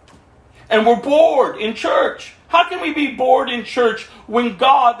 and we're bored in church. How can we be bored in church when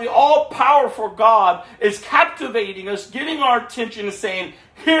God, the all-powerful God, is captivating us, getting our attention and saying,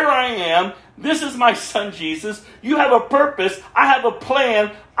 here I am, this is my son Jesus, you have a purpose, I have a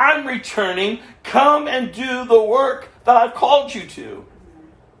plan, I'm returning, come and do the work that I've called you to.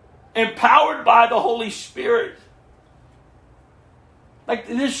 Empowered by the Holy Spirit. Like,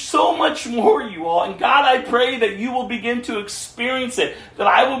 there's so much more, you all. And God, I pray that you will begin to experience it. That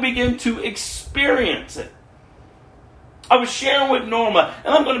I will begin to experience it. I was sharing with Norma,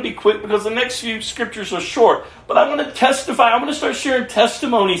 and I'm going to be quick because the next few scriptures are short. But I'm going to testify. I'm going to start sharing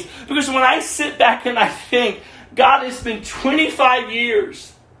testimonies. Because when I sit back and I think, God, it's been 25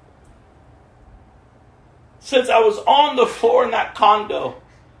 years since I was on the floor in that condo,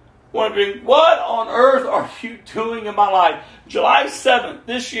 wondering, what on earth are you doing in my life? July 7th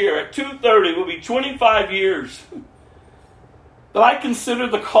this year at 2:30 will be 25 years. But I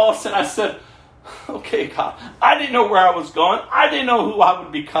considered the cost and I said, okay, God, I didn't know where I was going. I didn't know who I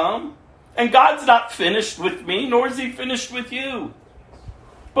would become. And God's not finished with me, nor is he finished with you.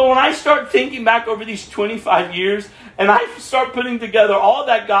 But when I start thinking back over these 25 years and I start putting together all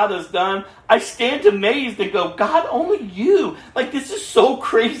that God has done, I stand amazed and go, God, only you. Like, this is so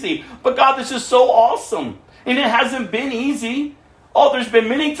crazy. But God, this is so awesome. And it hasn't been easy. Oh, there's been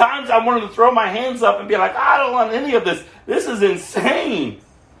many times I wanted to throw my hands up and be like, I don't want any of this. This is insane.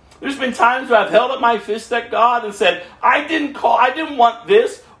 There's been times where I've held up my fist at God and said, I didn't want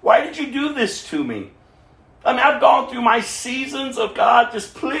this. Why did you do this to me? I mean, I've gone through my seasons of God,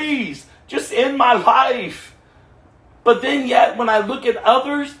 just please, just end my life. But then yet, when I look at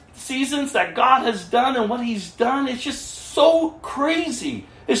other seasons that God has done and what he's done, it's just so crazy.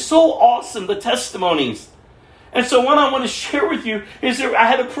 It's so awesome, the testimonies. And so what I want to share with you is that I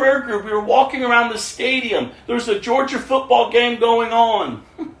had a prayer group. We were walking around the stadium. There was a Georgia football game going on.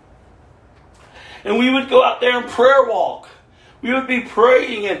 And we would go out there and prayer walk. We would be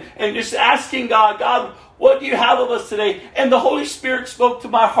praying and just asking God, what do you have of us today? And the Holy Spirit spoke to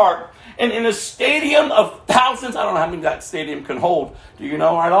my heart. And in a stadium of thousands, I don't know how many that stadium can hold. Do you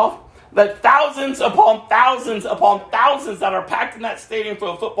know right off? That thousands upon thousands upon thousands that are packed in that stadium for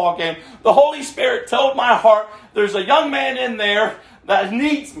a football game. The Holy Spirit told my heart, there's a young man in there that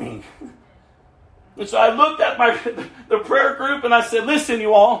needs me. And so I looked at the prayer group and I said, listen,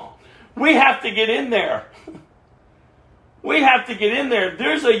 you all, we have to get in there. We have to get in there.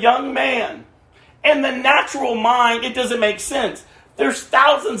 There's a young man. In the natural mind, it doesn't make sense. There's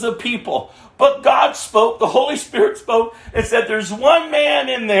thousands of people. But God spoke, the Holy Spirit spoke, and said, there's one man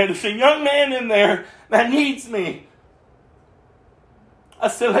in there, there's a young man in there that needs me. I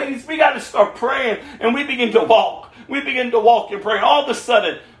said, ladies, we got to start praying. And we begin to walk. We begin to walk and pray. All of a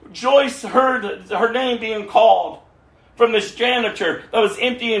sudden, Joyce heard her name being called from this janitor that was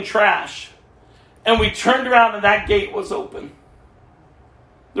emptying trash. And we turned around and that gate was open.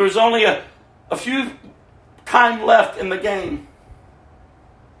 There was only a few time left in the game.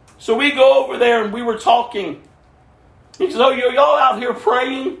 So we go over there and we were talking. He says, oh, y'all out here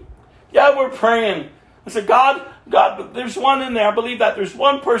praying? Yeah, we're praying. I said, God, there's one in there. I believe that there's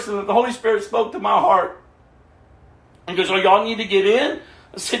one person that the Holy Spirit spoke to my heart. And he goes, oh, y'all need to get in?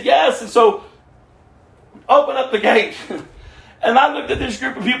 I said, yes. And so, open up the gate. And I looked at this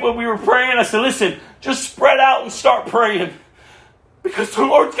group of people and we were praying. I said, listen, just spread out and start praying. Because the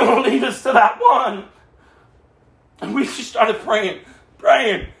Lord's going to lead us to that one. And we just started praying.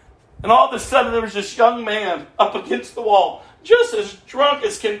 And all of a sudden there was this young man up against the wall, just as drunk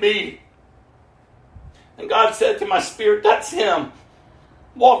as can be. And God said to my spirit, that's him.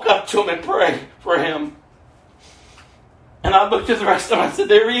 Walk up to him and pray for him. And I looked at the rest of them. I said,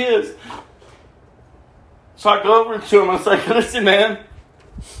 there he is. So I go over to him. I was like, listen, man,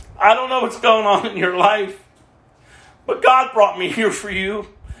 I don't know what's going on in your life, but God brought me here for you.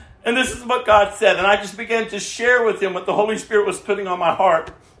 And this is what God said. And I just began to share with him what the Holy Spirit was putting on my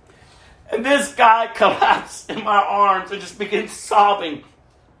heart. And this guy collapsed in my arms and just began sobbing.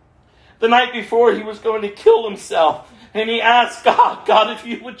 The night before, he was going to kill himself. And he asked God, if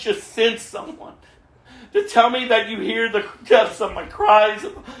you would just send someone to tell me that you hear the depths of my cries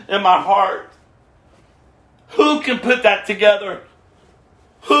in my heart. Who can put that together?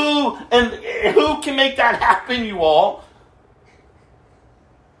 Who can make that happen, you all?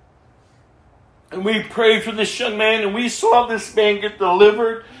 And we prayed for this young man, and we saw this man get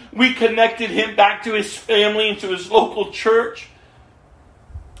delivered. We connected him back to his family and to his local church.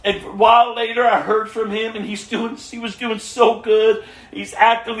 And a while later, I heard from him, and he was doing so good. He's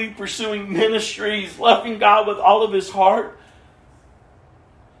actively pursuing ministry. He's loving God with all of his heart.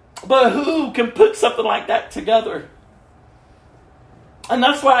 But who can put something like that together? And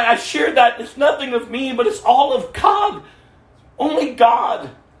that's why I shared that. It's nothing of me, but it's all of God. Only God.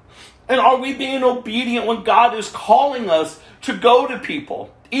 And are we being obedient when God is calling us to go to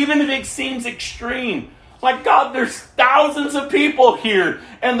people? Even if it seems extreme. Like, God, there's thousands of people here,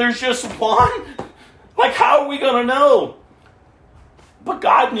 and there's just one? Like, how are we going to know? But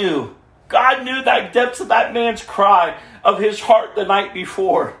God knew. God knew that depths of that man's cry of his heart the night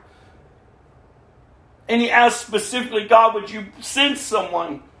before. And he asked specifically, God, would you send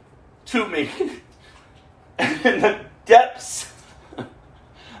someone to me? And in the depths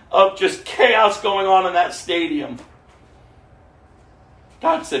of just chaos going on in that stadium,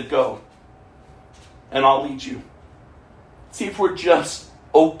 God said, go, and I'll lead you. See, if we're just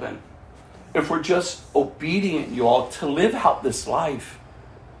open, if we're just obedient, you all, to live out this life,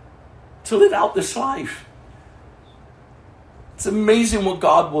 it's amazing what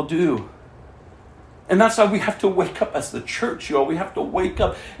God will do. And that's why we have to wake up as the church, you all. We have to wake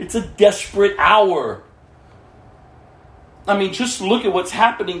up. It's a desperate hour. I mean, just look at what's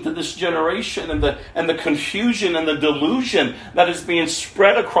happening to this generation and the confusion and the delusion that is being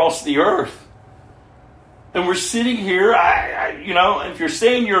spread across the earth. And we're sitting here, if you're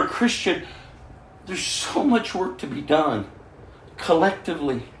saying you're a Christian, there's so much work to be done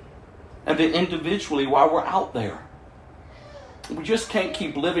collectively and then individually while we're out there. We just can't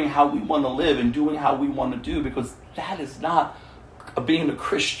keep living how we want to live and doing how we want to do, because that is not being a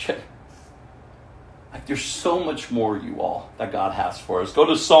Christian. Like, there's so much more, you all, that God has for us. Go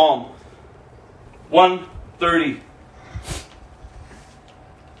to Psalm 130.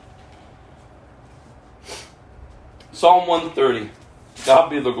 Psalm 130. God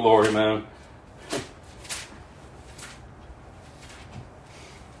be the glory, man.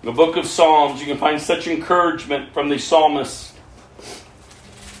 In the book of Psalms, you can find such encouragement from the psalmist.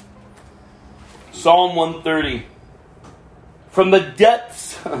 Psalm 130. From the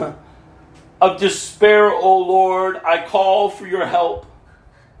depths of despair, O Lord, I call for your help.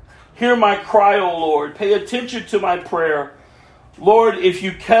 Hear my cry, O Lord. Pay attention to my prayer. Lord, if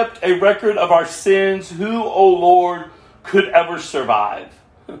you kept a record of our sins, who, O Lord, could ever survive?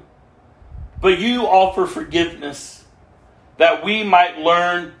 But you offer forgiveness, that we might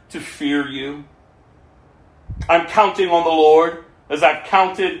learn to fear you. I'm counting on the Lord. As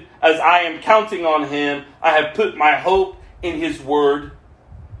I am counting on him, I have put my hope in his word.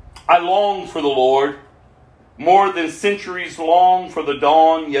 I long for the Lord, more than centuries long for the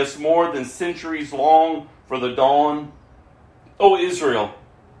dawn. Yes, more than centuries long for the dawn. O Israel,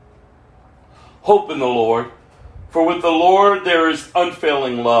 hope in the Lord. For with the Lord there is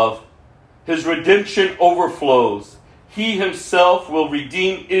unfailing love. His redemption overflows. He himself will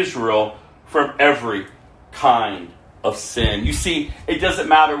redeem Israel from every kind of sin. You see, it doesn't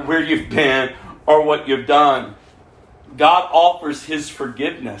matter where you've been or what you've done. God offers his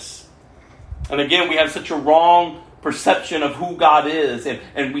forgiveness. And again, we have such a wrong perception of who God is,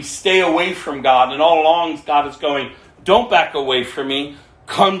 and we stay away from God. And all along, God is going, don't back away from me.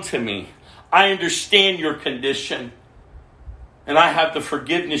 Come to me. I understand your condition. And I have the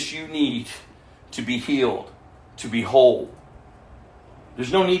forgiveness you need to be healed, to be whole.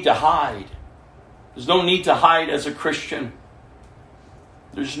 There's no need to hide. There's no need to hide as a Christian.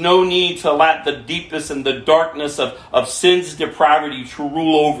 There's no need to let the deepness and the darkness of sin's depravity to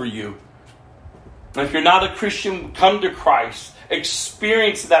rule over you. And if you're not a Christian, come to Christ.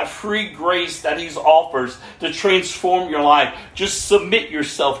 Experience that free grace that He offers to transform your life. Just submit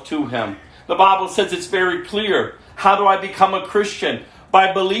yourself to Him. The Bible says it's very clear. How do I become a Christian?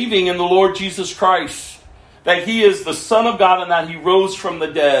 By believing in the Lord Jesus Christ. That He is the Son of God and that He rose from the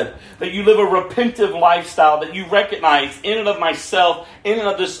dead. That you live a repentive lifestyle. That you recognize in and of myself, in and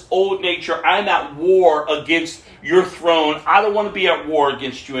of this old nature, I'm at war against your throne. I don't want to be at war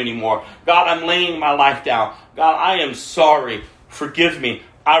against you anymore. God, I'm laying my life down. God, I am sorry. Forgive me.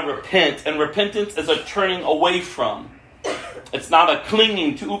 I repent. And repentance is a turning away from. It's not a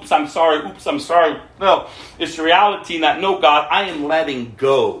clinging to, oops, I'm sorry, oops, I'm sorry. No, it's the reality that, no, God, I am letting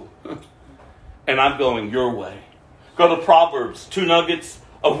go. And I'm going your way. Go to Proverbs, 2 nuggets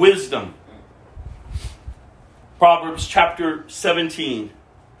of wisdom. Proverbs chapter 17.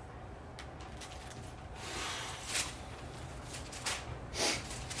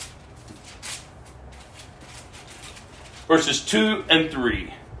 Verses 2 and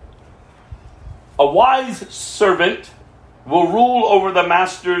 3. A wise servant will rule over the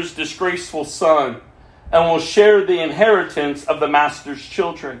master's disgraceful son and will share the inheritance of the master's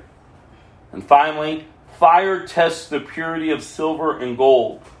children. And finally, fire tests the purity of silver and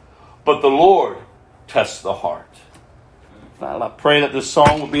gold, but the Lord tests the heart. Well, I pray that this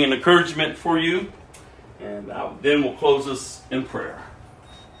song will be an encouragement for you, and then we'll close this in prayer.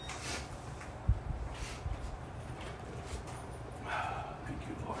 Thank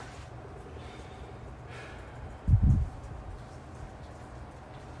you, Lord.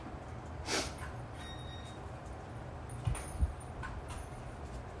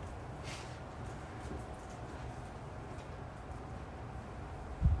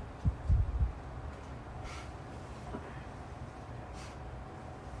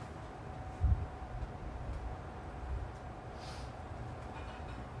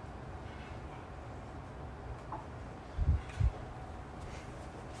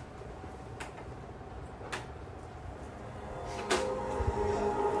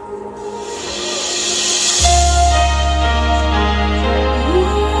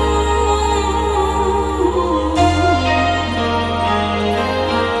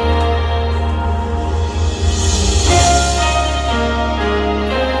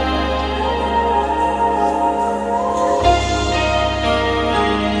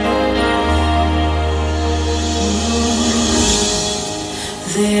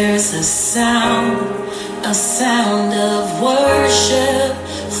 There's a sound of worship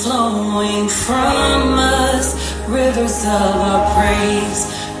flowing from us, rivers of our praise.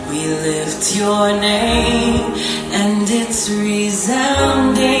 We lift your name and it's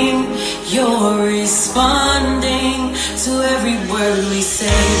resounding. You're responding to every word we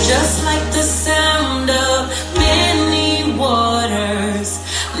say, just like the sound of many waters.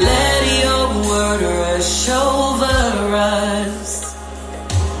 Let your word rush over us.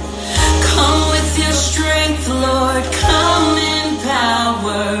 Come with your strength, Lord, come in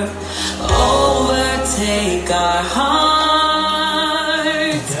power, overtake our hearts.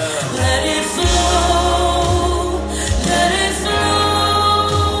 Let it flow, let it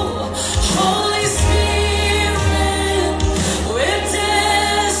flow. Holy Spirit, we're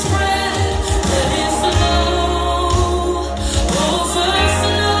desperate. Let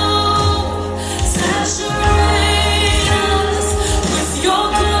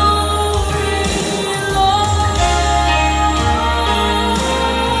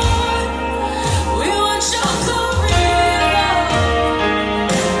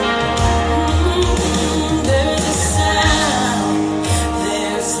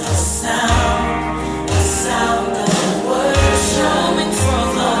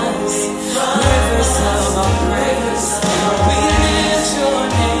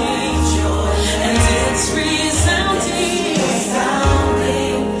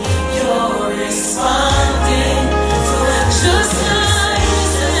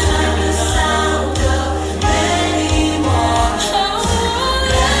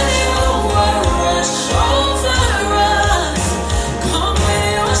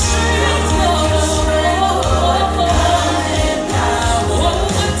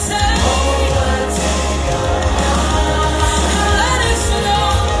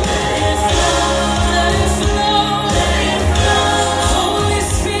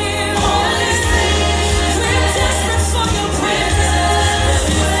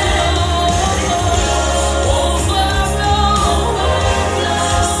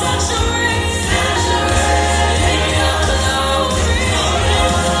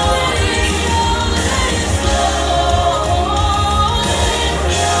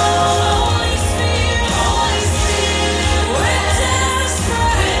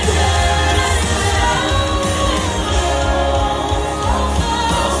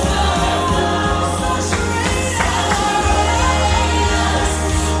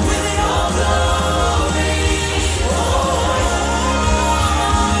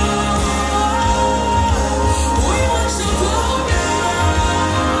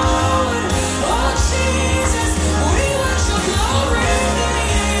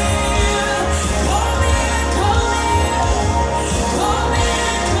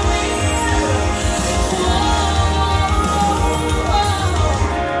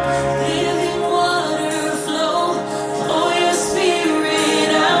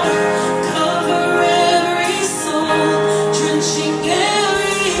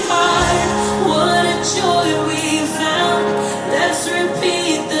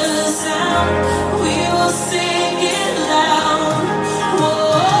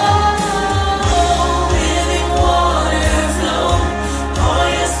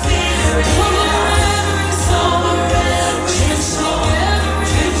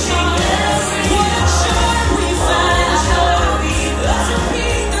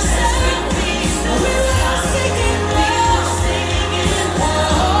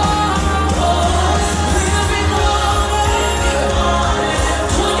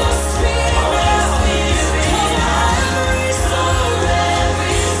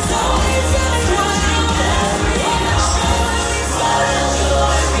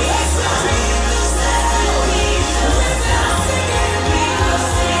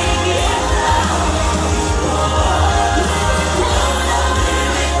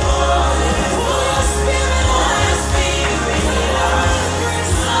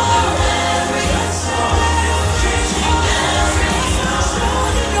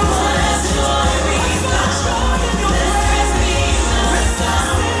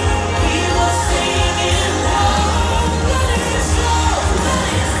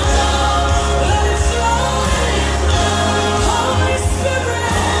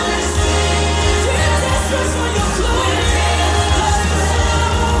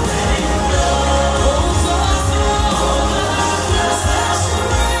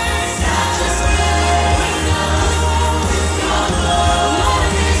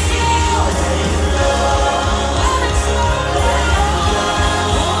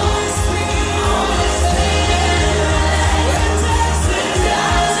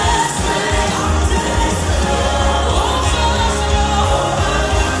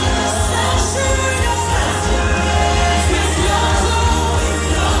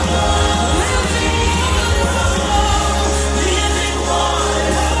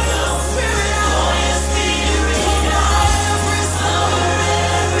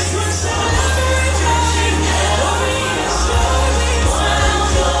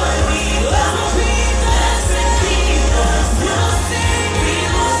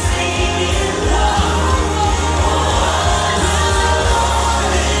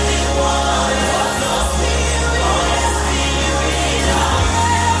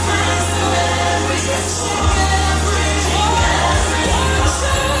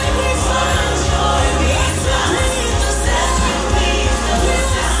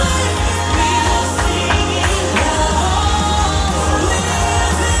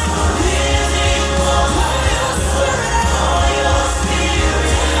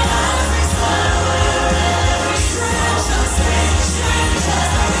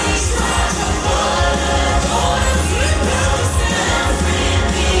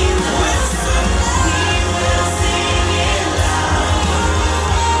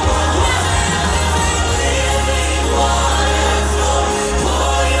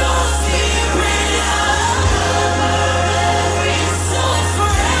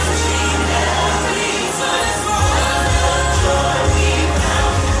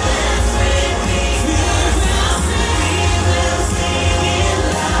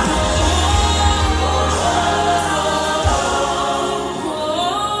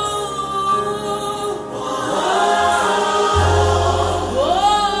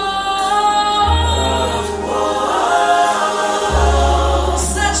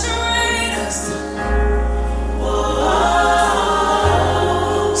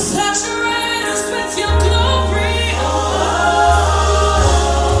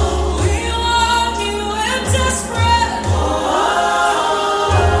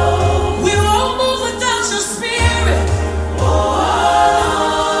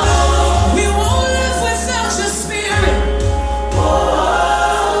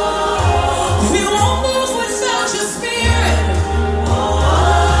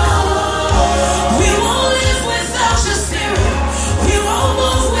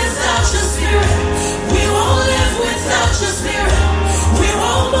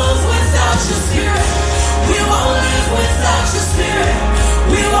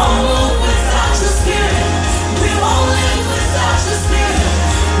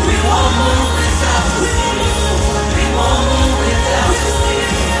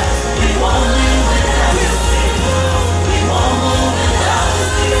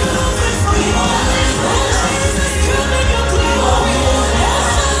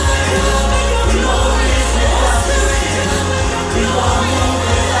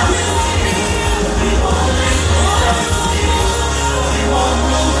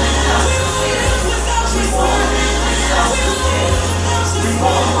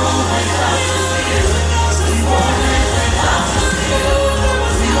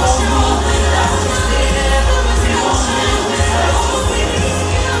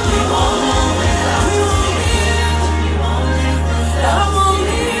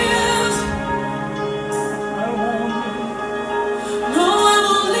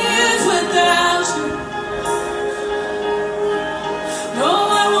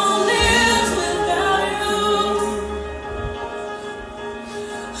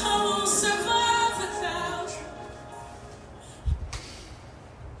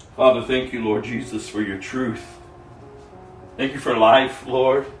Father, thank you, Lord Jesus, for your truth. Thank you for life,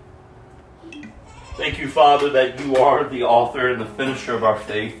 Lord. Thank you, Father, that you are the author and the finisher of our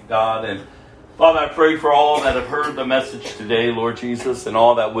faith, God. And Father, I pray for all that have heard the message today, Lord Jesus, and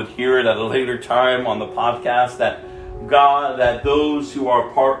all that would hear it at a later time on the podcast, that God, that those who are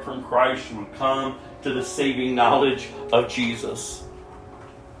apart from Christ would come to the saving knowledge of Jesus.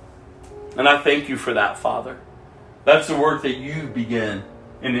 And I thank you for that, Father. That's the work that you begin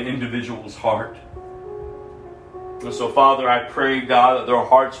in an individual's heart. And so, Father, I pray, God, that their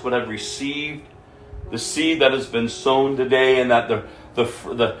hearts would have received the seed that has been sown today, and that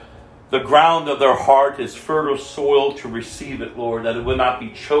the ground of their heart is fertile soil to receive it, Lord. That it would not be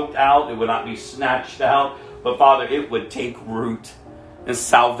choked out, it would not be snatched out, but, Father, it would take root, and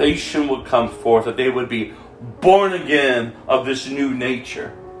salvation would come forth, that they would be born again of this new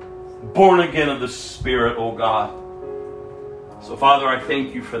nature, born again of the Spirit, oh God. So, Father, I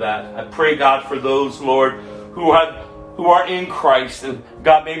thank you for that. I pray, God, for those, Lord, who are in Christ, and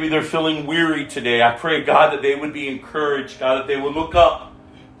God, maybe they're feeling weary today. I pray, God, that they would be encouraged, God, that they would look up,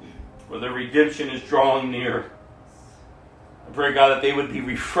 for their redemption is drawing near. I pray, God, that they would be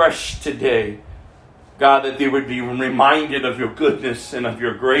refreshed today. God, that they would be reminded of your goodness and of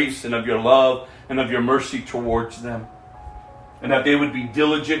your grace and of your love and of your mercy towards them. And that they would be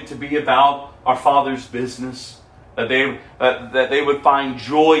diligent to be about our Father's business. That they would find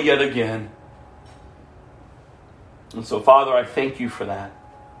joy yet again. And so, Father, I thank you for that.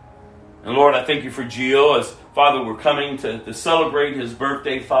 And Lord, I thank you for Gio, as, Father, we're coming to celebrate his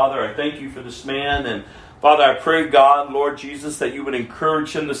birthday, Father. I thank you for this man. And Father, I pray, God, Lord Jesus, that you would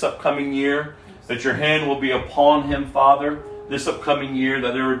encourage him this upcoming year, that your hand will be upon him, Father, this upcoming year,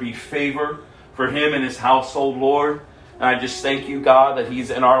 that there would be favor for him and his household, Lord. And I just thank you, God, that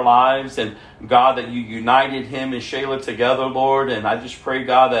he's in our lives, and God, that you united him and Shayla together, Lord. And I just pray,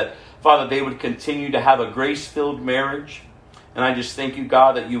 God, that, Father, they would continue to have a grace-filled marriage. And I just thank you,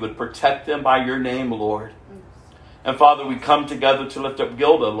 God, that you would protect them by your name, Lord. And Father, we come together to lift up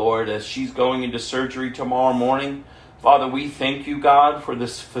Gilda, Lord, as she's going into surgery tomorrow morning. Father, we thank you, God, for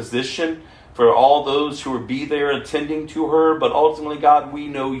this physician, for all those who will be there attending to her. But ultimately, God, we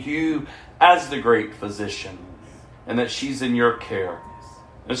know you as the great physician, and that she's in your care.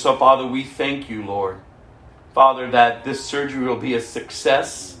 And so, Father, we thank you, Lord. Father, that this surgery will be a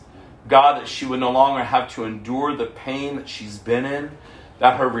success. God, that she would no longer have to endure the pain that she's been in.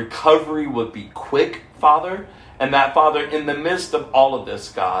 That her recovery would be quick, Father. And that, Father, in the midst of all of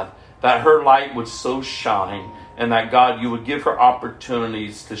this, God, that her light would so shine. And that, God, you would give her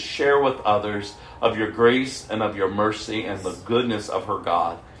opportunities to share with others of your grace and of your mercy and the goodness of her,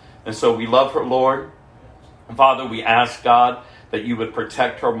 God. And so we love her, Lord. Father, we ask, God, that you would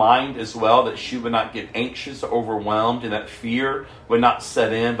protect her mind as well, that she would not get anxious or overwhelmed, and that fear would not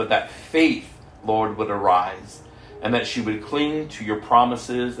set in, but that faith, Lord, would arise, and that she would cling to your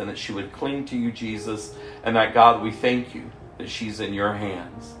promises, and that she would cling to you, Jesus, and that, God, we thank you that she's in your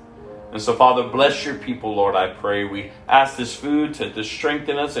hands. And so, Father, bless your people, Lord, I pray. We ask this food to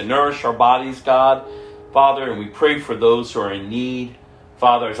strengthen us and nourish our bodies, God, Father, and we pray for those who are in need.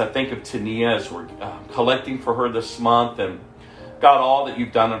 Father, as I think of Tania, as we're collecting for her this month, and God, all that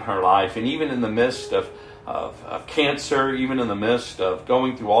you've done in her life, and even in the midst of cancer, even in the midst of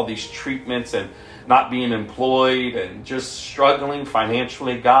going through all these treatments and not being employed and just struggling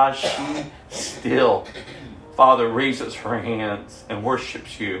financially, God, she still, Father, raises her hands and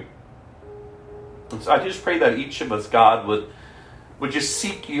worships you. And so I just pray that each of us, God, would just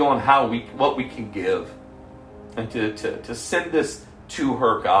seek you on what we can give, and to send this to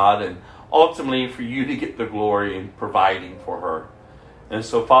her, God, and ultimately for you to get the glory in providing for her. And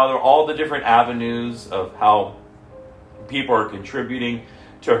so, Father, all the different avenues of how people are contributing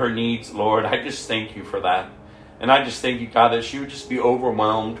to her needs, Lord, I just thank you for that. And I just thank you, God, that she would just be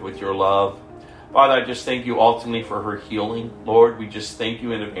overwhelmed with your love. Father, I just thank you ultimately for her healing. Lord, we just thank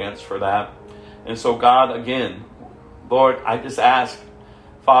you in advance for that. And so, God, again, Lord, I just ask,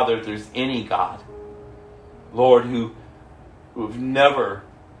 Father, if there's any, God, Lord, who have never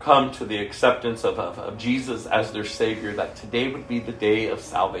come to the acceptance of Jesus as their Savior, that today would be the day of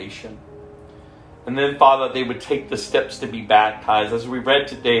salvation. And then, Father, they would take the steps to be baptized. As we read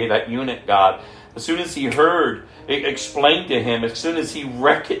today, that eunuch, God, as soon as he heard, it explained to him, as soon as he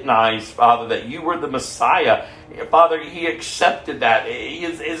recognized, Father, that you were the Messiah, Father, he accepted that.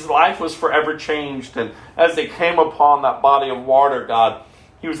 His life was forever changed. And as they came upon that body of water, God,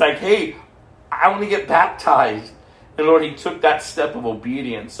 he was like, hey, I want to get baptized. And Lord, he took that step of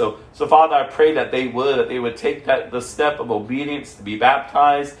obedience. So Father, I pray that they would take the step of obedience to be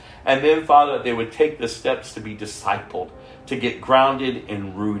baptized. And then, Father, that they would take the steps to be discipled, to get grounded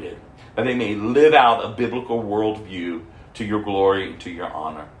and rooted. That they may live out a biblical worldview to your glory and to your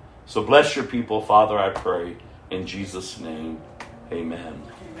honor. So bless your people, Father, I pray. In Jesus' name, amen.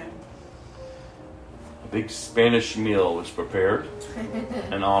 Amen. A big Spanish meal was prepared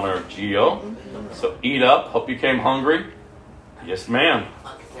in honor of Gio. So eat up. Hope you came hungry. Yes, ma'am.